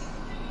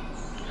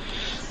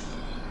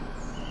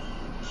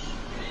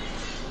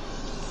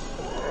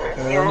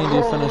 Okay, I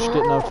need to finish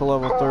getting up to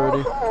level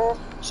 30.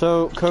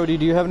 So, Cody,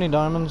 do you have any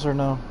diamonds or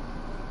no?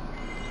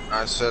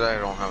 I said I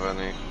don't have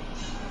any.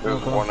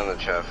 There's one in the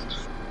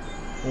chest.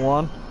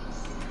 One?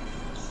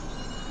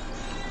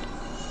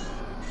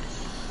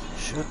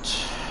 Shit.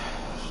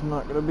 It's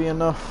not gonna be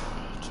enough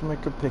to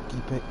make a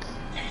picky pick.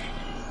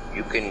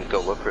 You can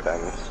go look for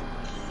diamonds.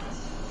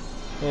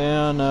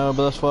 Yeah, I know,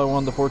 but that's what I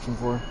wanted the fortune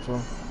for,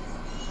 so.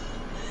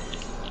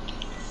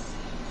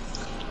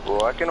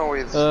 Well, I can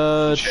always...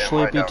 It's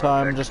sleepy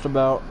time, just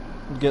about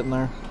getting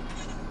there.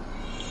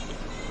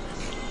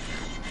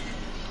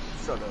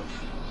 Shut up.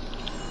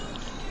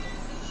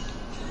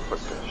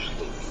 What's the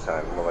sleepy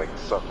time? More like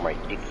suck my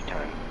dicky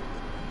time.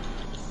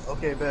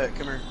 Okay, bet,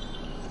 come here.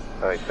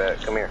 Alright, bet,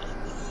 come here.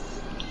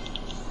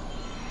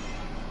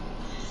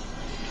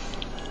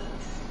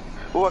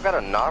 Ooh, I got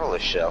a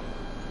Nautilus shell.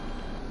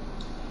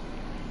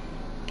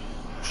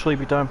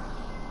 Sleepy time.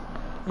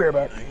 Be right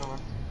back. Hang on.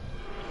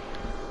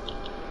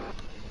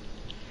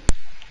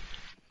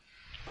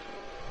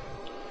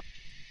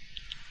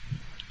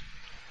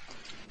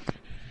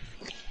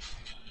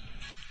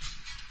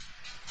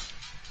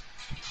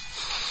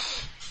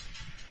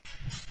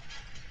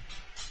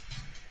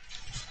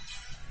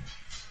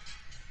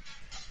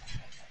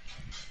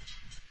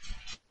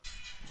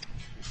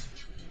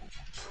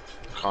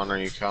 Connor,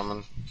 you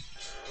coming?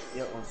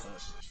 Yeah, one sec.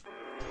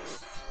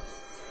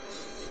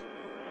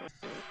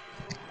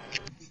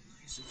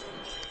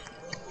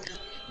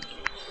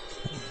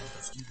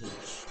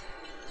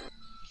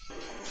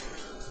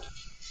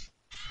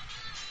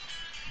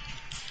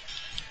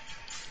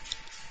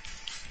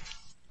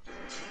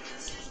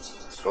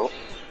 Cool.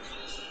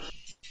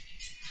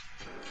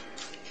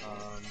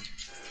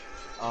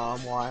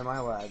 Why am I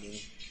lagging?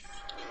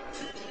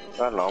 I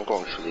don't know, I'm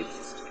going to sleep.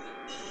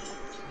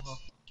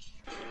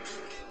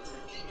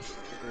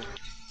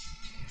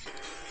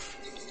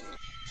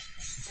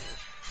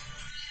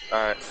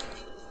 Alright.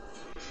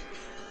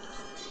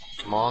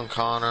 Come on,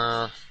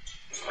 Connor.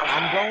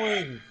 I'm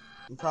going.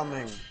 I'm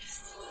coming.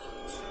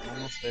 I'm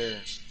almost there.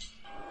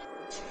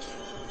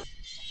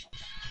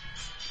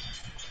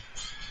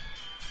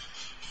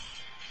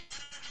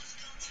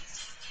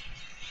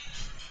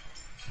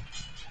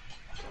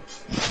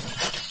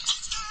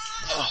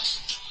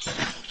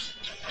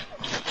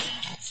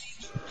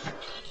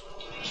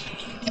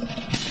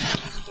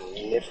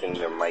 Sniffing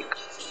their mic.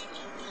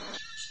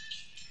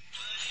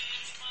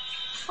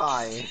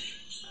 Hi.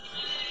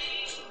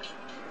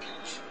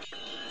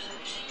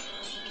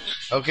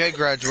 Okay,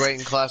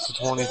 graduating class of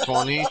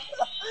 2020.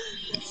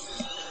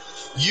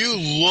 You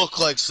look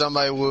like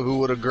somebody who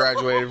would have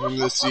graduated from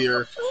this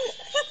year.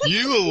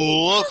 You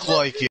look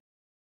like it.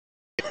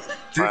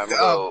 I'm gonna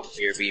go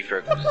BRB for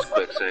a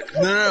quick sec.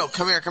 No,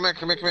 come here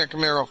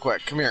real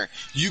quick. Come here.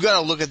 You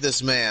gotta look at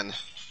this man.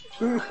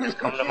 Just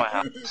come to my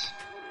house.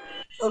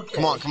 Okay.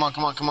 Come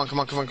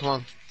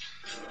on.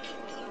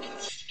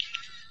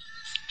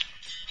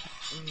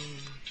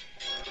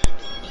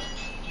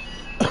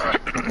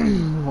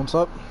 What's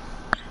up?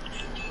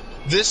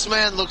 This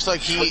man looks like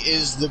he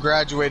is the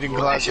graduating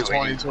class of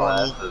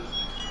 2020.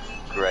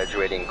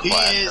 Graduating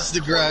class. He is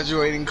the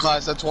graduating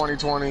class of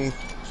 2020.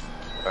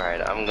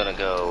 Alright, I'm gonna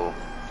go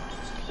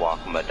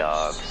walk my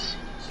dogs.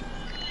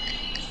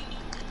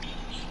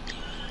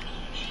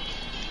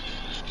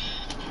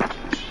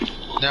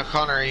 Now,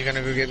 Connor, are you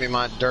gonna go get me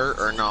my dirt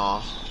or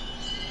no?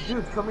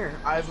 Dude, come here.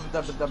 I have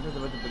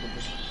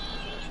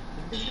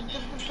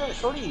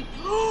Cody!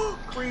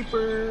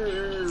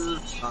 Creeper!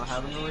 Not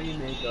having a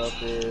remake of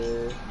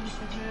it.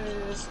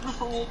 Yes,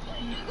 no,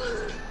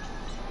 Creeper!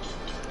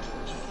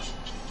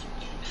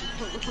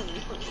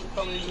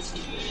 Coming to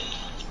see me.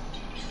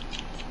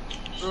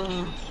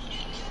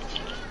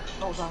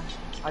 Don't die.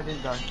 I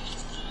didn't die.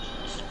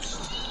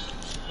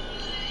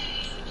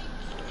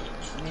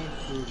 I need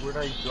food. Where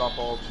did I drop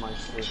all of my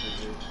staples?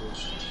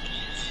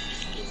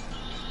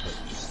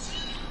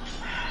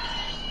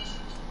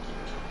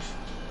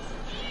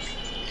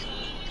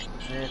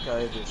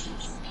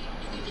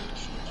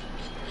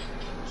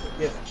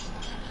 Yes.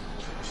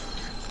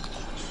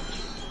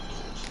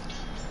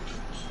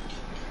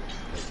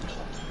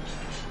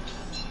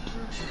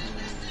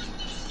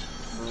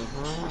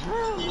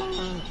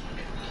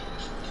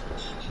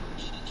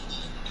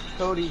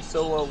 Cody,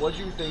 so what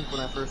did you think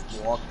when I first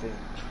walked in?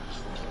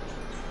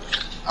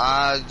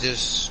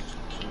 Just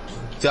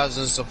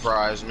doesn't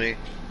surprise me.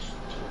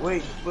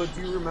 Wait, but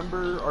do you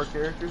remember our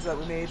characters that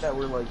we made that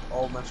were like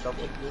all messed up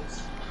like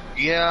this?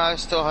 Yeah, I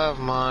still have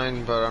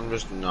mine, but I'm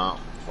just not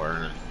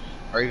wearing it.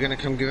 Are you gonna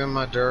come give him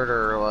my dirt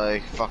or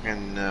like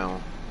fucking no?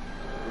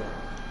 Yeah.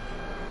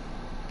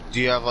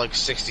 Do you have like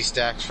 60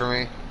 stacks for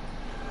me?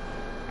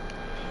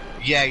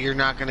 Yeah, you're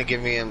not gonna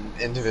give me him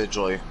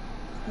individually.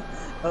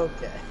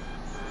 Okay.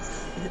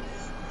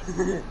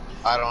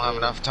 I don't have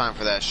enough time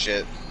for that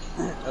shit.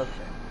 Okay.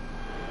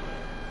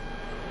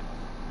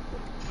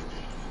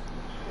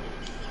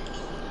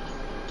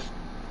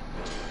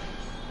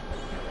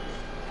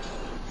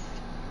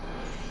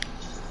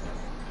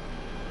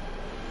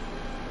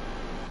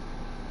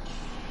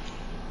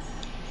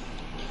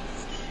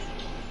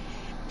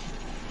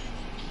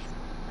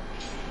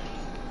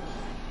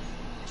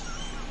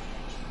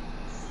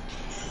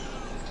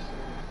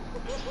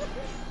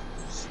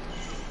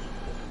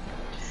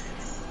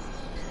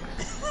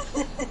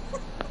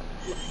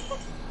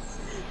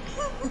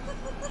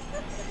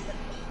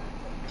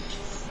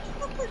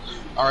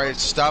 Alright,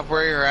 stop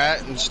where you're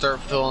at and start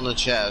filling the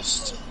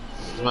chest.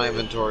 My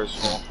inventory's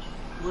full.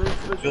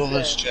 Fill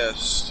this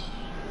chest.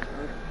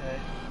 Okay.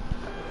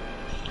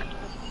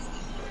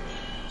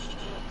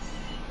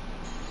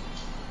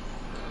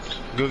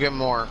 Go get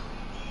more.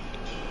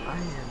 I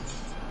am.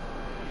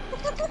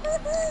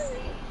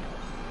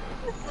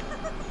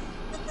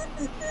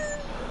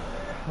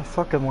 A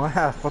fucking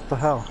laugh, what the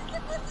hell?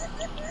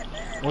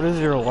 What is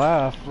your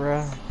laugh,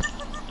 bruh?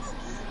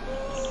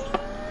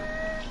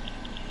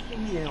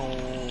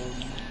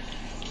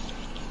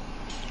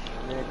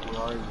 Nick,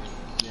 where are you?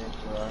 Nick,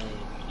 where are you?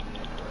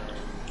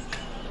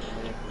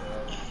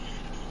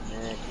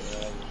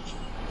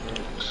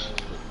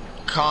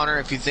 Connor,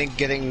 if you think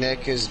getting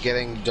Nick is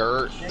getting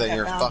dirt, Nick, then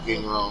you're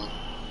fucking wrong.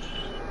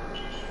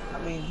 I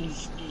mean,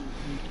 he's...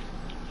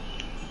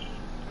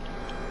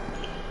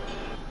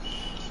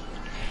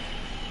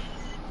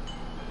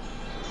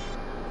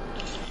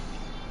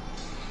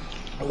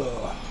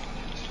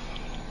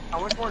 How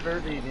much more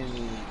dirt do you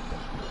need?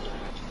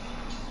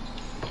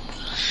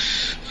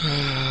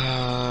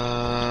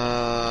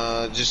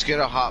 Just get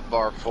a hot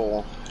bar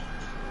full.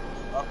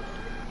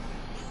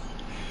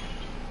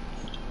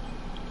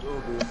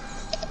 Will do.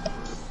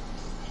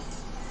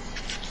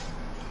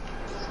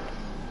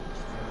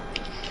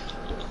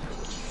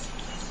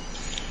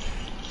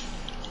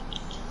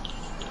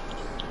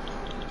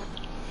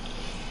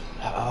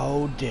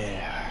 Oh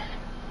dear.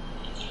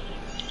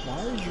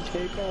 Why did you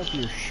take off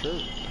your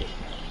shirt?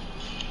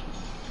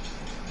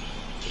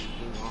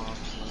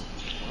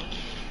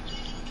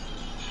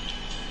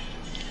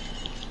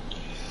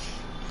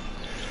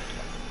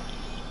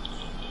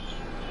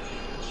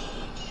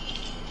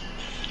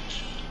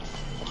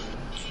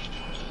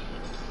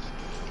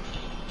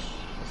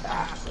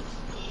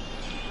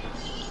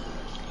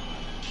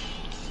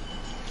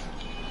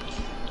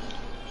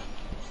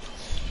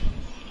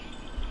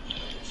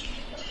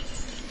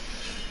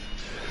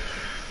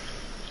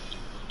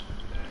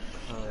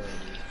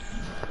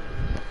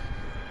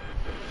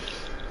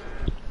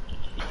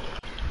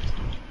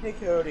 Hey,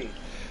 Cody.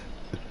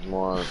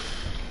 What?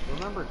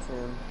 Remember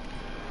Tim?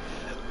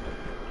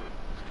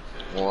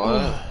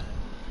 What?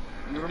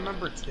 You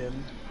remember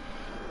Tim?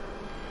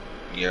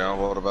 Yeah,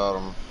 what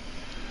about him?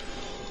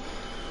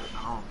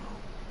 I don't know.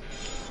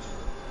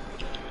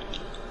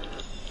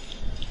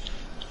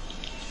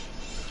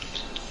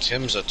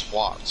 Tim's a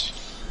twat.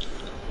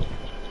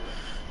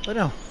 But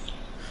no,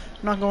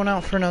 I'm not going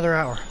out for another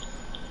hour.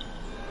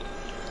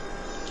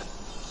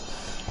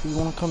 You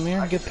want to come here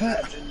and get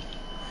pet?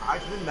 I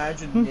can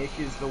imagine Nick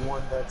is the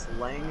one that's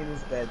laying in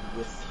his bed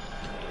with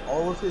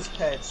all of his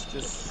pets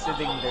just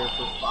sitting there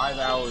for 5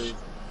 hours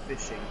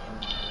fishing.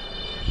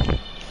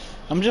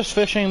 I'm just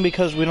fishing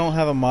because we don't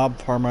have a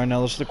mob farm right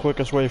now. This is the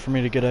quickest way for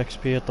me to get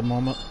XP at the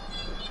moment.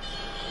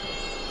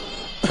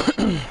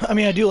 I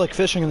mean, I do like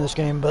fishing in this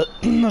game, but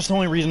that's the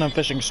only reason I'm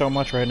fishing so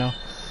much right now.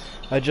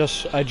 I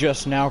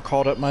just now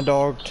called up my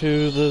dog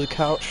to the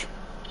couch.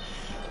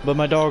 But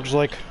my dogs,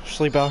 like,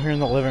 sleep out here in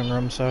the living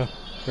room, so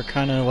they're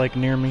kind of, like,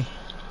 near me.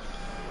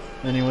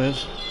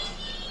 Anyways.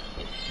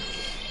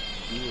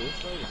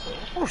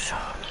 What's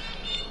up?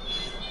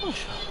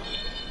 What's up?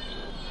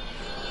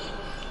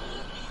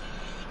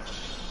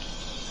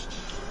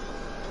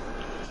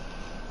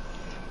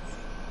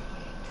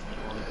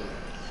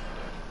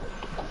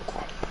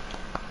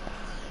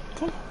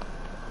 Come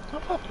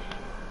on. Up.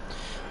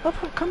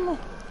 Up, come on.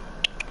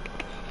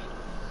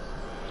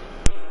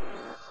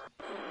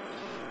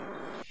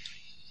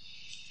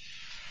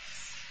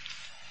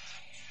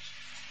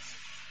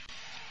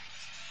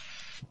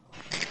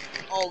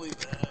 I'll be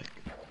back.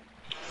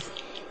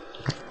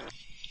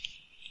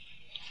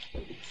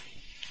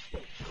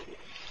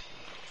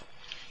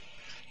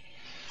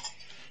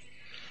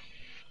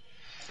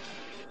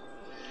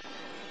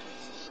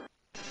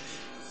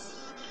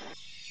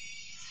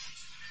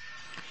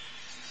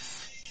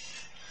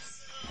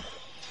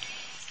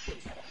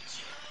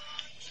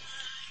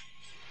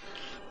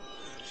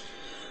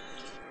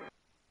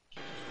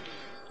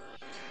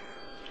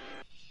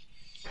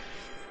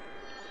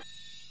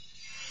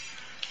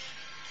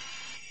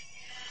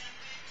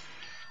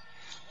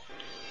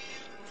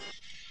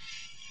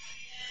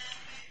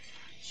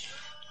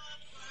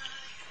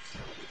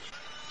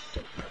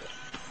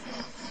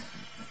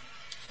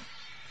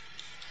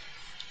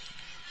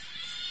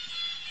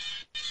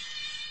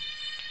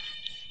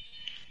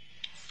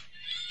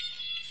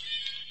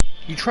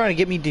 You trying to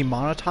get me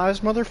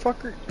demonetized,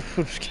 motherfucker?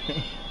 I'm just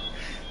kidding.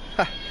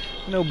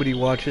 Nobody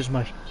watches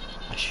my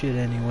shit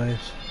anyways.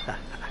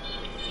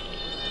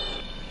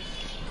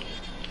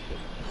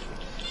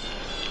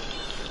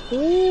 Ooh,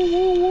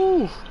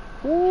 ooh,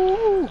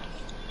 ooh.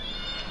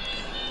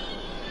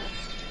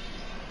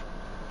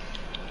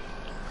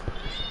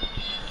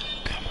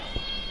 Come on.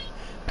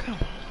 Come on.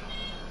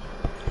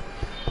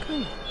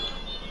 Come on.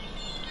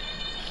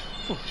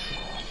 Oh,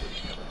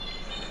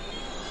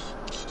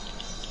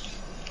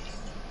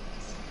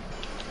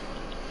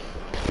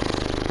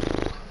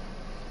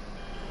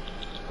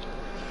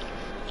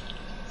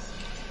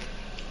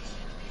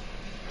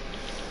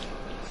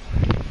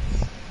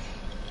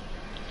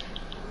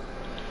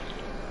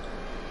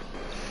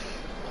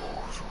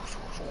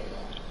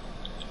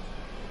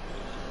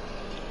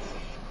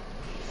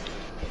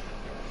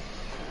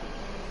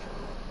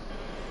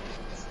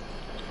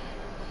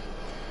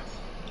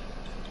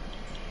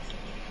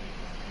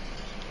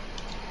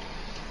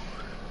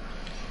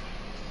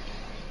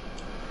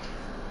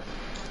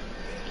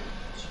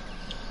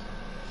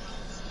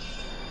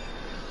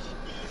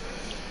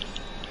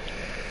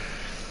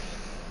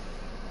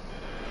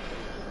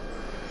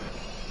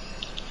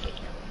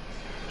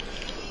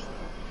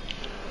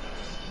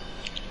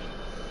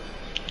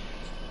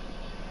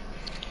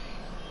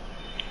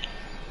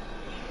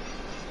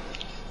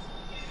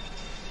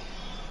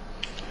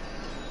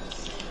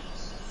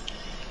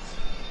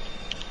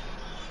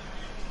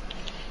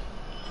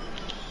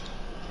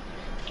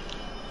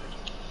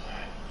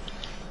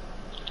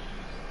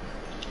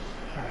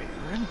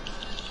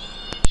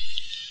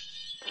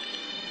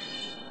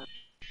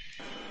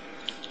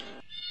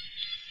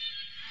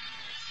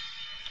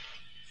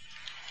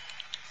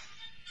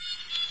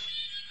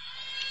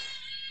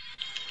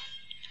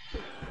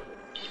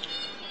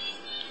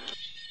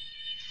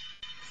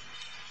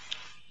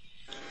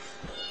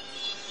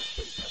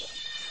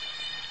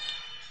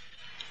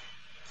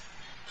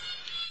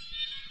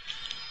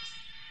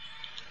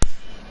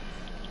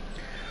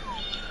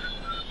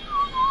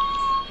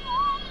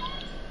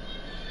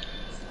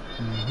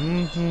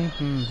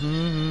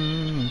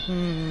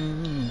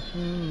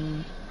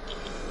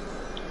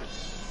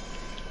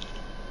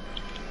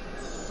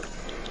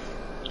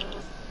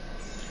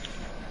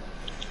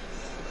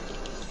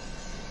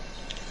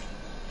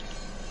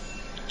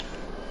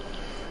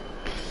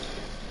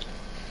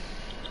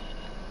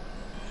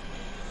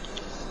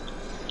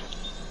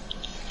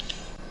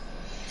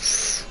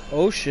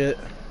 Oh shit.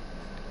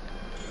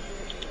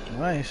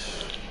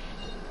 Nice.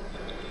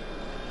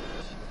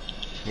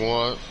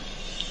 What?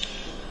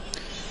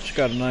 Just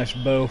got a nice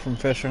bow from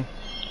fishing.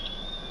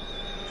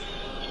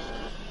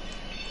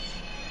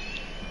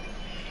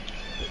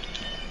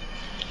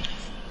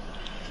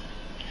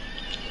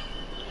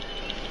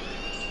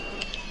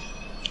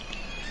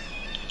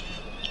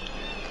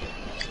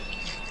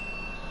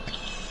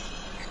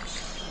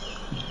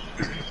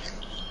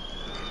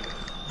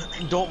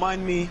 don't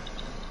mind me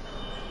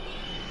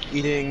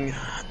eating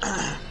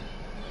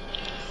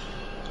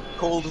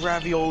cold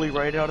ravioli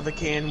right out of the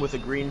can with a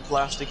green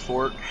plastic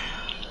fork.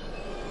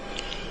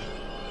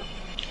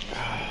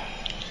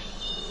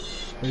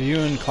 Are you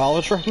in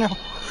college right now?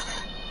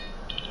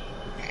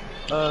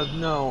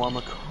 No, I'm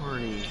a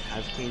carny.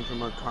 I came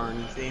from a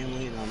carny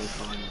family, and I'm a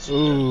carny.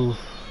 Ooh,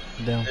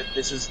 damn.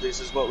 This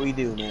is what we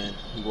do, man.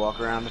 We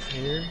walk around the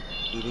fair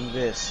eating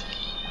this.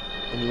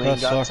 When you That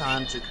ain't got sucks.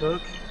 time to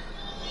cook,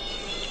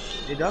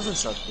 it doesn't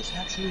suck. It's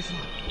actually fun.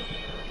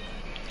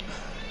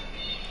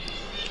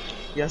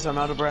 Yes, I'm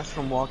out of breath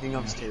from walking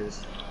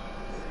upstairs.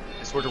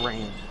 It sort of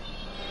rained.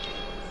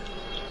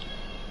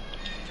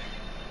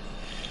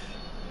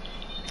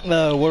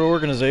 What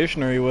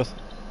organization are you with?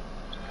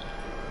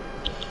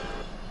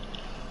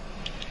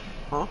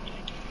 Huh?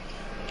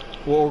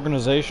 What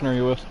organization are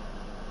you with?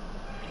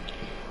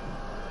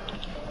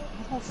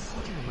 I don't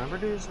fucking remember,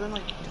 dude. It's been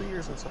like 2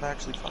 years since I've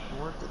actually fucking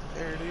worked at the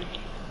fair, dude.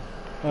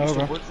 Oh, I used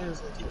okay. to work there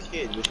as like a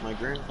kid with my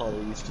grandfather.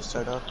 We used to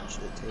set up and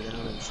shit, tear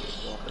down and shit,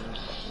 walk around,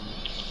 fucking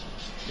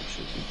make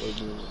sure people are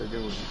doing what they're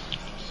doing.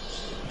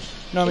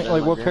 No, I mean,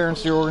 like, what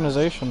parents do your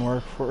organization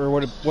work for, or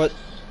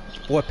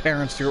what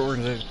parents do your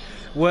organization?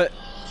 What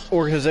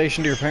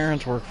organization do your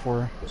parents work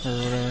for, or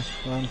whatever?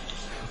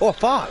 Oh, a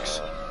fox!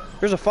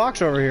 There's a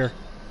fox over here.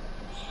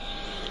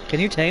 Can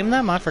you tame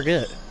them? I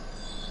forget.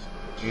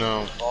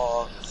 No.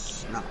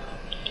 Fox. No.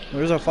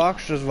 There's a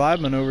fox just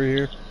vibing over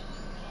here.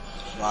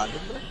 Vibing?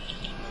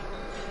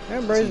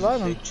 Yeah, Bray's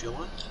vibing.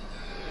 Chilling.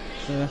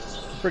 Yeah,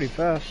 pretty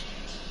fast.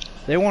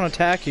 They won't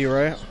attack you,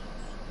 right?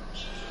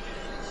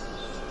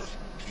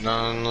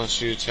 Not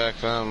unless you attack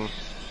them.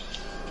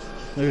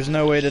 There's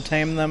no way to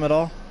tame them at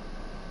all?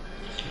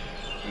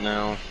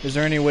 No. Is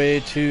there any way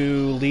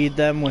to lead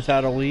them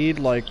without a lead,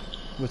 like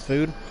with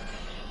food?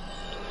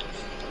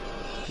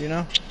 Do you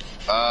know?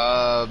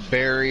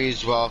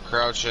 Berries while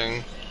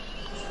crouching.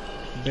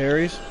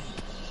 Berries?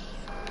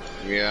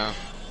 Yeah.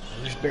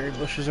 There's berry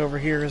bushes over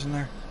here, isn't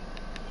there?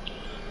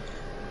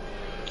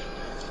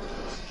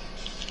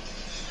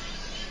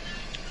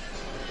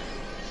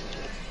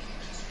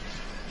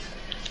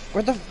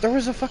 There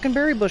was a fucking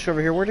berry bush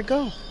over here. Where'd it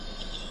go?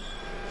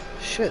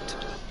 Shit.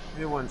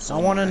 It went I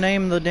somewhere. want to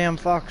name the damn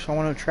fox. I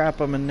want to trap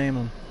him and name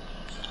him.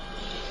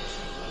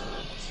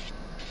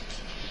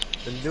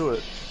 Then do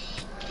it.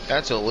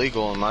 That's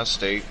illegal in my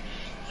state.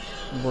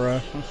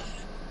 Bruh.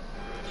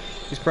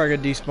 He's probably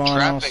gonna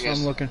despawn out, so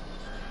I'm looking.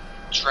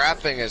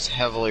 Trapping is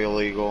heavily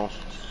illegal.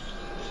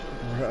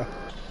 Bruh.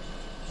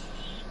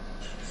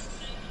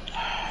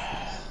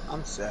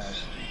 I'm sad.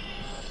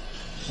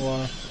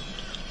 Why?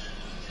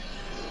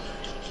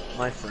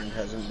 My friend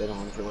hasn't been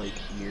on for like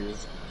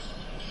years.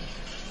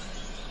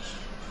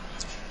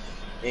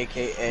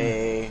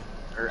 AKA,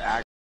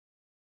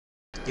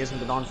 he hasn't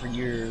been on for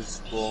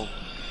years. Well,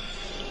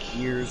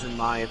 years in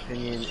my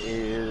opinion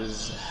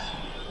is...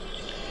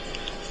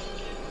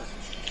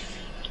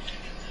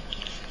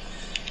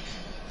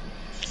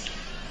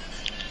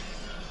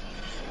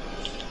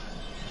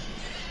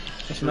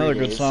 That's another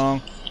good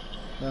song.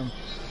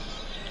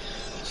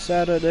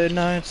 Saturday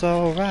night's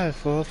alright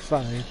for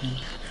fighting.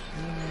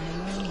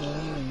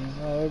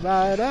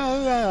 Alright,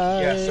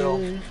 alright. Yeah, so...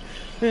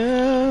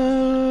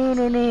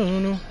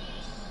 No.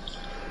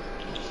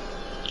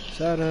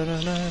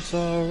 Saturday night's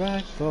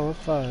alright for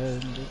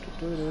fighting.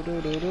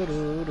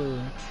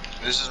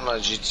 This is my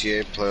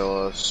GTA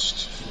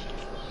playlist.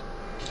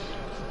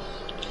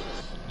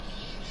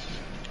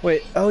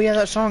 Wait, oh yeah,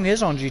 that song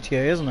is on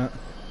GTA, isn't it?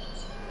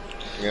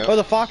 Yep. Oh,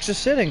 the fox is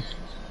sitting.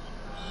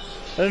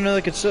 I didn't know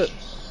they could sit.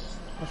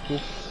 That's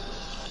cool.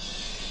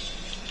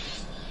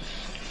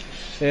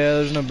 Yeah,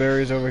 there's no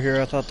berries over here.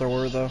 I thought there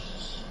were, though.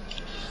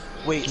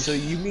 Wait, so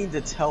you mean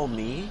to tell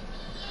me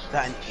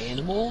that an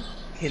animal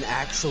can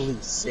actually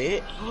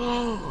sit?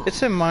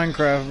 It's in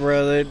Minecraft,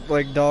 bro. They,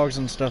 like dogs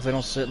and stuff, they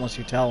don't sit unless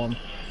you tell them.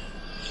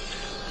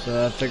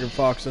 So I figured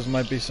foxes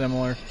might be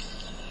similar.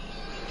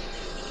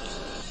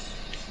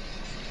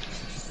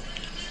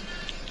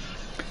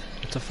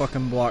 It's a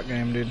fucking block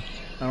game, dude.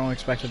 I don't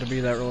expect it to be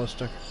that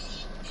realistic.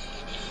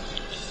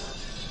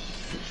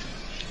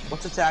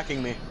 What's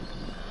attacking me?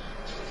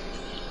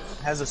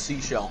 It has a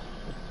seashell.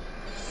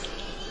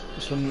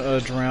 This one,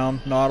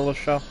 drowned Nautilus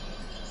shell.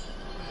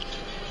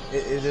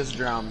 It is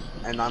drowned,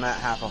 and I'm at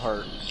half a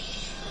heart.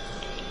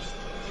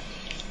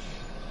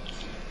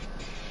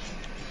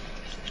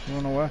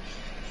 Run away.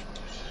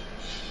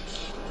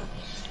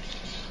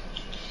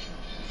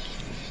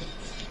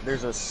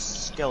 There's a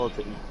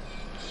skeleton.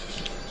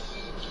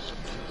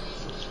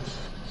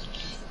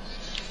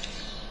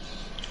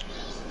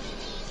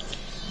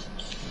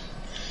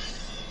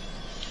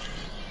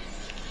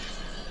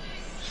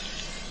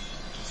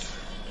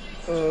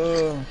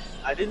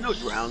 I didn't know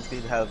drowns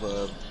could have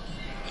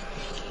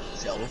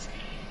shells.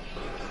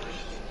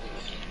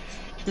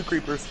 2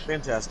 creepers,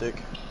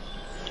 fantastic.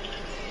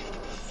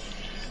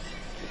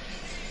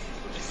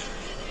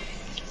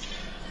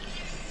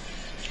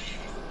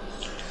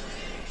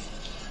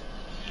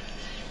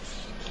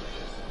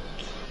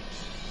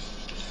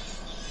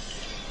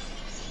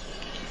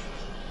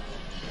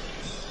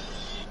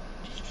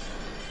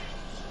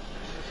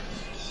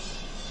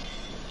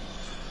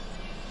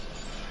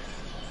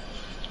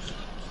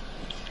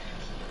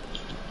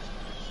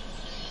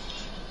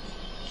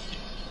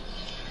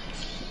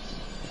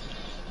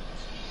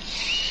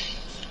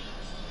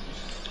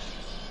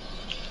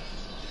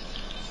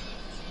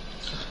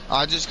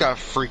 I just got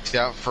freaked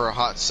out for a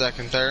hot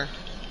second there.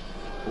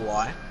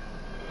 Why?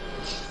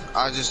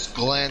 I just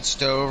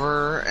glanced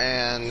over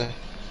and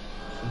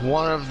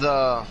one of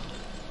the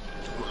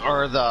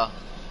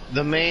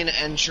main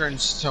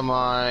entrance to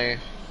my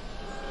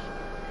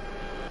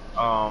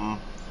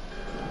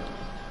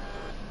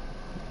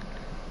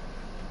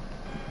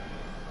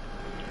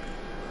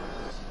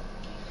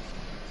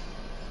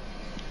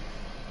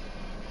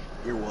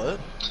Your what?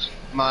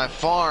 My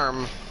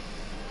farm.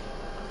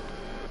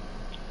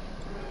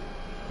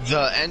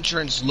 The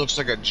entrance looks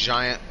like a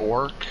giant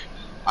orc.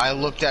 I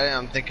looked at it and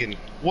I'm thinking,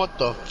 what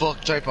the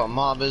fuck type of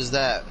mob is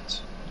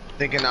that?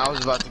 Thinking I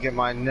was about to get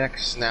my neck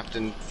snapped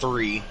in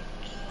 3.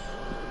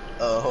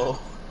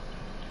 Oh.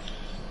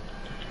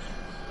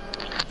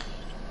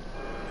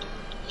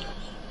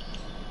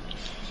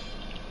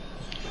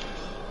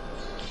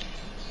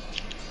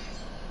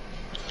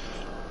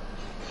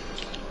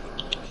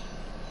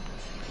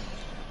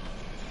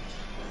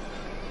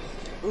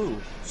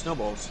 Ooh,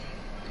 snowballs.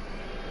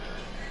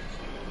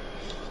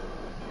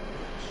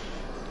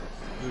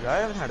 Dude, I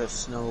haven't had a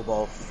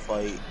snowball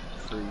fight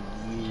for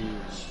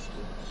years.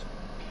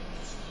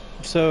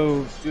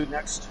 So, dude,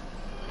 next.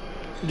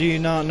 Do you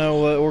not know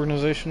what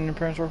organization your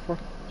parents work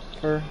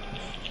for?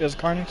 As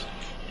Carnies?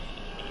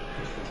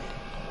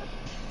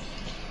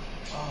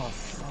 Oh,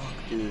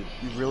 fuck, dude.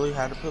 You really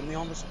had to put me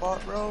on the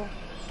spot, bro?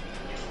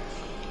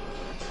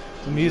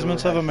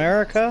 Amusements of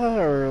America?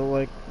 Or,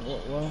 like,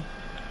 what?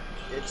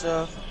 It's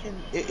a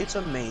fucking. It's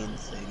a Maine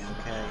thing,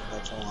 okay?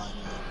 That's all I know.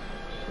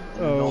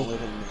 And Oh. we don't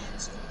live in Maine,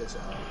 so it's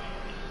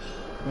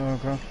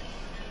Okay.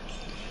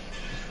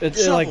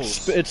 It's like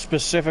it's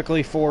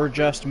specifically for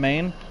just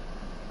Maine.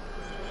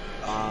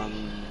 I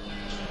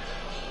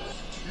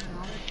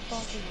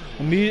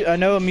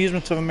know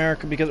Amusements of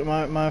America because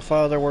my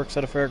father works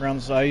at a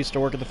fairgrounds. I used to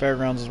work at the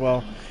fairgrounds as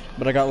well,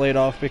 but I got laid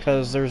off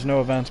because there's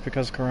no events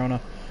because of Corona.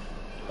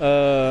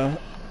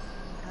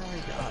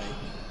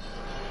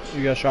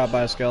 You got shot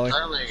by a skelly.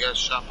 Apparently you got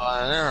shot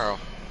by an arrow.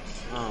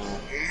 Oh.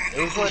 It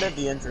was right at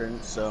the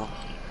entrance, so.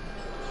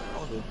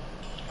 I'll do.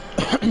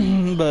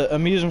 But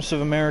Amusements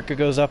of America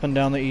goes up and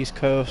down the East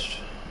Coast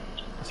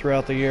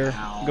throughout the year,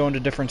 going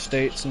to different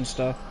states and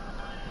stuff.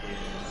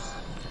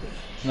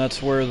 And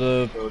that's where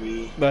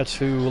that's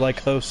who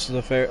like hosts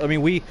the fair. I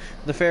mean,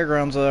 the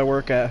fairgrounds that I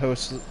work at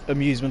hosts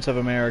Amusements of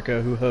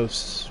America, who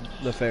hosts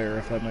the fair,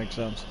 if that makes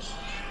sense.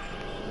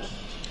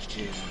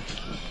 Yeah.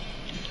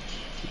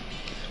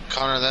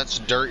 Connor, that's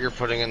dirt you're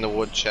putting in the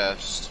wood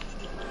chest.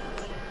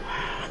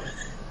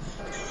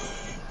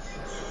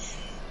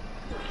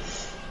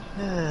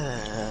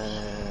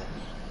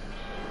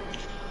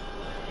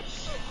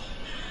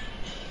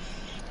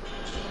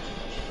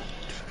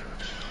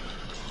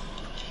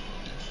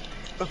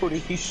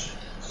 Cody,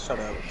 shut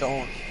up.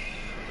 Don't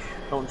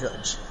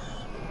judge.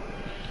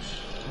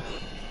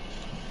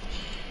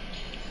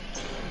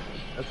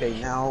 Okay,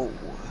 now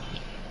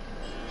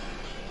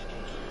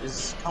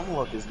come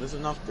look, is this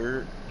enough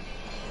dirt?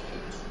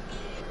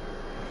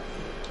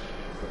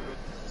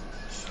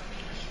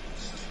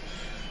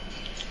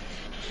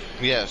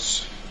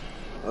 Yes.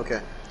 Okay.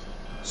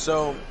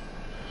 So,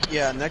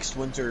 yeah, next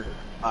winter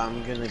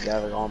I'm gonna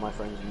gather all my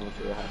friends and move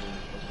to the house.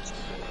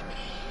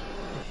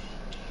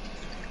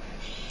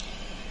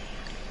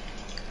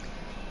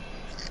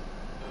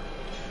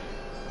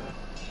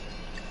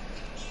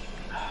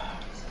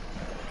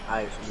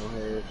 Alright, so go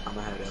ahead. I'm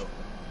gonna head out.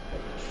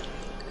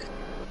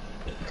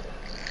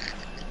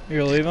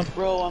 You're leaving?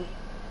 Bro,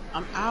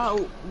 I'm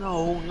out.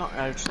 No, not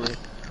actually.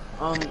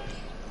 I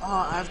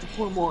have to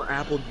pour more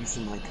apple juice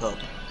in my cup.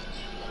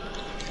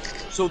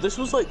 So this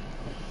was like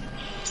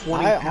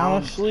 20 I pounds.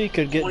 honestly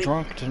could get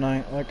drunk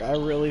tonight. Like, I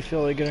really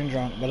feel like getting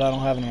drunk, but I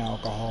don't have any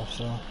alcohol,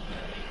 so.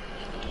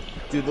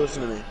 Dude,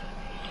 listen to me.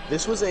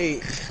 This was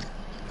a.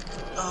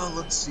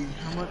 Let's see.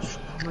 How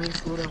many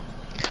fluid ounce?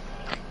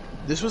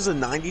 This was a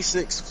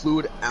 96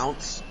 fluid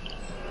ounce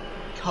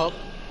cup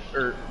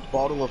or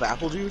bottle of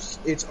apple juice.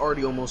 It's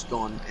already almost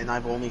gone, and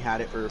I've only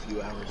had it for a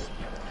few hours.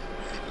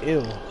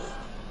 Ew.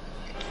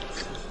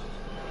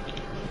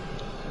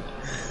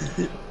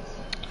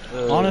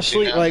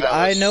 Honestly, like,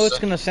 I know it's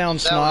gonna sound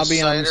snobby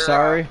and I'm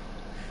sorry.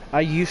 I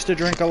used to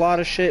drink a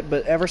lot of shit,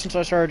 but ever since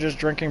I started just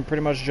drinking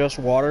pretty much just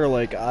water,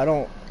 like, I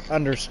don't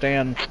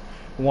understand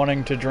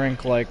wanting to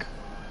drink, like,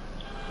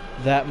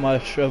 that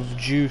much of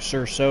juice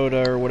or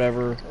soda or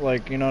whatever.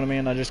 Like, you know what I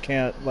mean? I just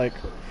can't, like,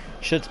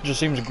 shit just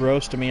seems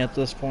gross to me at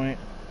this point.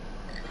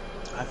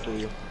 I feel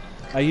you.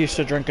 I used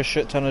to drink a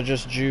shit ton of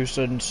just juice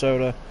and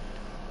soda.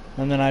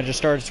 And then I just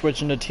started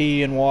switching to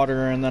tea and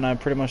water, and then I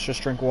pretty much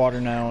just drink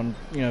water now and,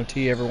 you know,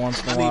 tea every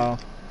once in a while.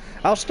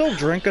 I'll still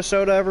drink a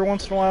soda every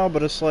once in a while,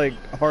 but it's like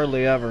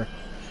hardly ever.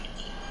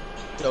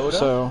 Soda?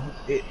 So.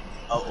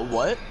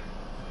 What?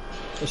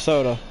 A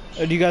soda.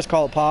 Do you guys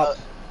call it pop?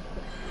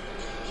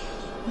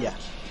 Yeah.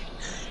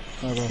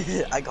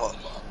 Okay. I call it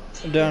pop.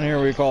 Down here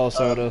we call it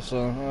soda,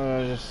 so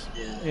just,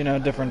 you know,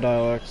 different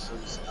dialects.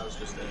 I was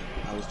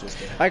just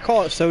there. I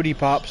call it sody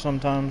pop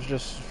sometimes,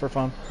 just for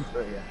fun.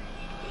 But yeah.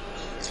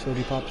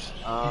 Sody pops.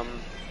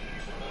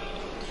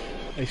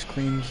 Ice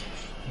creams.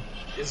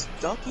 Is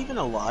Duck even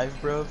alive,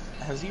 bro?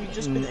 Has he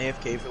just been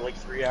AFK for like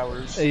 3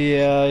 hours?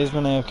 Yeah, he's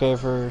been AFK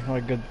for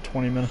like a good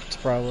 20 minutes,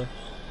 probably.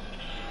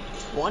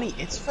 20?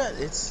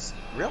 It's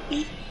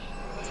really?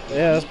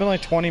 Yeah, it's been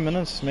like 20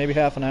 minutes, maybe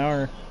half an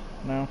hour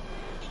now.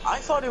 I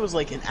thought it was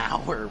like an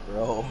hour,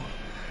 bro.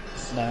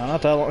 No,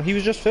 not that long. He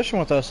was just fishing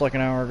with us like an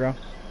hour ago.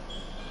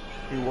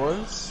 He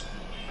was?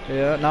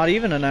 Yeah, not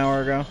even an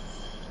hour ago.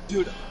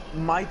 Dude,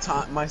 my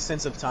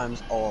sense of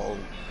time's all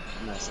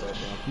messed up, bro.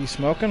 You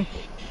smoking?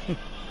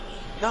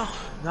 No.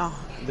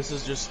 This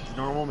is just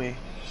normal me.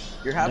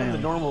 You're having the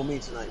normal me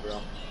tonight,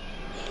 bro.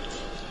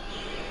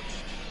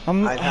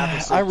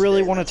 I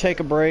really want to take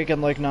a break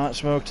and like not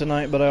smoke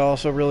tonight, but I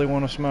also really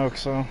want to smoke,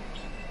 so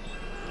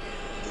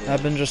yeah.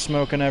 I've been just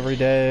smoking every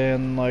day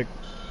and like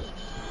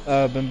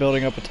I've been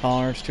building up a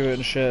tolerance to it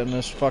and shit, and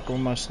it's fucking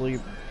with my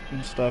sleep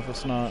and stuff.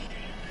 It's not.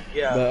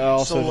 Yeah. But I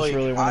also just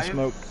really want to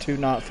smoke to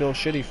not feel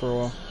shitty for a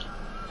while.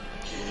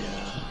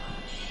 Yeah.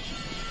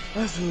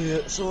 That's really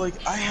it. So like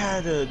I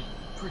had a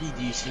pretty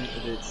decent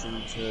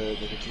addiction to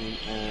nicotine,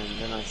 and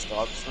then I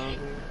stopped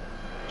smoking.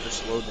 Or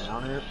slowed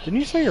down it. Didn't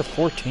you say you're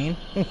 14?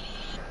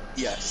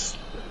 Yes.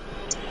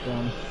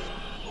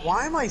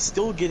 Why am I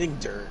still getting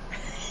dirt?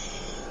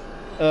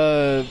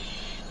 Did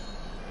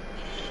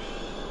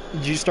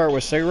you start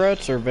with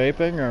cigarettes or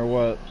vaping or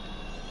what?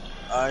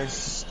 I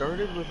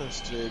started with a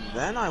cig,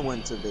 then I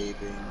went to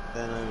vaping,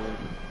 then I went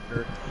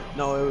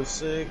no, it was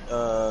cig,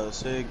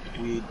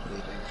 weed,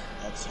 vaping.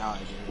 That's how I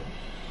did it.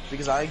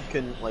 Because I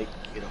couldn't like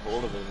get a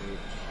hold of it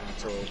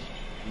until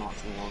not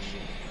too long ago.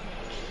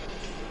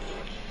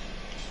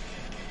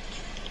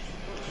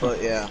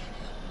 But yeah.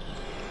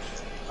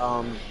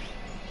 I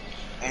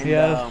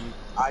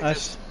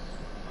just...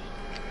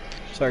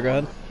 Sorry, go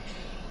ahead.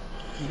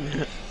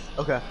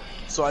 Okay.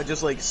 So I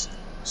just like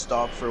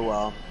stopped for a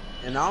while.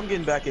 And now I'm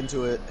getting back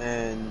into it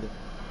and...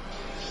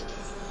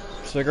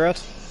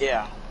 Cigarettes?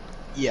 Yeah.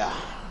 Yeah.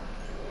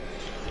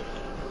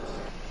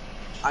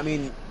 I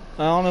mean...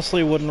 I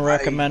honestly wouldn't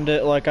recommend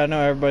it. Like, I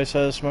know everybody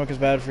says smoke is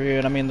bad for you,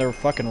 and I mean, they're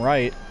fucking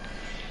right.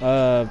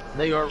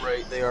 They are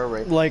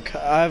right. Like,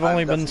 I've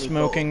only been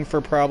smoking for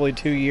probably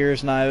 2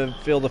 years, and I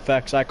feel the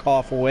effects. I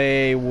cough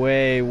way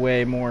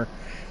more.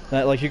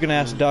 Like, you can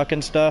ask Duck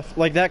and stuff.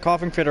 Like, that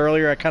coughing fit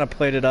earlier, I kind of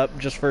played it up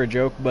just for a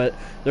joke, but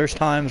there's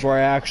times where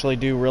I actually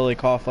do really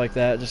cough like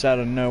that, just out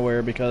of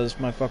nowhere, because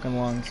my fucking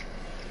lungs.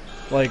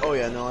 Like... Oh,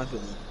 yeah, no, I feel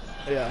that.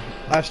 Yeah.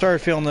 I started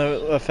feeling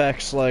the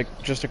effects, like,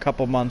 just a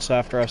couple months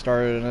after I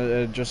started, and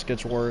it just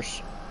gets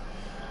worse.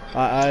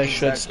 I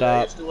should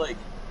stop.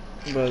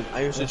 But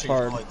I used to it's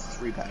hard. Like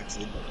 3 packs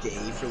a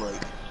day for like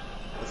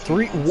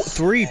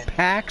 3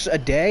 packs a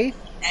day?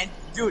 And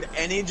dude,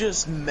 and it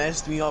just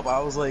messed me up. I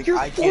was like, You're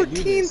I can't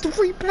do this.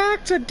 3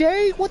 packs a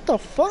day? What the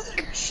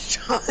fuck?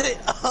 Shut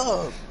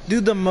up,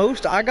 dude. The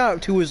most I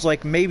got to was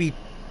like maybe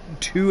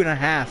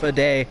 2.5 a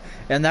day,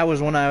 and that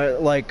was when I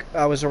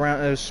was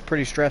around. It was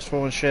pretty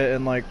stressful and shit,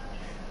 and like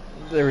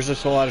there was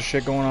just a lot of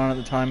shit going on at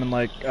the time, and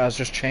like I was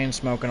just chain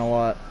smoking a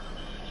lot.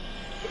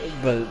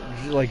 But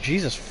like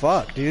Jesus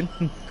fuck, dude.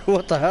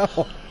 What the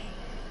hell?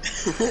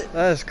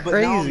 That is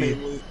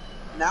crazy.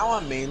 Now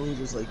I'm mainly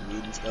just like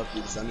weed and stuff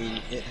because I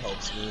mean it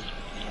helps me.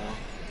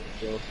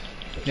 So.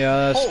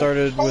 Yeah, I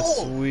started with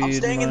weed. I'm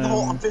staying in the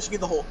hole. I'm fishing in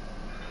the hole.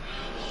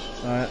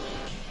 Alright.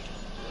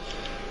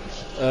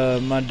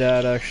 My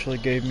dad actually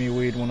gave me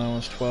weed when I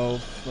was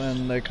 12,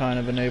 and they kind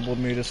of enabled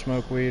me to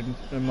smoke weed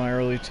in my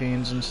early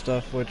teens and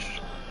stuff,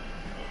 which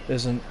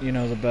isn't, you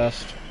know, the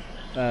best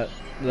at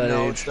that age.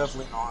 No, it's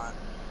definitely not.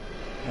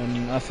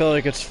 And I feel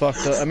like it's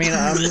fucked up. I mean,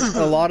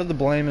 a lot of the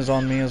blame is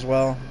on me as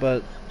well,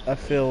 but I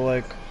feel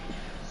like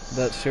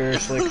that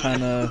seriously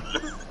kind of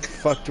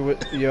fucked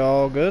with you.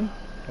 All good?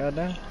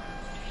 Goddamn.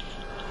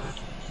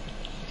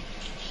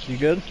 You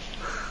good?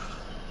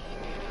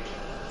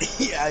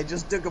 Yeah, I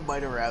just took a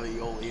bite of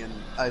ravioli and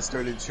I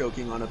started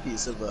choking on a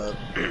piece of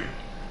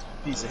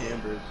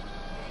hamburger.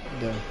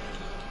 Yeah.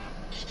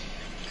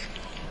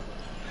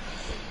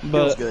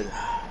 But feels good.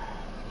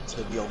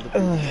 To be able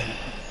to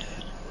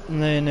and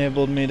they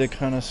enabled me to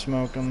kind of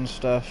smoke and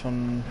stuff,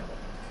 and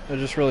it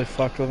just really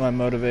fucked with my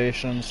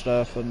motivation and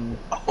stuff. And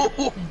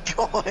oh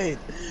god.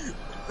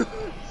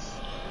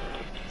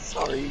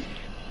 Sorry.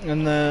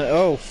 And then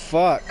oh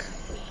fuck.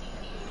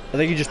 I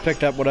think you just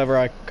picked up whatever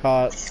I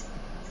caught.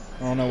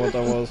 I don't know what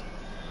that was.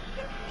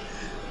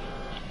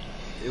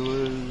 It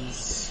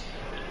was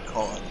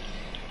cod.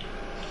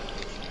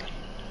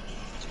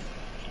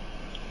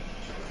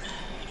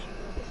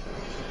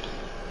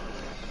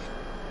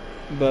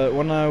 But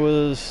when I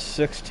was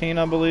 16,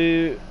 I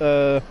believe,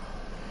 I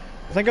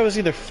think I was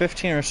either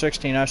 15 or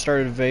 16, I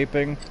started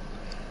vaping.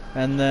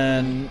 And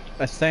then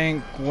I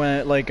think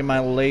when, like in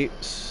my late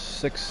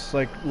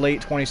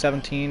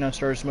 2017, I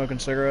started smoking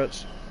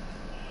cigarettes.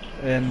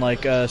 And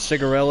like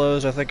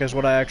cigarillos, I think is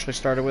what I actually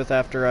started with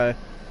after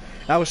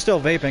I was still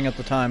vaping at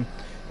the time.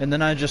 And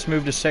then I just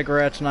moved to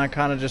cigarettes, and I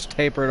kind of just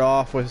tapered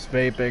off with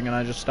vaping, and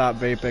I just stopped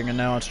vaping, and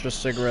now it's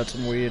just cigarettes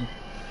and weed.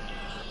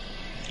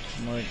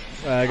 Like,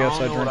 I guess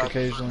I drink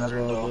occasionally as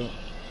well.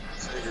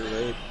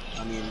 Cigarette.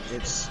 I mean,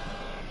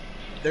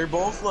 they're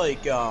both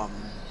like,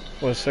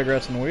 What,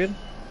 cigarettes and weed?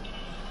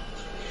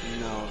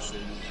 No,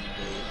 cigarettes and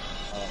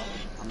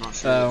vape. I'm not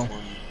sure which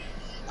one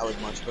I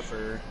would much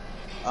prefer.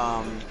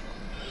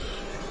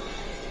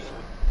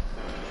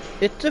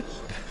 It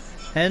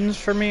depends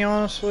for me,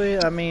 honestly.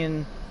 I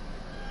mean,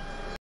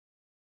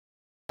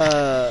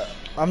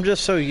 I'm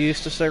just so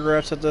used to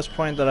cigarettes at this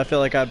point that I feel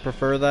like I'd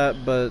prefer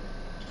that, but,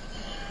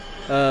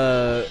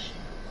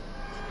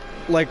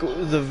 like,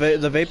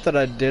 the vape that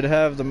I did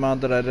have, the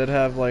mod that I did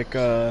have, like,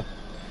 the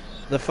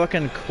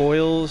fucking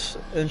coils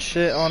and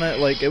shit on it,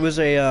 like, it was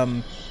a,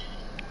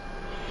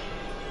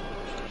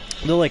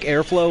 the, like,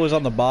 airflow was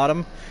on the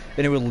bottom,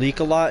 and it would leak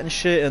a lot and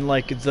shit, and,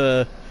 like,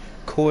 the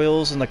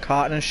coils and the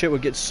cotton and shit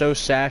would get so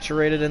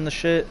saturated in the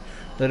shit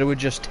that it would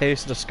just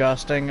taste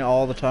disgusting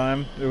all the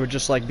time. It would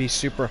just, like, be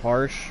super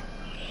harsh.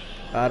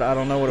 I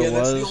don't know what it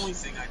was. Yeah, that's the only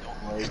thing I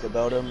don't like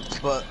about them,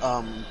 but,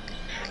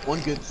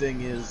 one good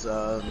thing is,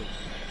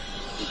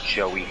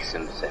 Joey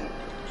Simpson.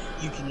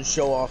 You can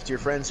show off to your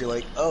friends, you're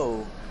like,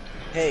 oh,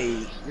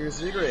 hey, your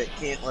cigarette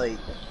can't, like,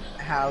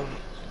 have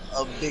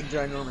a big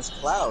ginormous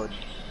cloud,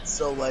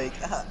 so, like,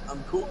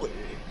 I'm cooler.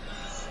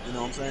 You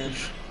know what I'm saying?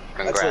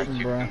 Congrats.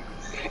 Like,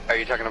 are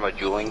you talking about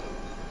juuling?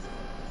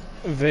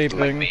 Vaping.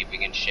 Like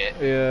vaping and shit?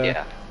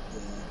 Yeah.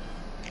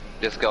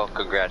 Just go,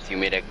 congrats, you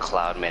made a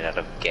cloud made out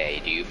of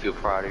gay. Do you feel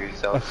proud of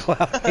yourself? A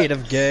cloud made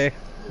of gay.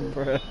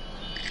 Bruh.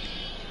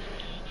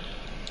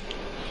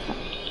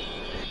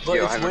 But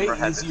Yo, it's way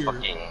easier.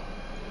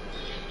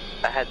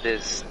 I had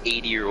this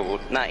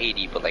 80-year-old, not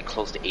 80, but like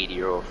close to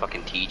 80-year-old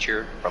fucking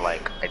teacher for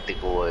like, I think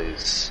it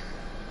was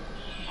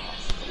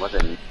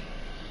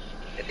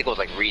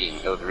like reading.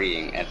 It was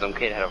reading, and some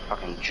kid had a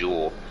fucking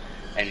Juul,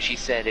 and she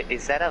said,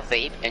 "Is that a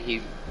vape?"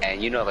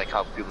 And you know, like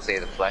how people say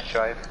the flash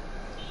drive.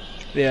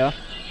 Yeah.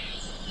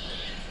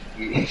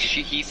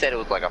 He said it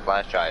was like a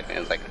flash drive, and it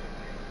was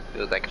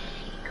like,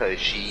 because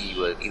she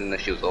was, even though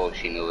she was old,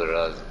 she knew what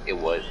it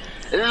was.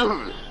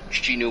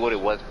 She knew what it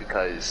was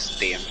because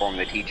they informed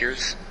the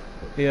teachers.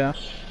 Yeah.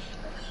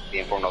 They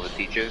informed all the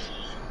teachers.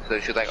 So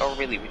she was like, "Oh,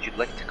 really? Would you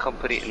like to come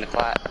put it in the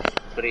class?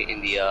 Put it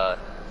in the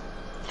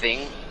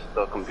thing,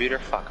 the computer?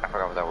 Fuck, I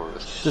forgot what that word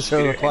was." To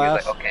show the class.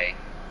 And he was like, "Okay."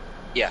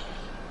 Yeah.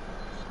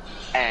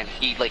 And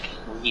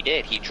when he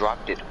did, he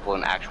dropped it to pull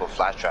an actual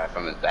flash drive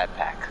from his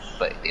backpack,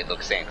 but it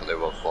looked same because they're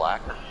both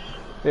black.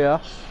 Yeah.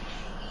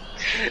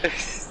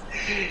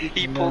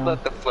 He pulled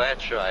out the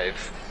flash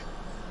drive.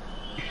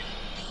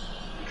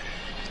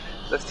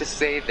 Let's just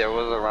say there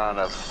was around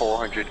a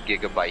 400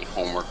 gigabyte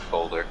homework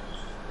folder.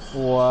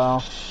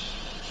 Wow.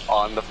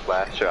 On the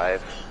flash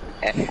drive,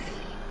 and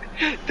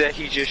that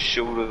he just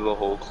showed to the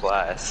whole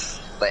class.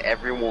 Like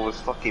everyone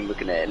was fucking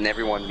looking at it, and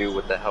everyone knew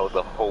what the hell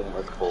the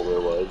homework folder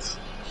was.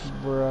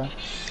 Bruh.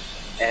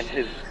 And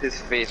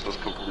his face was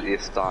completely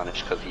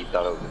astonished because he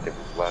thought it was a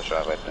different flash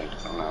drive, I think.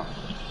 I don't know.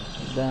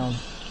 Down.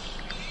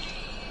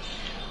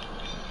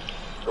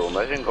 So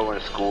imagine going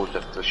to school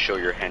just to show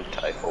your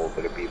hentai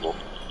folder to people.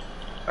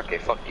 Okay,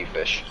 fuck you,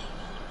 fish.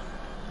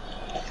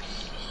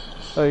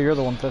 Oh, you're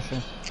the one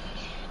fishing.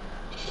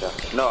 Yeah.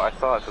 No, I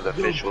thought that the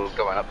fish was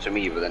going up to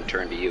me, but then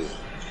turned to you.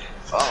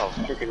 Oh,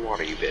 freaking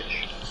water, you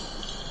bitch.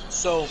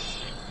 So,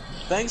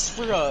 thanks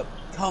for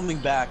coming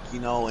back, you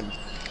know, and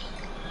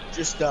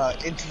just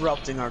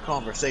interrupting our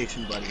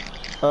conversation, buddy.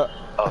 Oh,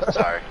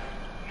 sorry.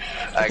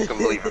 I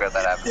completely forgot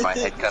that happened. My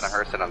head kind of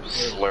hurts and I'm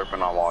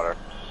slurping on water.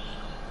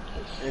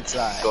 It's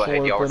alright. Go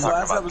ahead, y'all were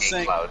talking as I about was gay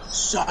saying,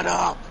 clouds. shut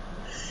up!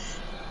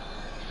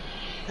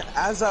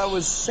 As I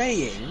was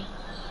saying,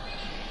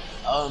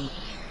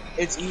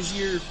 it's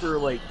easier for,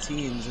 like,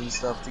 teens and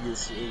stuff to get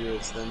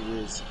cigarettes than it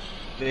is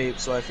vape,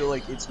 so I feel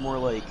like it's more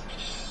like,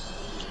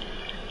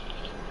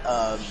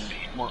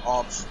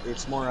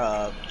 it's more,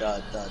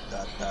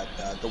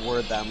 the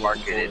word that I'm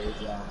looking for is,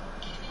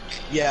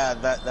 yeah,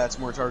 that's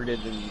more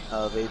targeted than,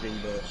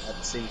 vaping, but at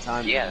the same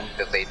time, yeah,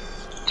 because they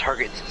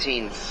target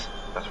teens.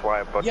 That's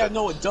why I bought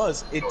no, it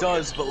does,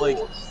 but, like,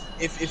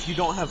 if you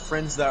don't have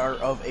friends that are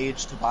of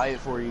age to buy it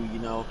for you, you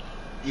know,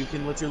 you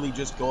can literally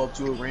just go up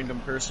to a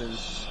random person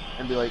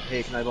and be like,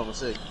 "Hey, can I bum a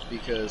cig?"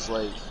 Because,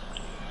 like,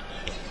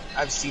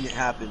 I've seen it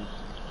happen.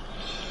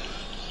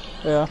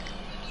 Yeah.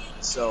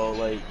 So,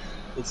 like,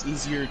 it's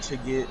easier to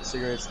get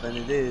cigarettes than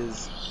it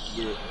is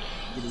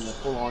getting a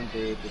full-on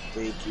vape with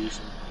vape juice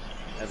and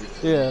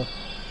everything. Yeah.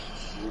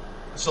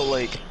 So,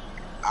 like,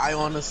 I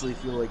honestly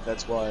feel like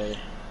that's why.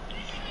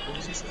 What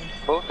was he saying?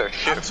 Both are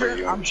shit for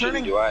you. I'm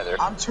turning. Do either.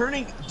 I'm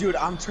turning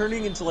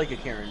into like a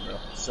Karen, bro.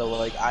 So,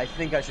 like, I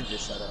think I should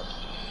just shut up.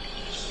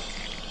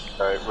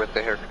 Alright, where's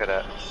the haircut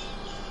at?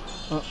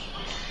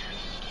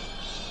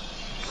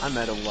 I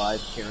met a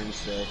live Karen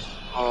today.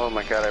 Oh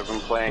my god, I've been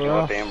playing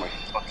all day and my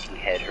fucking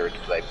head hurts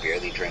because I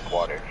barely drink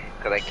water.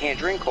 Because I can't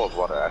drink cold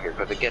water out here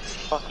because it gets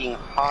fucking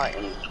hot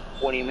in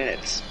 20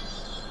 minutes.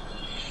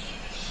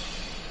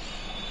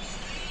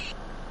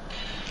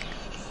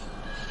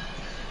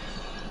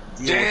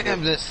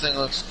 Damn, this thing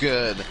looks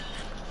good.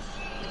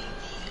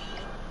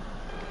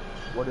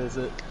 What is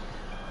it?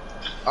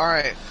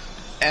 Alright,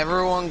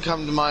 everyone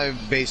come to my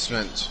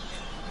basement.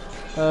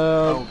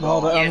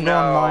 Hold on, I'm going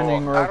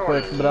mining real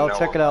quick, but I'll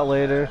check it out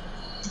later.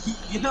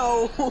 You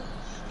know...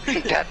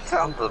 That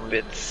sounds a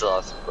bit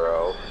sus,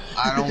 bro.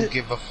 I don't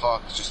give a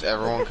fuck. Just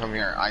everyone come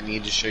here. I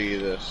need to show you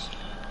this.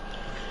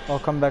 I'll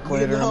come back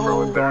later. I'm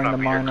really going to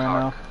mine right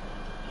now.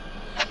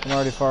 I'm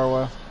already far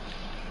away.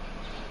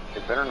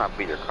 It better not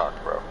be your cock,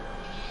 bro.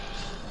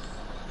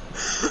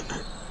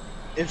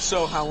 If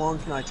so, how long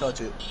can I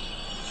touch it?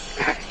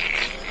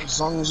 As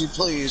long as you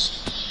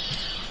please.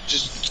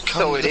 Just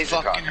come to the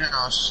fucking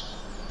house.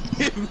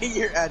 Give me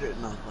your address.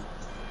 No,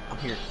 I'm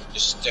here.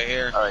 Just stay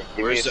here. Alright,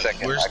 give me a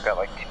second.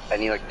 I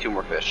need like 2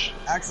 more fish.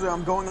 Actually,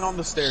 I'm going on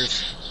the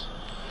stairs.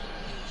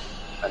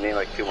 I need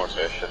like 2 more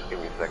fish. Just give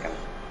me a second.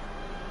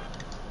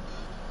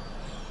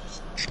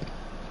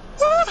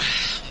 I'm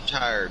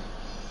tired.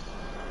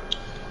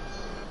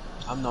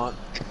 I'm not.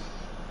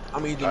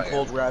 I'm eating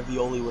cold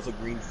ravioli with a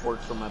green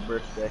fork for my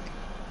birthday.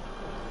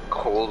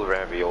 Cold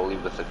ravioli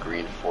with a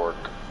green fork.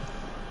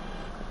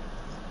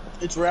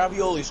 It's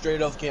ravioli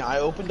straight off the can. I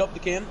opened up the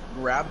can,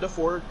 grabbed a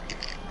fork,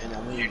 and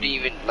I'm You didn't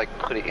even like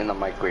put it in the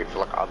microwave for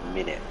like a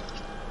minute.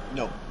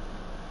 No.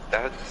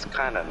 That's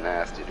kind of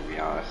nasty, to be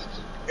honest.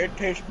 It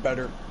tastes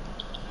better.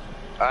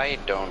 I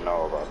don't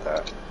know about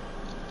that.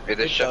 Is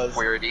it Chef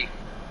Boyardee?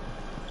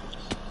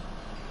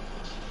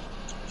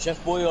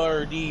 Chef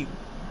Boyardee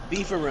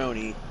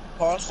beefaroni,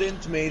 pasta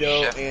and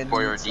tomato, Chef and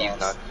Boyardee sauce.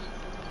 nuts.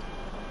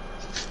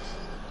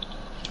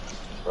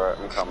 Right,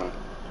 I'm coming.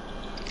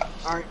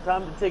 Alright,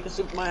 time to take a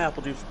sip of my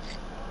apple juice.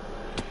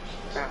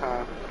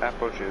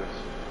 Apple juice.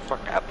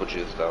 Fuck apple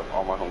juice, though.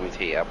 All my homies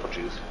hate apple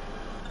juice.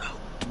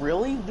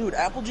 Really? Dude,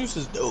 apple juice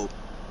is dope.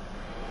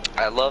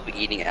 I love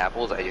eating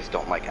apples, I just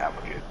don't like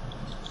apple juice.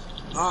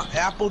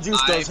 Apple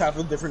juice does have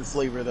a different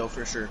flavor, though,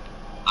 for sure.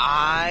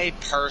 I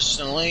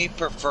personally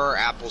prefer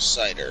apple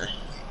cider.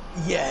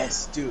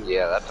 Yes, dude.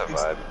 Yeah, that's a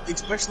vibe.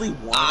 Especially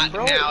wine,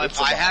 bro. Now,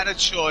 if I had a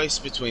choice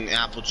between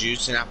apple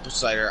juice and apple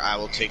cider, I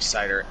will take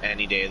cider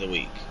any day of the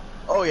week.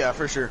 Oh yeah,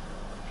 for sure.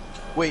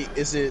 Wait,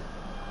 does it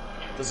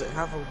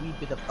have a wee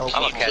bit of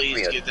alcohol?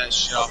 Please get that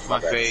shit off my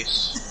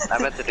face. I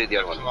meant to do the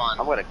other one. Come on.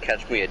 I'm gonna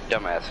catch me a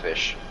dumbass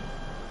fish.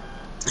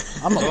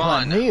 I'm gonna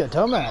plant me a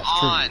dumbass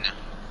tree.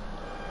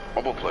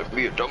 I'm gonna play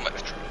me a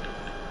dumbass tree.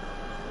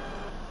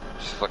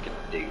 Just fucking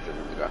digs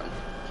into the ground.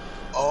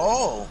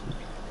 Oh.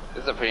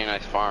 This is a pretty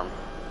nice farm.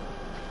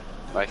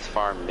 Nice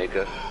farm,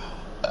 nigga.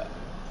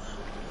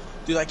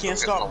 Dude, I can't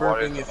stop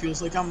burping. It feels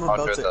like I'm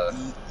about to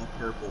eat a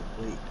purple.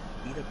 Wait,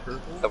 eat a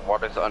purple? The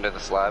water's under the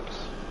slabs?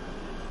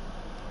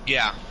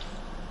 Yeah.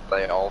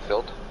 They all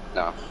filled?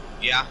 No.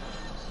 Yeah.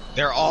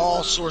 They're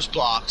all source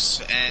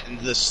blocks, and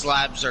the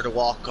slabs are to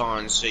walk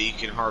on so you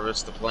can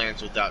harvest the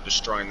plants without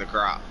destroying the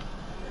crop.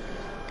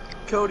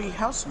 Cody,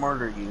 how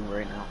smart are you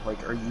right now?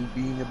 Like, are you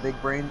being a big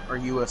brain? Are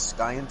you a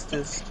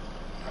scientist?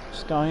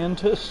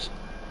 Scientist?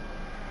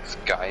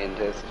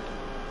 Scientist?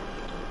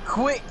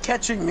 Quit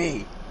catching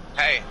me!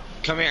 Hey,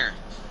 come here.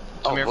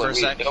 Come here for a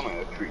second.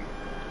 I'm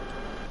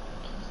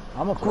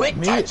gonna quit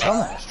me a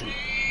dumbass tree.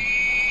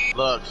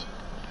 Look.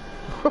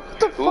 What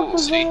the fuck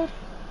was that?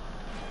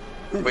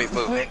 Wait,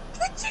 move.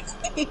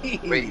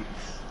 Wait.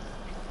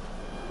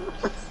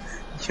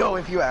 Yo,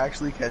 if you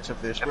actually catch a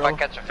fish, bro. If I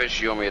catch a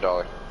fish, you owe me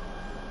 $1.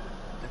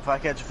 If I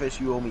catch a fish,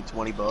 you owe me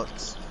 $20.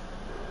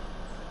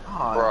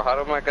 Bro, how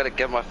am I gonna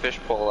get my fish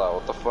pole out?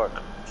 What the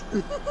fuck?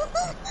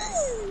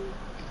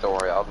 Don't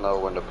worry, I'll know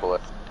when to pull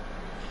it.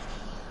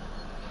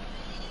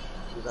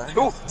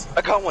 Ooh,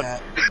 I caught one! I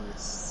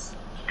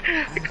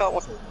caught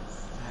one.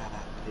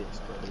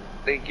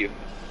 Thank you.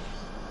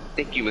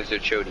 Thank you, Mr.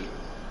 Chody.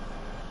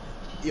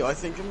 Yo, I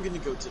think I'm gonna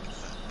go take a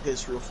fat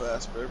piss real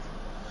fast, bro.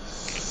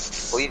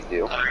 Please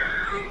do.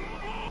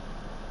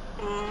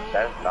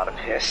 That is not a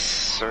piss,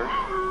 sir.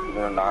 You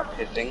are not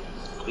pissing.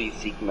 Please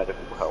seek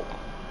medical help.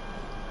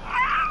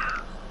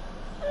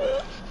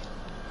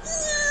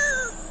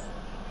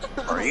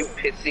 Are you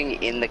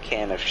pissing in the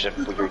can of Chef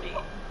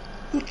Boyardee?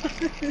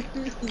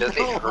 Does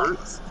it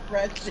hurt?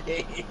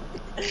 Stretching.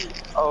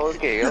 Oh,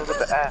 okay. I was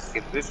about to ask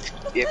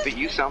if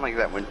you sound like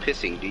that when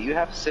pissing. Do you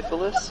have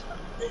syphilis?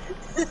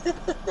 Because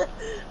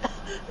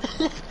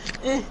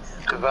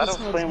I don't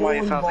explain why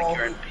it sounds like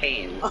you're in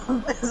pain.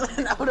 I'm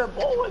missing out a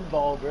bowling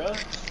ball, bro.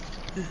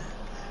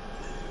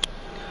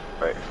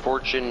 Right,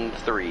 fortune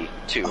 3,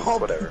 2,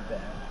 whatever.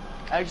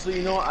 Actually,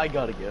 you know what? I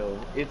gotta go.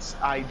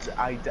 I'm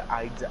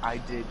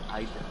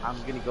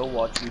gonna go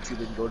watch YouTube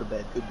and go to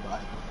bed.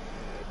 Goodbye.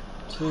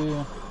 See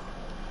ya.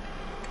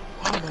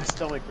 Oh, my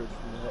stomach hurts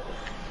from that.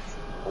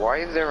 Why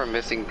is there a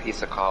missing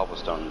piece of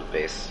cobblestone in the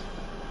base?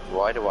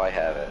 Why do I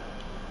have it?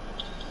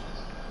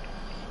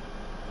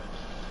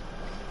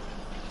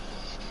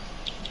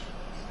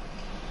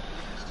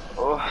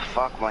 Oh,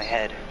 fuck my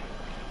head.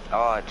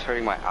 Oh, it's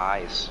hurting my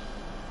eyes.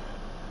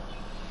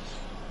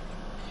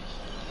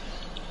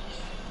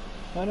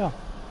 I know.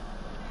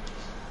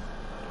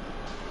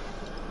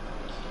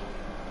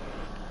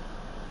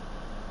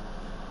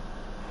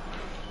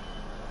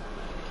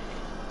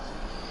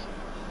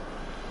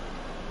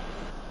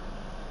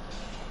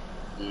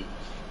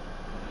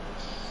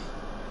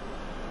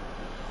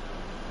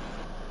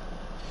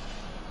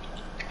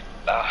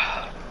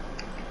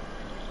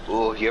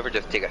 you ever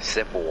just take a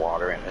sip of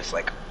water and it's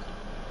like,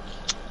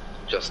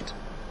 just,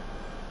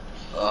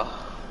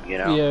 you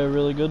know? Yeah,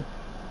 really good.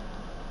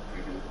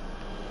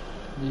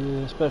 Mm-hmm.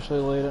 Yeah, especially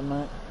late at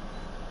night.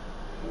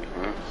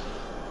 Mm-hmm.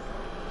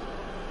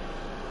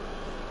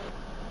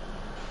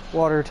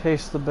 Water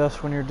tastes the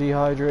best when you're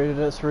dehydrated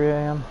at 3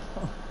 a.m.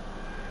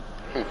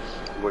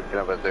 Waking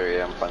up at 3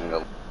 a.m. finding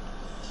a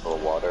little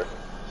water.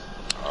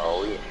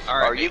 Oh yeah.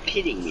 Alright. Are you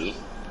kidding me?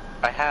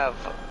 I have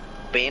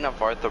Bane of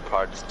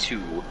Arthropods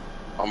 2.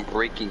 I'm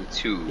breaking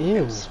 2.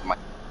 Ew.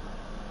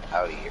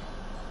 Out of here.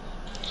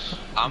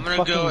 I'm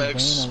gonna go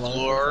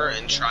explore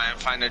and try and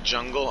find a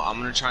jungle. I'm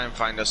gonna try and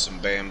find us some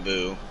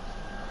bamboo.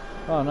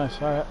 Oh, nice.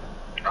 Alright.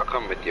 I'll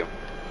come with you.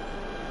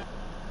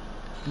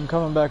 I'm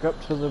coming back up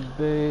to the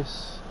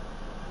base.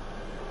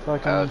 If I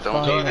can don't Go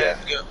find ahead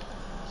and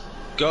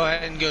go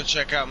ahead and go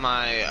check out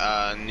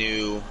my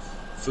new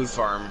food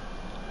farm.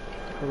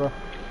 Okay.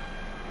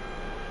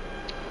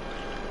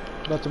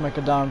 About to make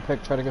a diamond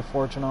pick, try to get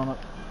fortune on it.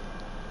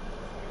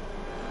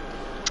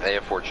 I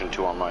have fortune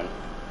 2 on mine.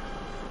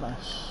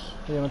 Nice.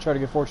 Yeah, I'm gonna try to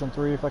get fortune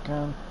 3 if I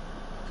can.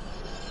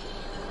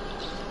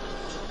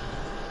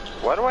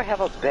 Why do I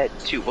have a bed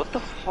too? What the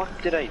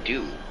fuck did I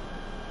do?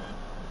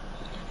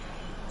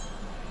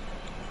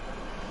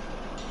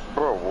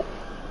 Bro.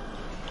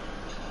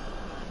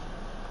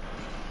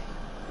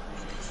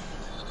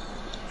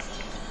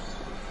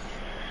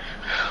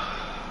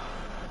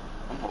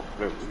 I'm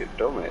gonna get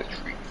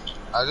dumbass treat.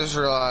 I just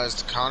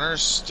realized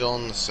Connor's still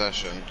in the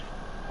session.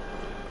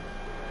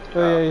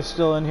 Oh yeah, he's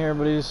still in here,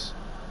 but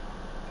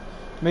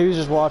maybe he's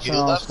just watching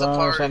on his phone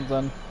or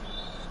something.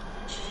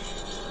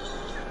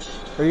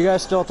 Are you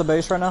guys still at the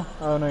base right now?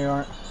 Oh no, you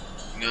aren't.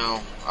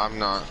 No, I'm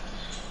not.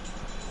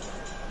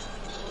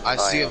 I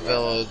see a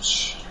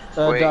village.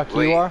 Duck,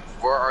 you are?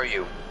 Where are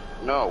you?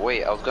 No,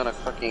 wait, I was gonna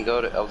fucking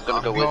go to, I was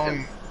gonna go with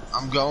him.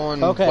 I'm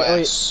going okay,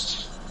 west.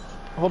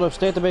 Wait. Hold up,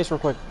 stay at the base real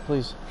quick,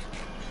 please.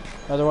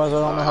 Otherwise I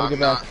don't know how to get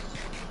back.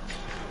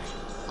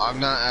 I'm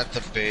not at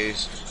the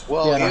base.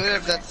 Well, yeah, even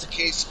if that's the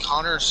case,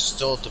 Connor's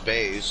still at the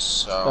base,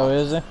 so... Oh,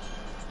 is he?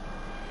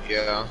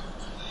 Yeah.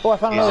 Oh, I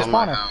found another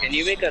spawner. Can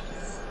you make a...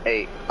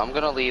 Hey, I'm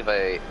gonna leave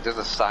there's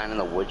a sign in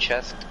the wood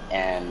chest,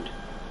 and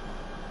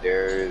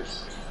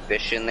there's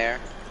fish in there.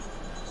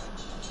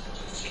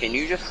 Can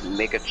you just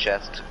make a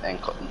chest and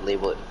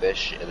label it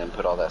fish, and then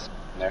put all that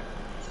in there?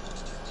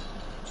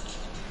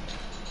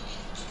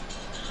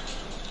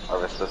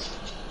 Harvest this.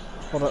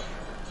 Hold up.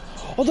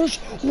 Oh, there's...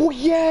 Oh,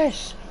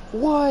 yes!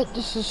 What?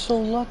 This is so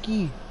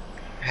lucky.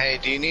 Hey,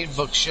 do you need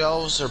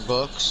bookshelves or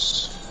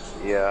books?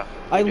 Yeah.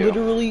 I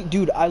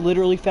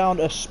literally found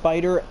a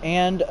spider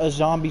and a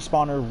zombie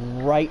spawner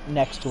right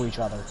next to each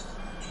other.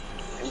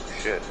 Oh,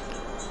 shit.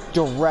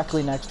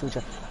 Directly next to each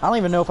other. I don't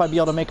even know if I'd be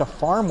able to make a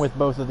farm with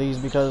both of these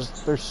because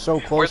they're so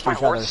close to each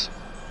other.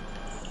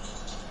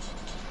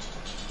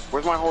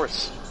 Where's my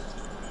horse?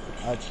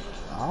 I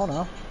don't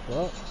know.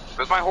 What?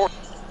 Where's my horse?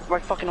 Where's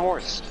my fucking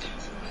horse?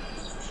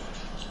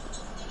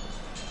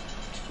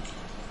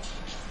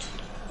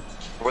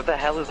 Where the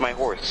hell is my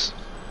horse?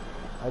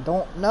 I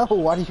don't know.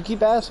 Why do you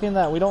keep asking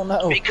that? We don't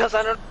know. Because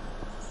I don't know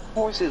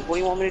horses. What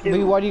do you want me to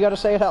do? Why do you gotta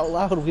say it out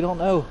loud? We don't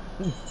know.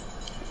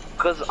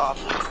 Because, oh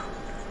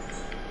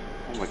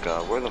my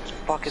god, where the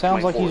fuck is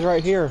Sounds my like horse? he's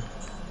right here.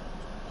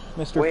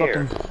 Mr.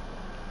 Where? fucking...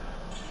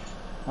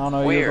 I don't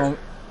know. Where? You're going...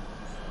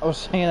 I was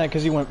saying that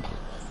because he went...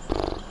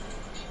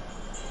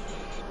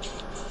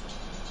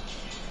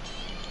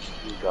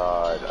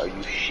 God, are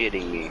you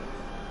shitting me?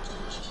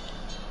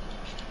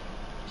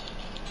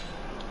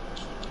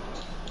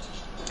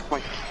 My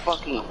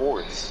fucking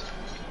horse.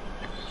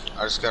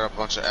 I just got a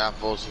bunch of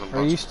apples and a bunch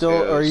Are you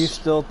still? of Are you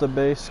still at the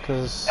base?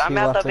 Cause I'm he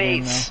at left the it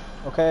in base.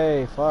 there.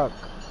 Okay, fuck.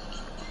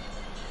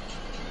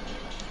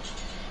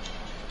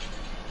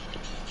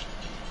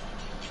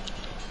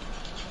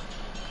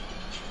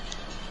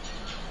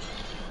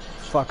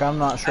 Fuck, I'm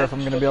not sure if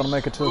I'm gonna be able to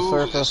make it to the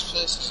surface. This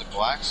place is a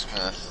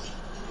blacksmith.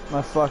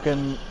 My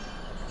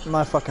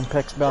fucking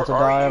pick's about to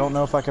die. I don't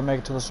know if I can make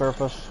it to the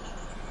surface.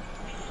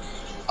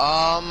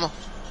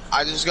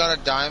 I just got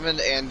a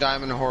diamond and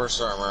diamond horse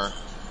armor.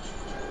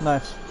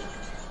 Nice.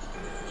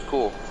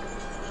 Cool.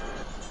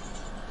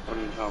 What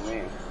do you tell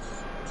me?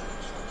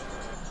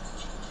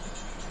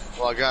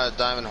 Well, I got a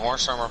diamond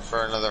horse armor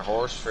for another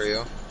horse for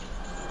you.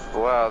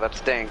 Wow, that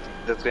stinks.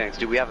 That stinks.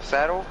 Do we have a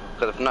saddle?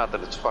 Because if not,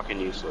 then it's fucking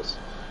useless.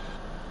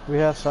 We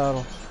have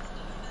saddles.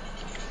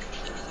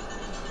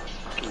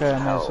 Okay, I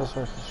made it to the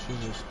surface.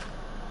 Jesus.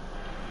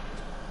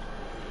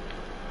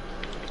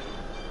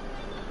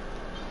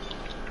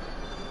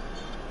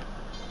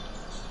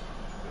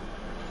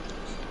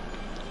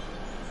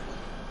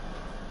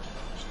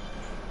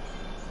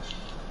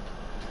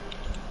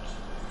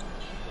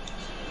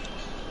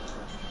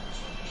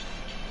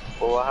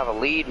 Well, I have a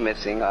lead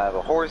missing. I have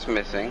a horse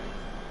missing.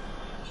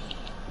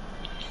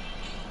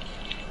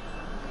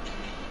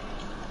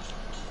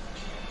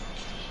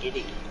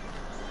 Kidding?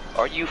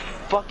 Are you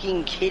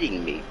fucking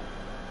kidding me?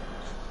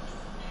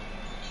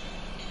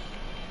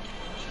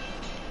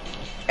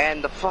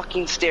 And the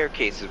fucking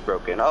staircase is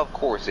broken. Of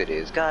course it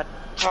is. God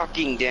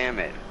Fucking damn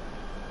it.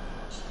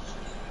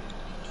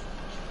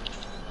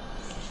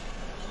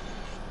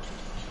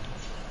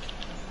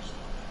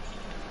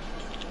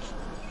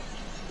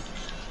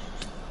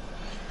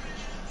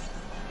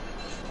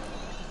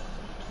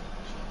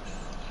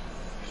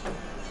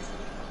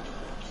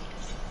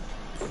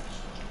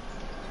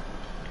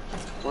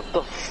 What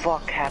the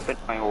fuck happened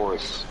to my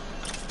horse?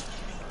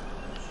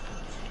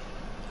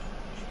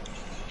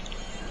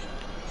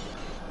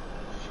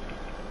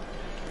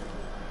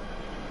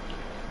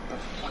 A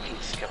fucking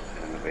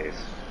skeleton in the base.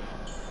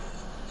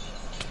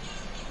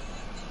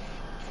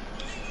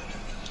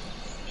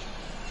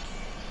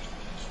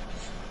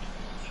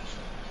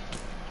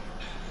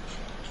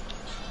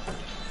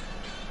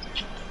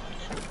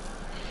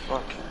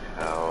 Fucking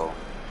hell.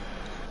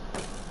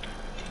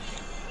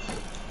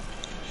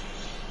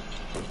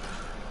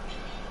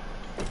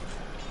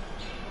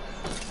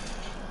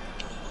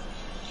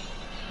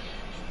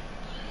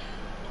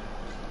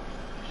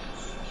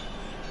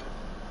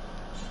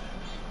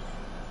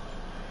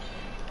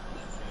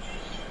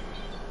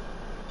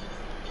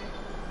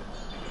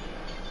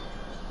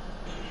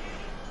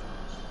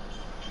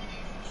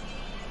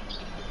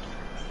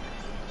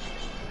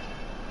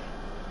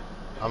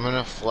 I'm in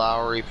a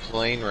flowery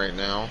plain right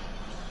now,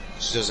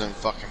 which doesn't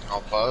fucking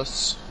help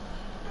us.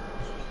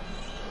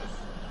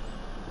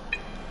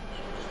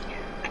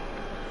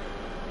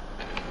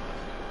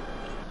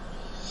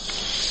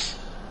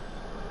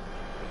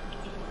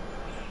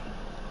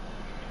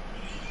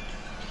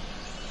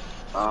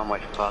 Oh, my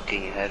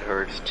fucking head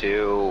hurts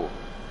too.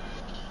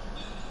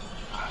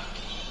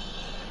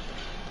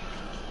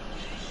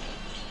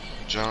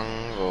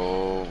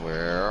 Jungle,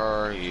 where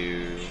are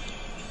you?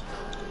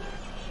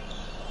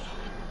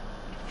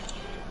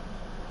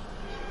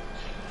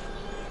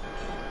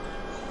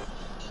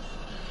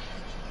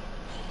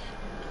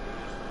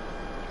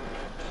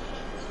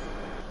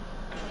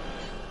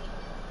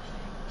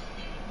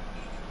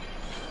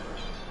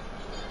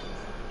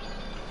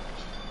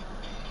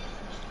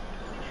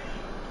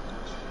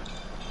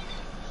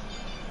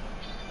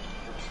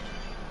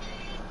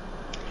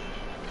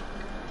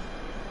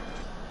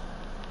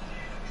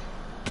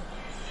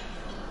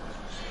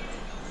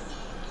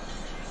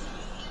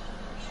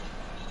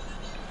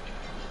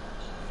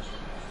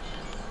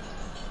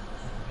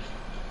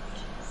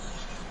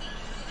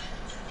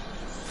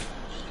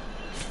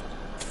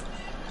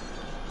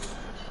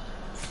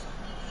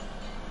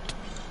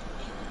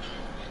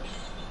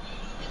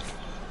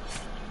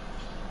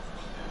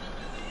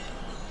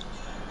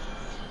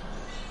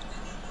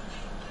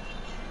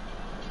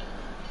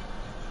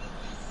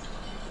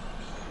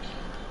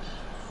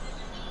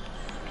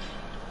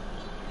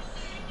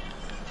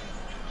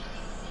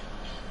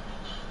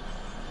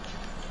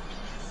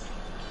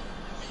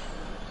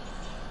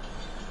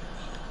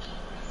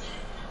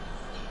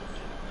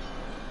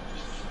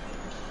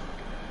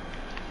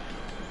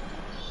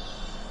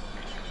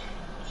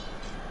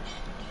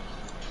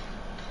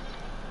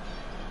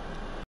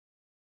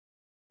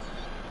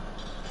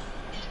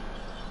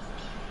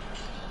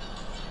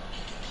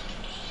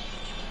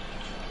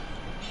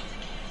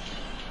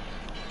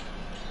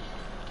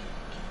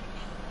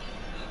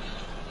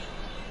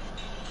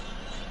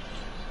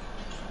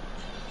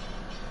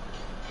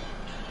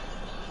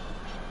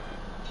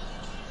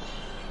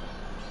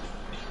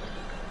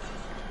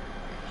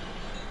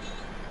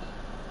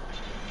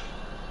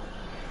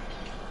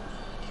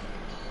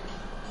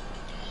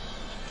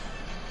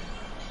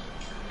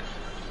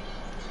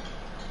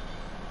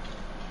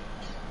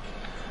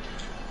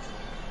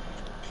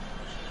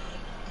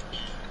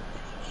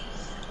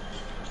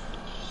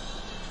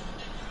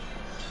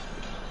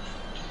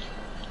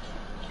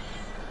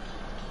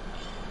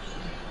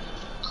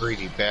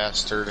 Greedy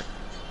bastard.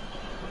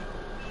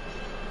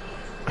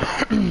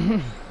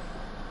 Oh,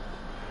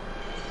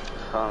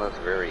 that's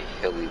a very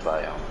hilly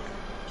biome.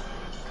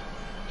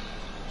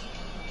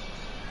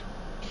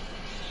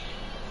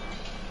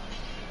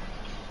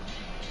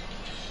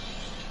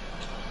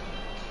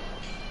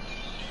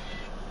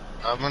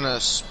 I'm in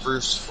a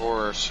spruce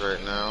forest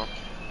right now.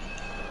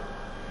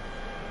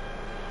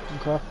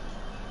 Okay.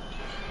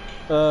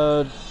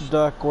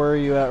 Duck, where are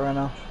you at right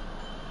now?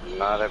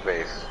 Not at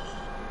base.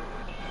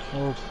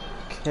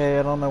 Okay,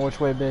 I don't know which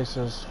way base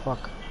is.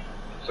 Fuck.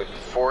 It's like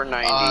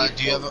 490.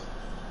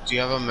 Do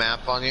you have a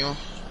map on you?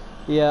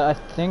 Yeah, I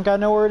think I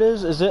know where it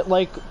is. Is it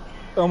like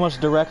almost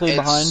directly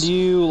behind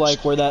you,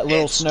 like where that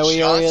little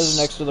snowy area is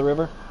next to the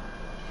river?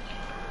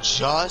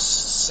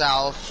 Just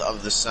south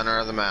of the center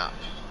of the map.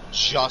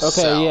 Just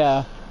okay, south.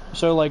 Yeah.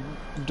 So like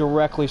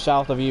directly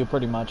south of you,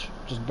 pretty much,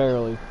 just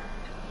barely.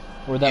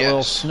 Where that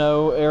little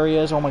snow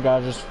area is. Oh my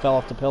god, I just fell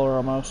off the pillar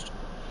almost.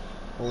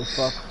 Holy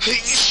fuck.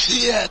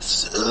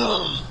 Yes.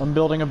 I'm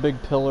building a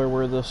big pillar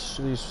where these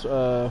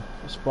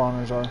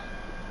spawners are.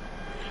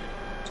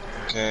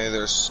 Okay,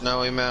 there's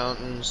snowy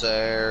mountains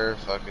there.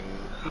 Fucking.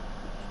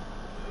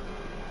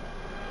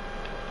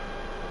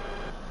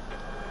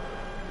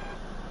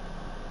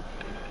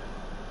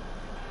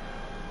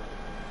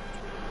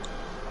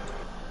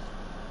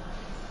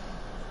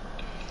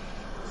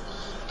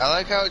 I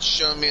like how it's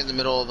showing me in the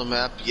middle of the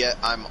map, yet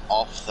I'm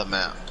off the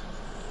map.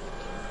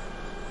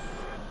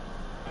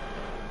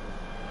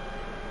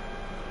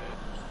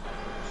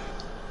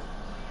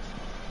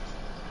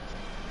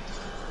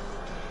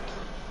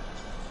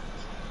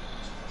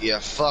 Yeah,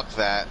 fuck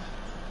that.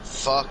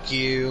 Fuck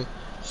you.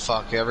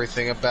 Fuck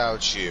everything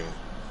about you.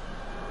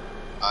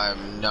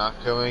 I'm not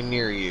going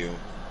near you.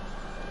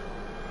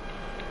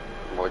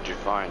 What'd you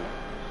find?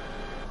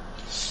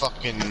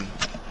 Fucking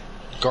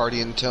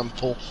Guardian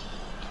Temple.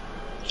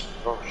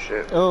 Oh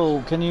shit.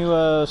 Oh, can you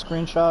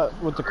screenshot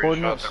with the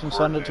coordinates and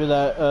send it to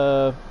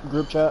that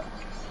group chat?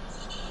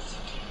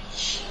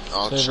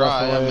 I'll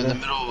try. I'm in the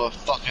middle of a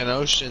fucking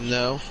ocean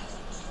though.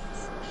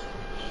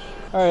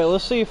 Alright,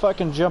 let's see if I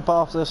can jump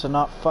off this and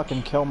not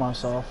fucking kill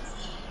myself.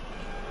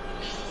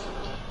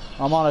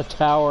 I'm on a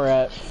tower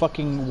at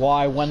fucking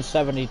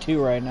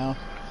Y172 right now.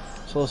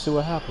 So let's see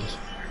what happens.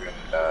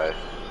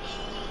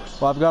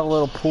 Well, I've got a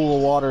little pool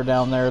of water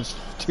down there. It's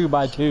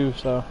 2x2,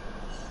 so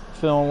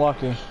feeling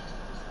lucky.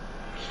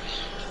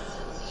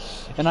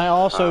 And I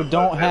also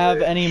don't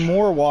have any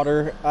more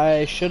water.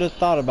 I should have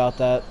thought about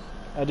that.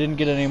 I didn't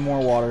get any more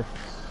water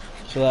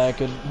so that I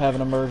could have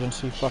an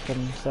emergency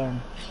fucking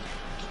thing.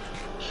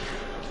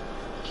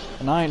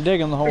 And I ain't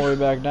digging the whole way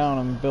back down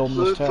and building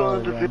this tower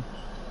again.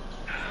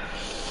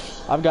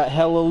 I've got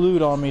hella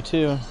loot on me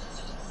too.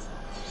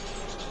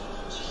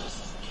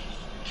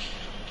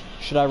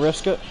 Should I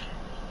risk it?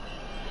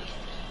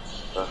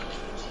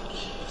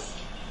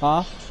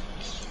 Huh?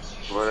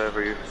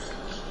 Whatever you...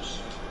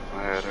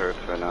 My head hurts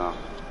for now.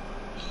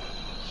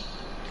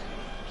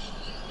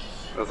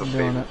 That's a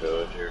baby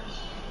villager.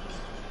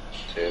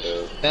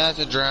 Potatoes. That's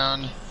a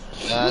drown.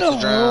 That's no,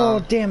 a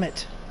drown. Oh, damn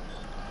it.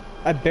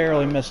 I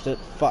barely missed it.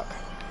 Fuck.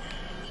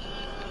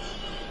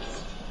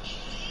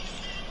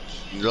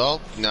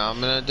 Nope, now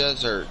I'm in a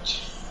desert.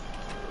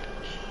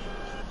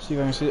 See if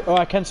I can see. Oh,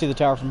 I can see the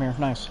tower from here.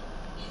 Nice.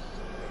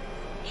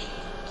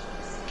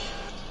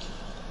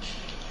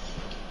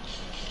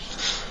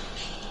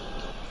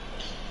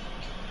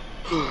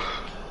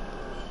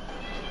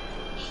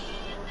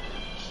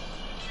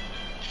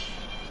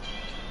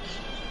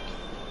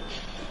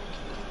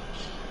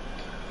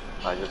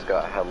 I just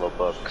got hella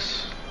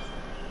books.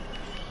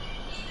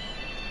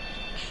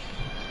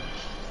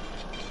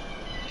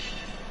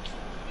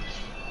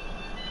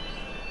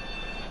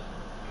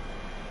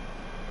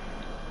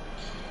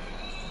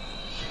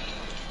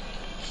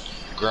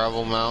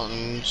 Gravel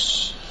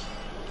mountains.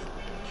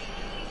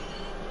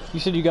 You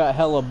said you got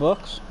hella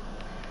books?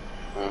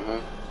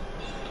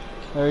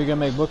 Mm-hmm. Are you gonna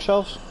make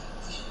bookshelves?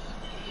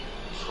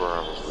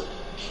 Probably.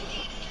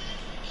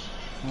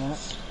 Yeah.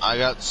 I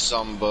got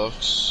some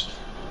books.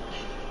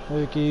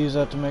 Maybe we could use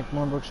that to make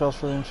more bookshelves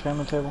for the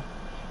enchantment table.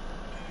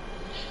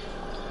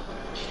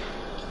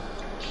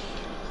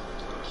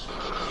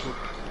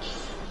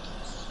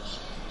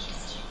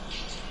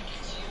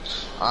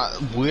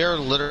 We're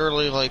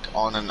literally like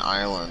on an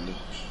island.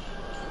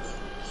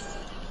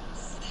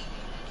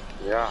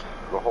 Yeah,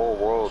 the whole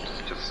world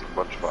is just a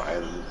bunch of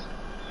islands.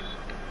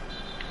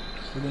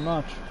 Pretty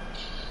much.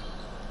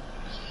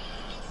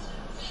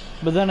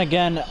 But then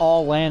again,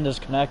 all land is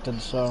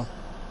connected, so...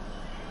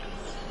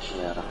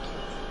 Yeah.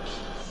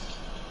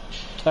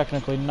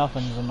 Technically,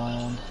 nothing's an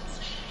island.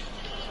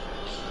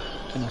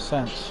 In a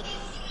sense.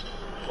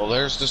 Well,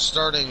 there's the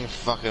starting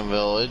fucking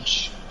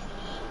village.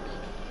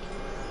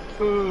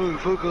 Oh,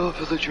 fuck off,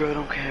 villager, I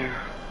don't care.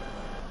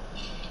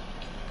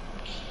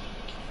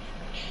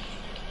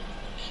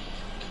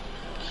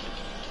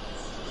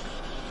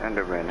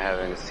 Enderman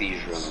having a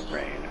seizure in the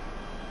rain.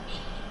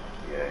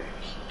 Yay.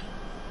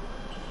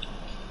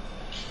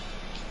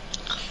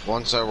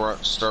 Once I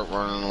start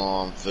running low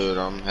on food,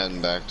 I'm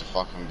heading back to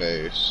fucking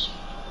base.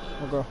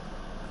 Okay.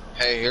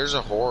 Hey, here's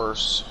a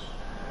horse.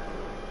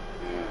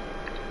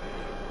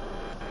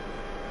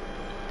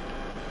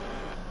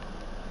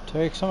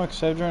 Take some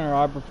Excedrin or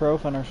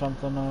ibuprofen or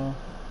something,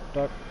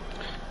 Duck.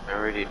 I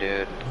already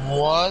did.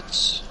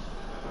 What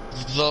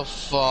the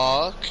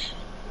fuck?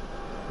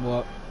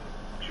 What?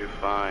 Did you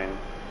find?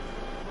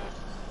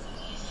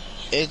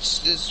 It's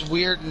this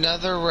weird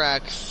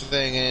netherrack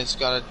thing, and it's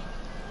got an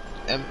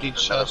empty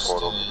chest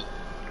in it.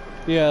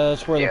 Yeah,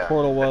 that's where the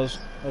portal was.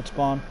 That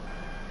spawn.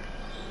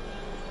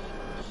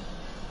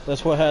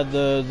 That's what had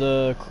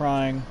the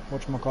crying,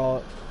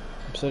 whatchamacallit,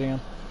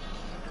 obsidian.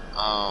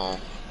 Oh.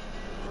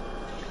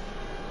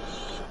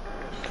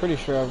 Pretty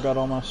sure I've got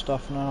all my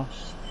stuff now.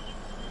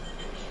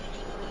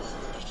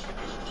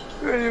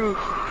 You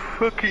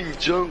fucking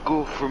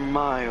jungle for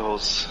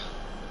miles.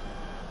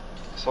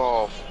 It's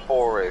all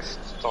forest.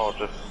 It's all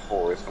just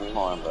forest. I'm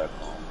going back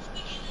home.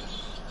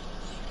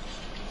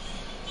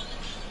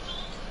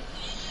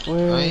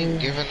 Where... I ain't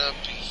giving up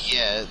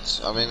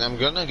yet. I mean, I'm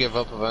gonna give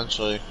up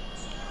eventually.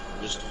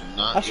 Just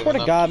not. I swear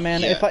to God,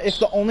 man, if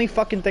the only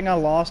fucking thing I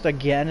lost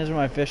again is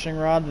my fishing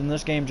rod, then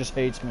this game just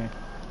hates me.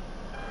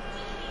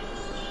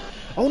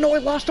 Oh no, I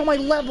lost all my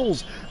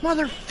levels!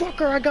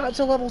 Motherfucker, I got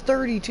to level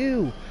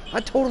 32! I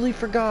totally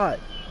forgot.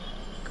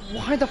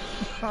 Why the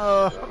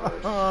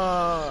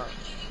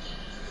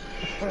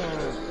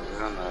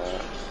on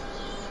that.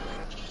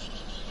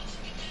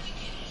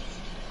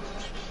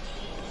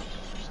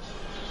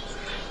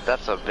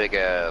 That's a big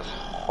ass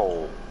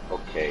hole.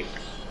 Okay.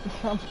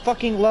 I'm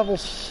fucking level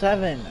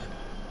 7.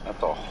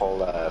 That's a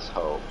whole ass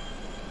hole.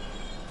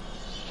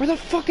 Where the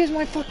fuck is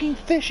my fucking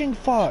fishing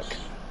fuck?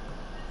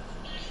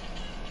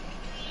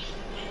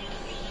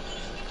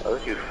 How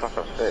did you fuck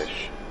a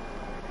fish?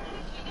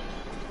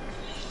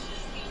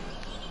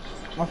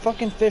 My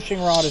fucking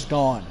fishing rod is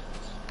gone.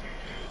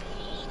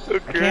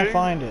 Okay. I can't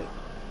find it.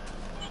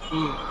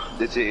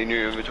 Is it in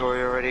your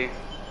inventory already?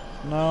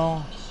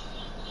 No.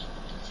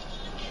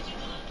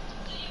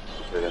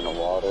 Is it in the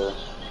water?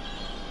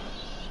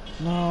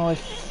 No, I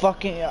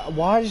fucking...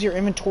 Why does your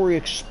inventory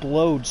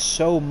explode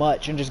so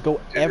much and just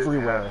go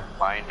everywhere? It have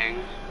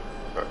bindings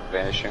or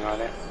vanishing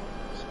on it?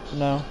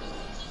 No.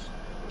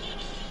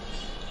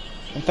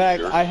 In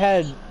fact, I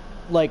had,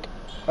 like,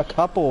 a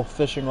couple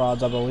fishing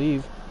rods, I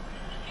believe.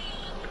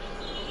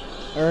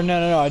 Or,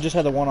 no, I just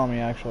had the one on me,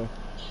 actually.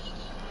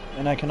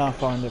 And I cannot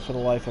find it for the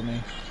life of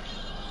me.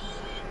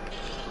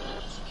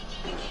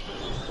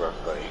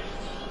 Rough, buddy.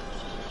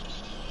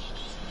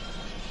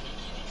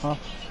 Huh?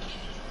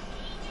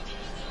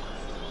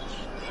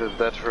 Says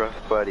that's rough,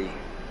 buddy.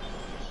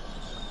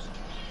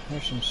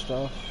 There's some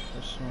stuff.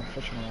 There's some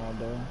fishing rod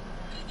there.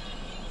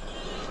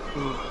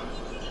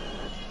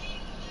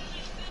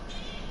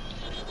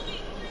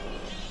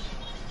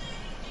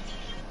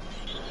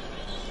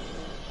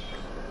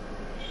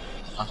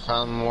 I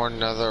found more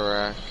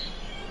netherrack.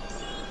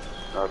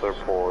 Another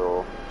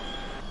portal.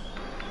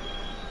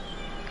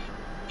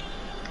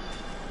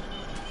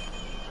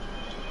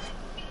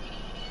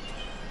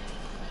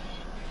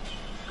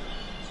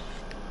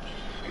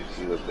 You can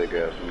see the big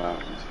ass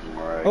mountains from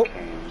where I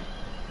came.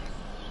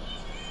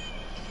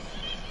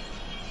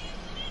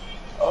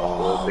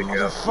 Oh,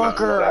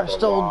 motherfucker! I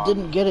still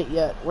didn't get it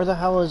yet. Where the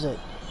hell is it?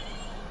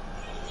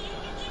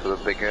 To the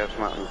big ass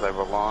mountains I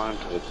belong,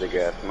 to the big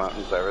ass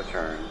mountains I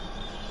return.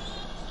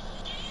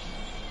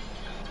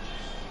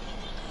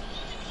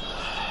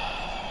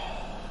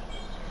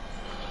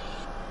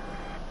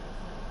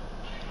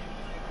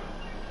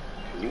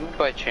 Can you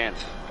by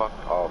chance fuck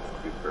off,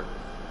 Cooper?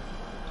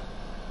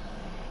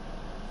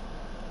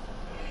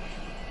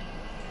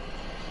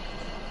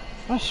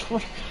 I swear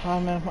to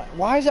God, man.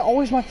 Why is it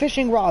always my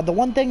fishing rod? The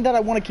one thing that I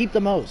want to keep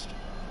the most.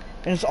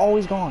 And it's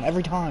always gone,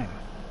 every time.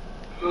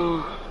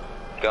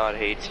 God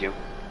hates you.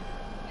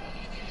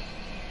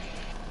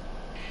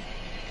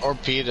 Or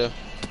PETA.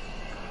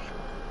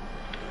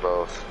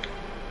 Both.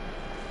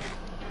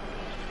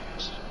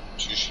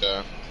 Touche.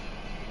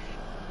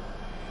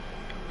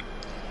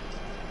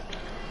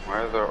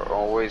 Why are there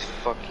always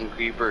fucking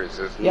creepers?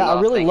 There's Yeah, I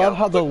really love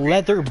how the but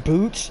leather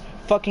boots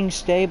fucking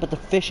stay, but the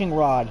fishing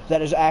rod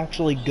that is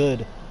actually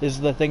good is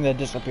the thing that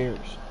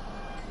disappears.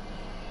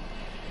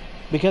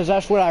 Because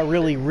that's what I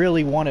really,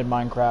 really wanted,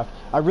 Minecraft.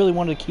 I really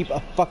wanted to keep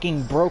a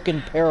fucking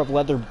broken pair of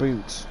leather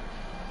boots.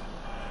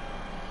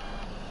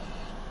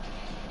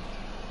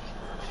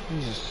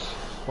 Jesus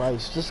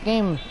Christ. This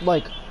game,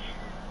 like,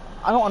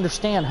 I don't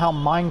understand how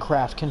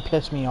Minecraft can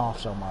piss me off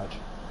so much.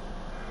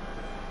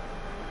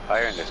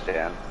 I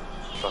understand.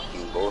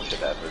 Fucking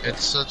bullshit advertising.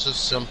 It's such a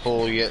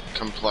simple yet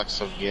complex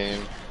of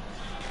game.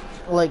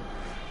 Like,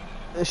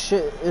 this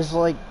shit is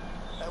like,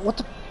 what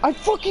the, I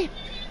fucking,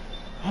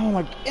 oh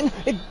my,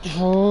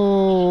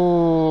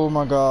 oh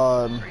my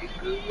God.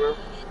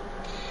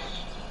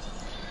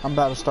 I'm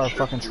about to start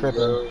fucking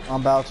tripping.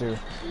 I'm about to.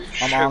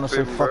 I'm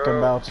honestly fucking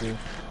about to.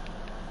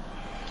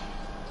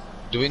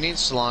 Do we need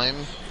slime?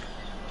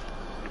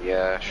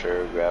 Yeah,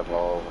 sure, grab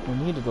all of them.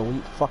 We need to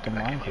delete fucking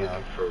Use Minecraft.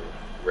 them for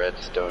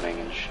redstoning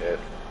and shit.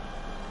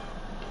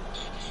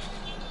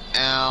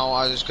 Ow,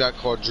 I just got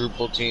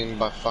quadruple teamed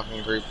by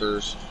fucking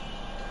creepers.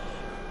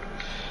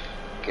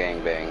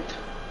 Gangbanged.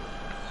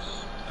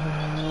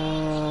 Yeah,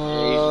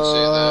 you can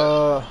say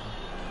that.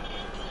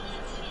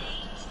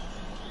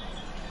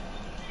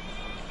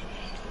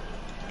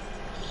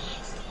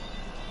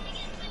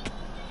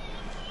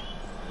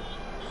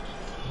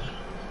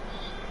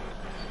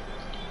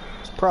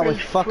 Probably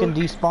fucking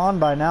despawned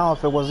by now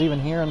if it was even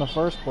here in the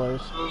first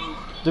place.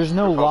 There's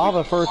no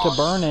lava for it to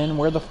burn in.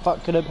 Where the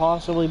fuck could it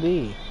possibly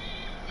be?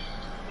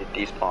 It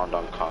despawned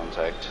on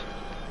contact.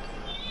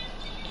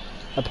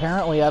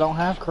 Apparently I don't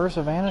have Curse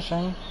of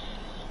Vanishing.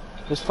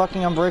 It's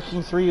fucking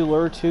Unbreaking 3,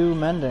 Lure 2,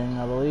 Mending,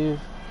 I believe.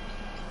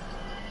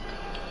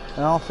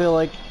 And I don't feel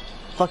like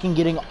fucking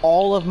getting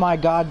all of my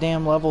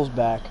goddamn levels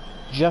back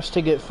just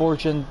to get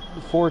fortune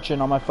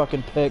on my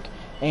fucking pick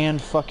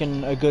and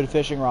fucking a good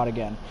fishing rod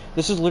again.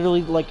 This is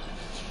literally like,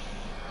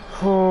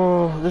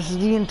 oh, this is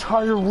the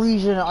entire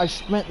reason I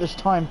spent this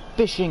time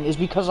fishing is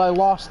because I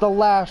lost the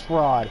last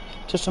rod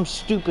to some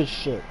stupid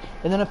shit.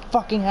 And then it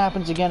fucking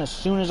happens again as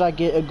soon as I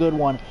get a good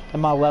one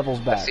and my level's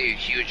back. I see a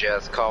huge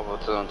ass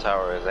cobblestone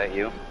tower, is that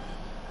you?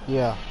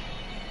 Yeah.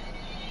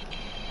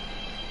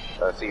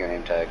 I see your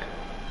name tag.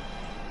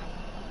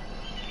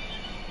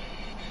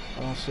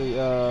 I don't see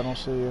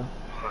you.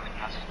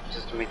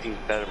 Just to make things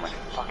better, my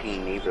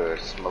fucking neighbor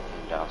is smoking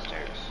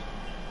downstairs.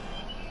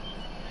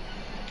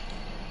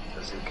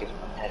 just in case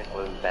my head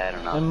wasn't bad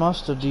enough. It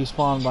must have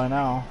despawned by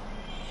now.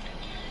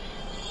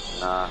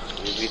 Nah,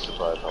 you'd be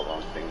surprised how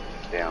long things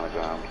stay on the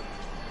ground.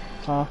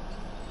 Huh?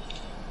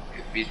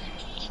 You'd be...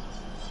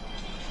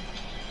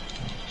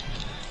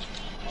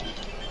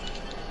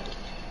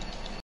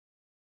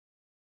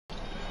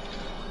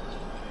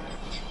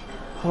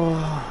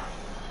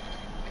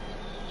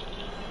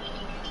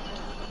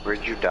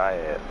 Where'd you die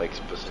at, like,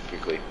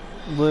 specifically?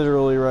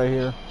 Literally right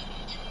here.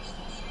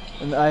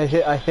 And I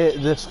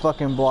hit this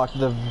fucking block,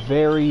 the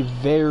very,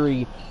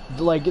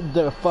 like,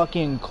 the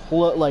fucking,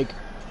 like...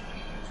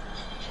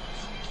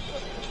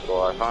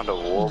 Well, I found a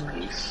wool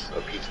piece,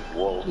 a piece of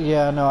wool.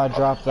 Yeah, no, I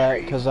dropped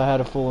that because I had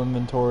a full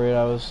inventory and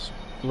I was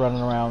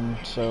running around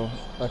so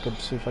I could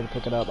see if I could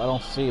pick it up. I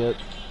don't see it.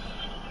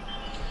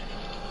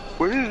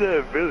 Where is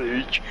that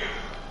village?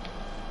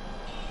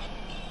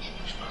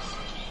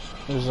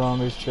 There's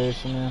zombies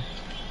chasing you.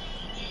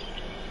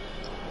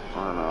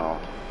 I don't know.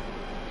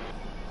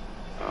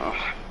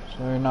 Oh.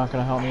 So you're not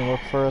gonna help me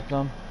look for it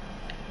then?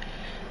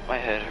 My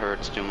head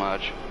hurts too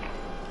much.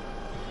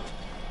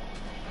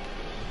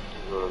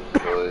 Go to the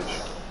village.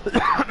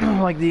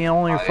 Like the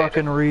only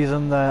fucking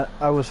reason that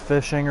I was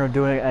fishing or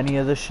doing any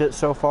of this shit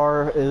so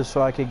far is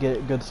so I could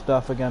get good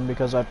stuff again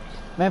because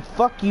man,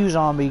 fuck you,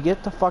 zombie.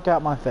 Get the fuck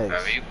out my face.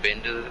 Have you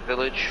been to the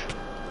village?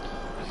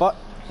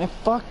 Man,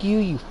 fuck you,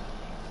 you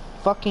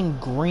fucking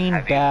green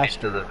Have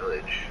bastard. You been to the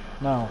village?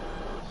 No.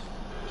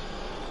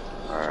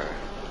 Alright.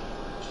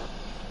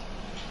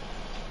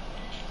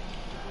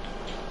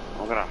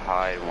 I'm gonna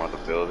hide in one of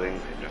the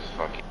buildings and just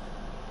fucking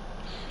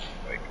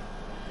like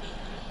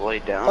lay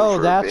down. Oh,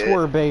 for that's a bit.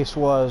 where base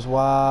was.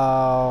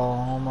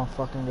 Wow. Oh my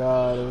fucking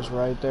god. It was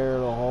right there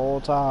the whole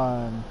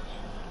time.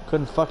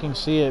 Couldn't fucking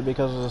see it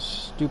because of the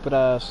stupid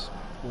ass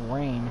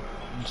rain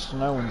and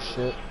snow and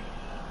shit.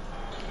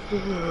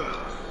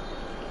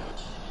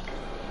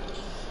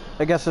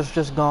 I guess it's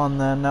just gone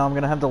then. Now I'm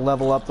gonna have to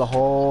level up the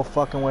whole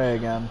fucking way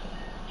again.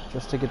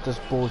 Just to get this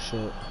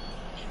bullshit.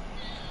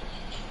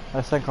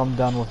 I think I'm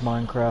done with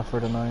Minecraft for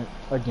tonight.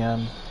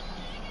 Again.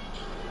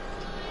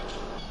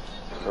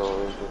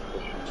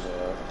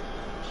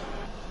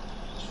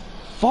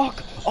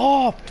 Fuck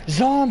off!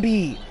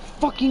 Zombie!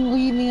 Fucking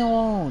leave me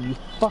alone, you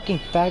fucking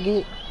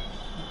faggot!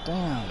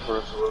 Damn.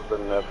 First was the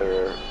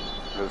nether,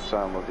 this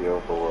time was the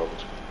overworld.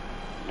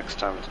 Next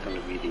time it's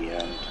gonna be the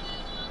end.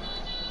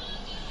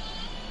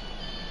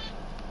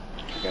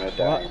 You're gonna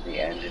die in the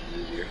end and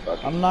lose your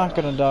fucking I'm not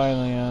gonna die in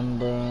the end,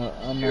 bro.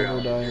 I'll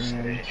never die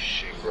in the end.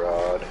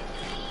 Rod.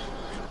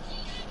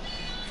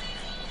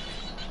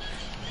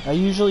 I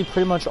usually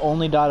pretty much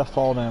only die to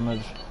fall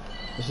damage.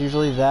 It's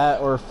usually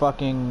that or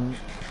fucking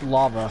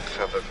lava.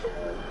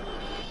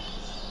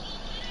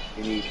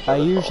 I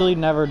usually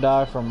never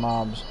die from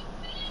mobs.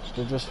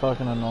 They're just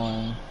fucking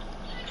annoying.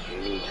 You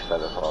need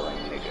feather falling,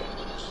 nigga.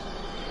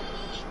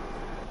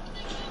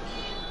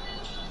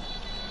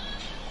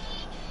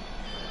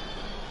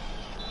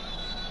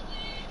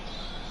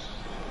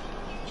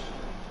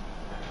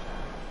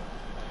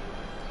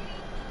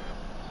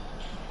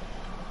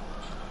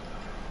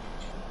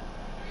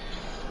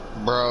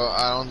 Bro,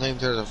 I don't think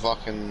there's a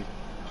fucking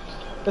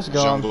it's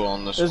gone. jungle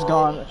on this It's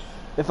world. gone.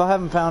 If I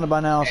haven't found it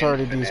by now, it's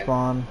already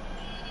despawned.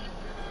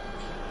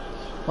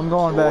 I'm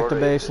going back to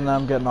base and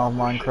I'm getting off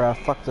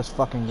Minecraft. Fuck this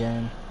fucking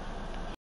game.